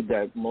do believe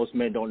that most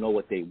men don't know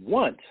what they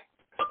want,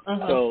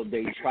 so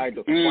they try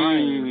to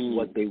find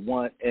what they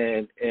want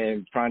and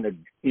trying to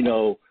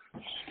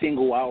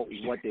single out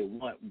what they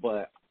want.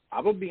 But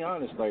I will be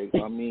honest,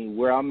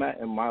 where I'm at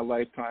in my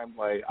lifetime,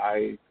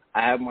 I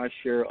have my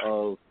share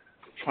of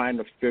trying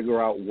to figure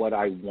out what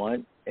I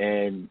want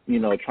and,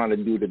 trying to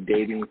do the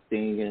dating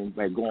thing and,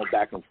 going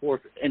back and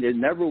forth. And it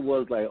never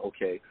was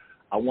okay,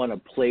 I want to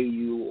play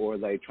you or,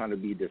 trying to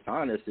be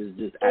dishonest. It's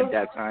just at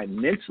that time,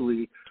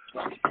 mentally,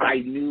 I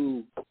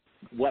knew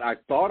what I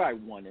thought I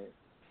wanted,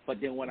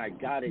 but then when I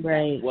got it,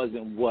 that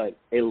wasn't what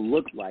it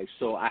looked like,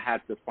 so I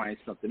had to find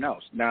something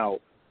else. Now,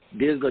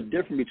 there's a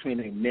difference between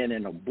a man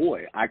and a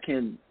boy. I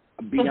can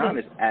be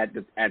honest, at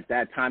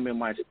that time in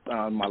my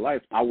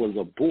life, I was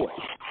a boy.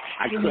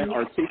 I couldn't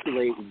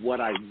articulate what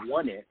I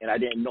wanted, and I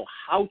didn't know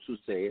how to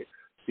say it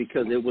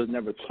because it was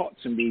never taught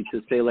to me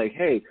to say,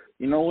 hey,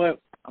 you know what?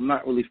 I'm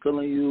not really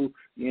feeling you.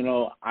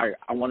 I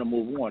want to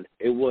move on.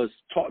 It was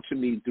taught to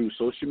me through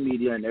social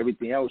media and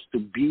everything else to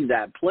be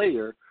that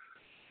player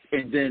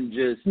and then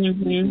just,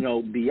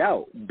 be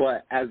out.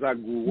 But as I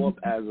grew up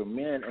as a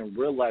man and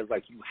realized,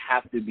 you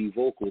have to be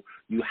vocal,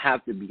 you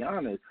have to be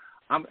honest.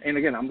 I'm going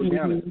to be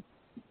honest.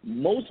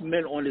 Most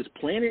men on this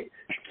planet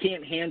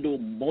can't handle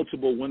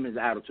multiple women's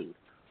attitude.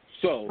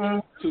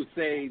 So to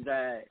say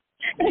that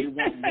they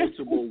want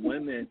multiple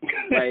women,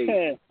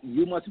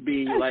 you must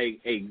be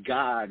a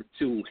god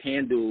to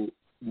handle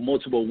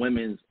multiple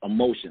women's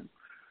emotions.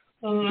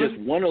 Just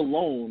one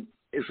alone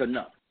is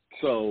enough.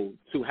 So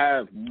to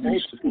have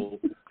multiple,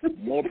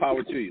 more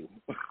power to you.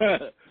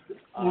 Shout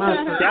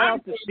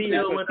out to Steve.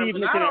 Steve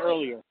mentioned it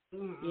earlier.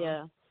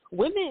 Yeah.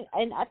 Women,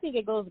 and I think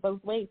it goes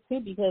both ways too,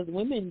 because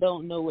women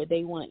don't know what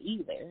they want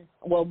either.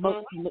 Well,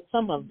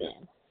 some of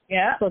them.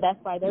 Yeah. So that's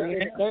why they're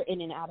in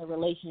and out of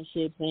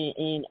relationships,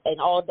 and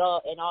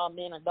all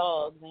men are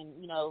dogs, and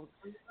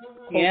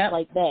things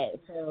like that.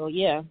 So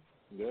yeah.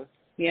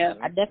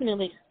 I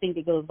definitely think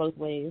it goes both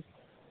ways.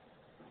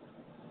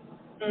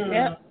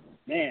 Yeah.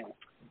 Man,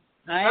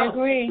 I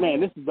agree. Man,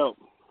 this is dope.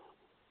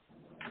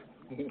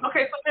 Okay,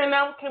 so then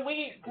now can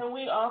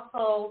we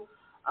also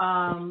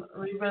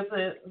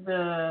revisit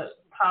the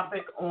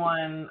topic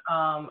on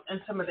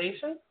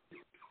intimidation?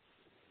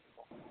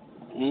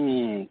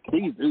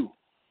 Please do.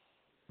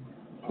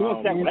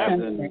 Do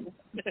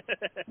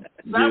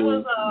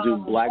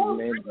black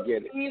men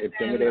get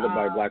intimidated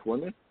by black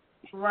women?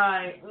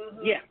 Right.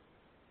 Yeah.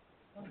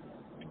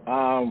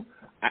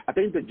 I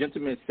think the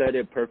gentleman said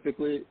it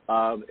perfectly.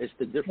 It's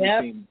the difference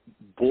between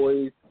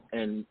boys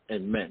and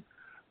men.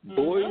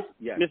 Boys,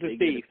 yes, they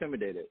get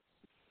intimidated.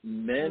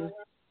 Men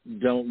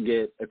don't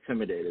get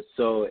intimidated.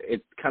 So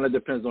it kind of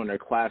depends on their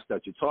class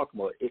that you talk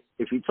about.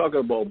 If you talk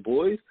about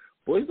boys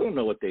don't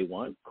know what they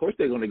want. Of course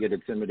they're going to get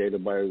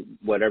intimidated by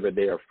whatever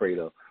they're afraid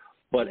of.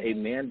 But a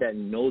man that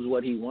knows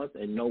what he wants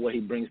and know what he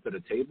brings to the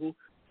table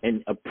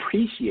and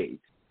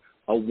appreciates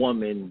a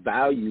woman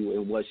value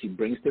in what she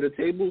brings to the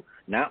table,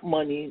 not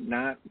money,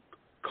 not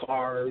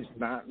cars,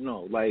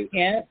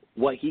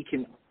 what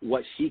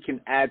she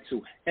can add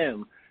to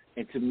him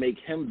and to make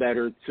him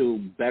better, to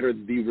better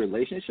the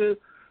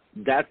relationship,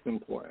 that's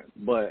important.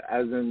 But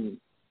as in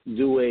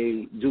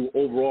do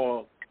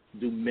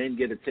men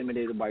get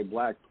intimidated by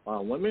black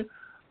women?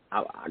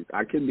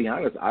 I can be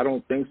honest, I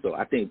don't think so.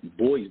 I think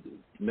boys do.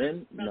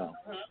 Men, no.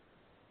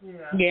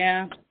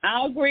 Yeah,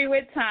 I'll agree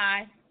with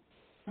Ty.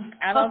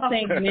 I don't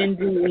think men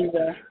do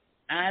either.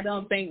 I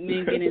don't think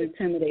men get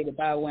intimidated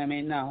by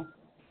women, no.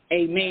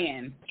 A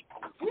man.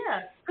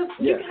 Yeah, because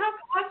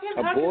how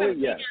can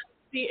you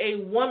see a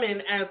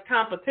woman as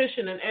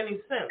competition in any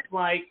sense?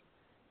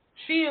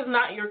 She is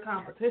not your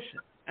competition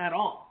at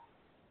all.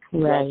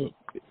 Right.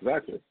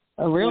 Exactly.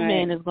 A real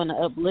man is going to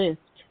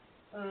uplift.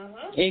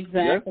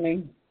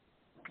 Exactly.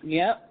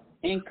 Yep.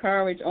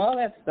 Encourage all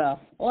that stuff,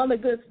 all the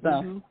good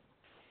stuff.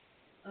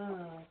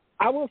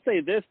 I will say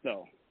this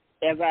though,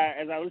 as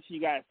I listen to you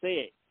guys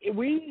say it,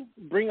 we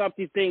bring up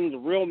these things,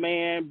 real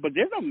man, but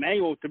there's no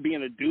manual to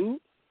being a dude,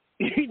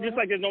 just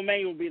like there's no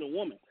manual to being a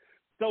woman.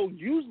 So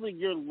usually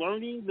you're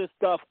learning this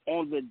stuff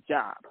on the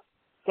job.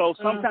 So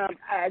sometimes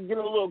I get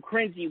a little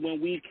cringy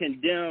when we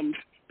condemn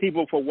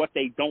people for what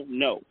they don't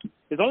know.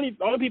 The only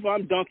people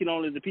I'm dunking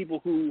on is the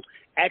people who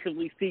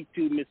actively seek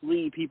to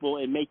mislead people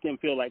and make them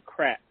feel like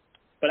crap.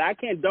 But I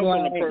can't dunk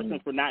on the person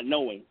for not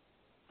knowing.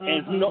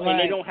 and and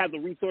they don't have the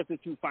resources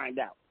to find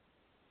out.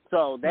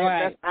 So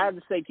that's I have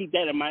to say, keep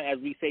that in mind as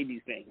we say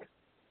these things.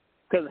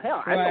 Because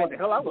hell, I know what the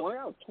hell I wanted.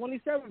 I was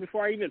 27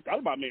 before I even thought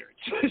about marriage.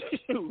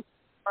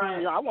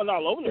 I wasn't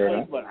all over the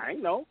place, but I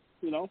ain't know.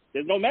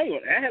 There's no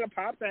manual. I had a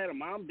pops, I had a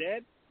mom,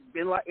 dad,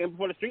 been like in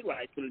before the street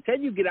lights. But until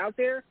you get out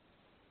there,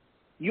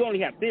 you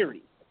only have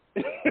theory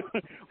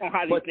on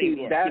how these things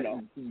work.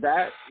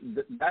 That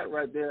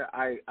right there,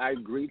 I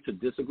agree to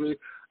disagree.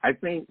 I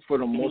think for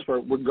the most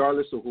part,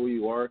 regardless of who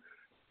you are,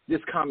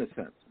 just common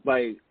sense.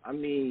 Like, I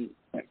mean,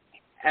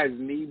 as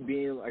me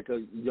being like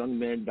a young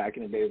man back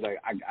in the day, like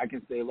I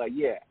can say like,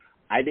 yeah,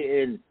 I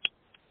didn't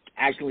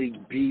actually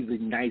be the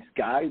nice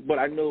guy, but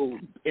I know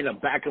in the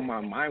back of my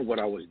mind what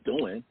I was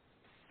doing.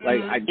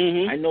 Like I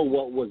know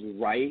what was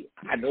right.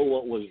 I know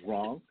what was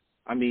wrong.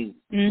 I mean,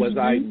 was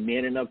I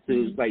man enough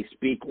to like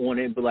speak on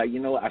it, but like,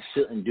 I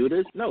shouldn't do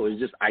this? No, it's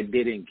just I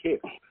didn't care.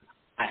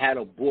 I had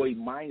a boy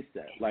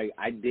mindset. Like,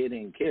 I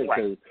didn't care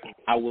because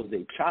I was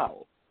a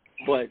child.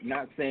 But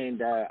not saying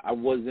that I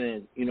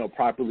wasn't,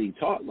 properly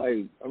taught.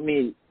 Like, I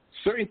mean,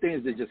 certain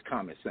things are just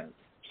common sense.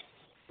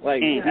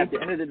 Like, at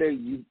the end of the day,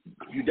 you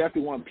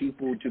definitely want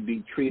people to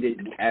be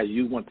treated as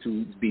you want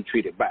to be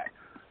treated back.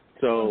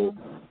 So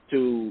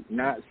to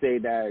not say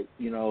that,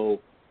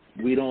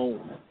 we don't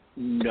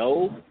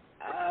know,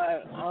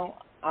 I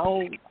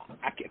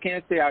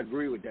can't say I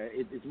agree with that.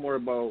 It's more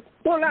about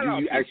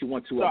you actually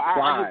want to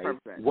apply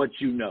what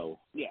you know.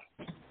 Yeah.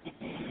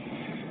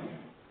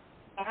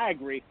 I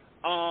agree.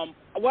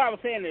 What I was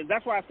saying is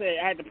that's why I said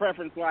I had the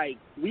preference. Like,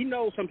 we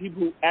know some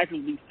people who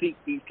actively seek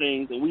these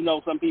things, and we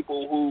know some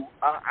people who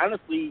are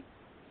honestly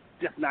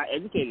just not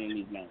educated in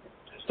these matters.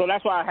 So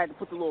that's why I had to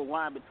put the little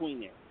line between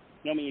there.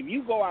 I mean, if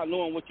you go out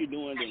knowing what you're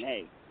doing, then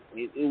hey,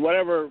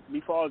 whatever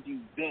befalls you,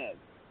 does.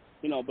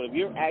 But if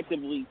you're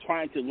actively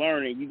trying to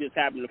learn and you just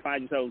happen to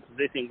find yourself in a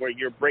position where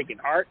you're breaking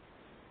heart,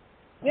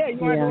 you want to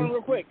do it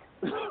real quick.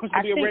 To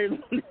be a regular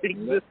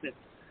existence.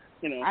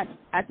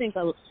 I think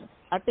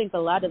a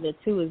lot of it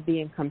too is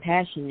being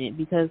compassionate,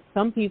 because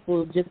some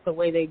people, just the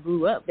way they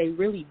grew up, they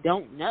really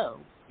don't know.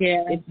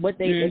 Yeah, it's what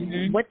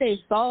they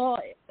saw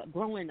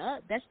growing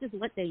up. That's just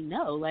what they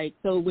know. Like,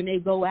 so when they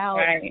go out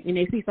and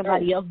they see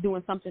somebody else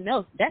doing something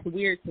else, that's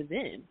weird to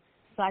them.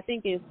 So I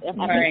think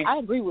I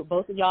agree with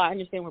both of y'all. I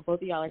understand where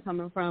both of y'all are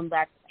coming from.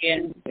 But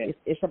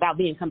it's about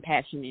being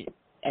compassionate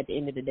at the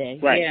end of the day.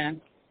 Right. Yeah.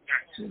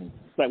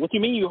 Like, what do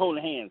you mean you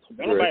holding hands?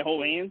 Don't nobody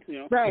hold hands,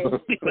 Right.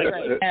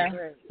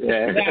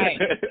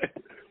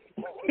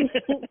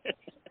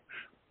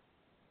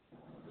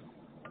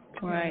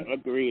 Right.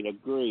 Agreed.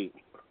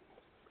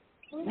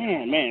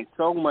 Man,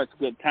 so much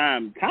good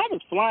time. Time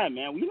is flying,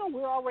 man.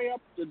 We're already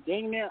up to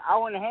dang near an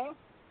hour and a half.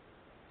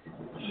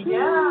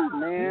 Yeah.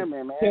 Man.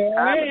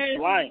 Time is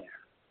flying.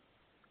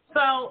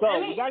 So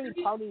you got any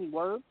parting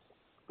words?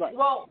 Go ahead.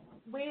 Well,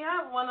 we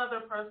have one other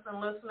person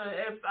listening.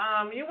 If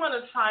you want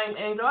to chime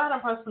in, go ahead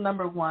and press the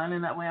number 1,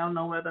 and that way I'll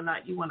know whether or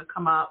not you want to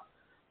come up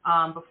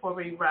before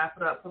we wrap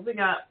it up. Because we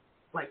got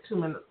like 2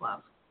 minutes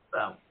left.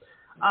 So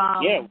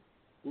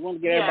we want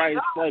to get everybody's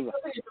flavor.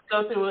 Just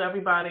go through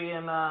everybody,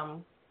 and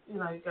you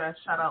guys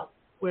shout out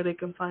where they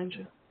can find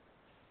you.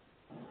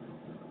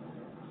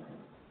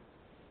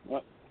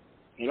 What?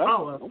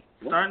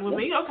 Starting with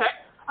me, okay.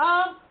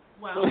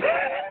 Well, you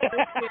guys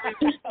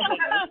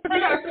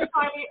can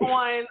find me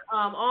on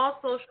all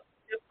social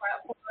media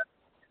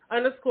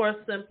platforms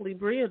 _Simply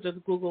Bree, or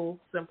just Google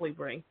Simply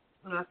Bree.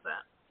 And that's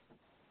that.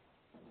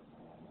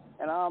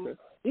 And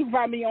you can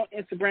find me on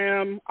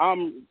Instagram.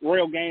 I'm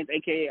Royal Games,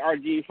 aka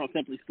RG from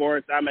Simply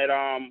Sports. I'm at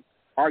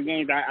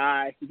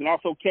RGamesII. You can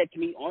also catch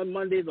me on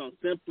Mondays on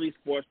Simply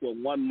Sports with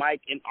one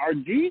Mike and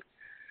RG.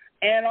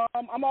 And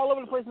I'm all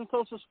over the place in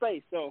social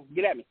space, so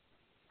get at me.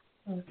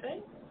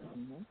 Okay.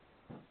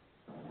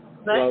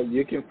 Well,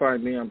 you can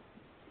find me on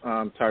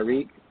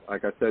Tariq,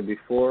 like I said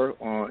before,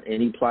 on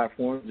any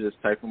platform.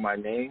 Just type in my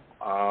name.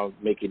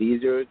 Make it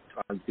easier. You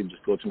can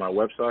just go to my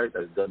website.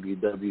 That's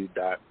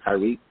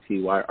www.Tariq,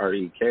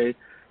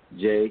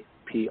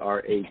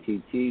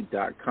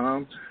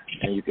 TYREKJPRATT.com,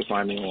 and you can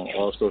find me on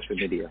all social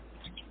media.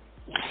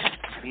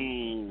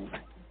 Game.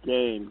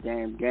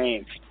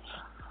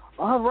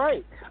 All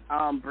right.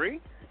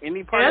 Bree,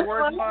 any parting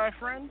words, my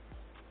friend?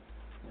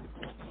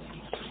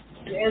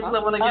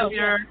 Angela, want to give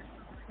your...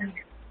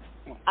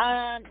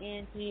 I'm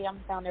Angie. I'm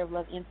the founder of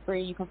Love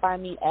Inspiry. You can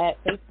find me at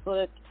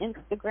Facebook,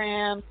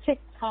 Instagram,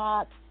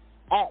 TikTok,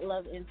 at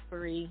Love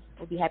Inspiry.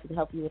 We'll be happy to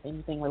help you with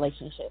anything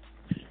relationship.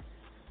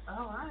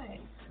 All right.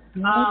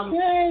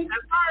 Okay.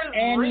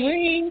 And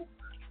we,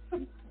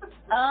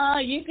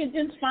 you can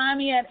just find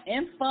me at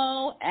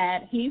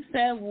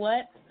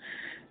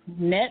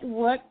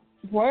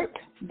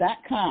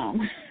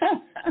info@hesaidwhatnetwork.com.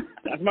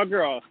 That's my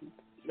girl.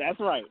 That's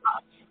right.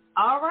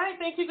 All right.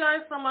 Thank you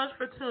guys so much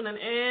for tuning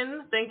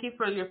in. Thank you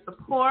for your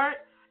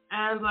support.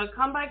 And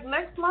come back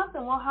next month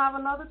and we'll have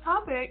another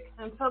topic.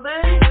 Until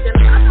then,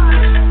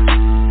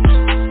 goodbye.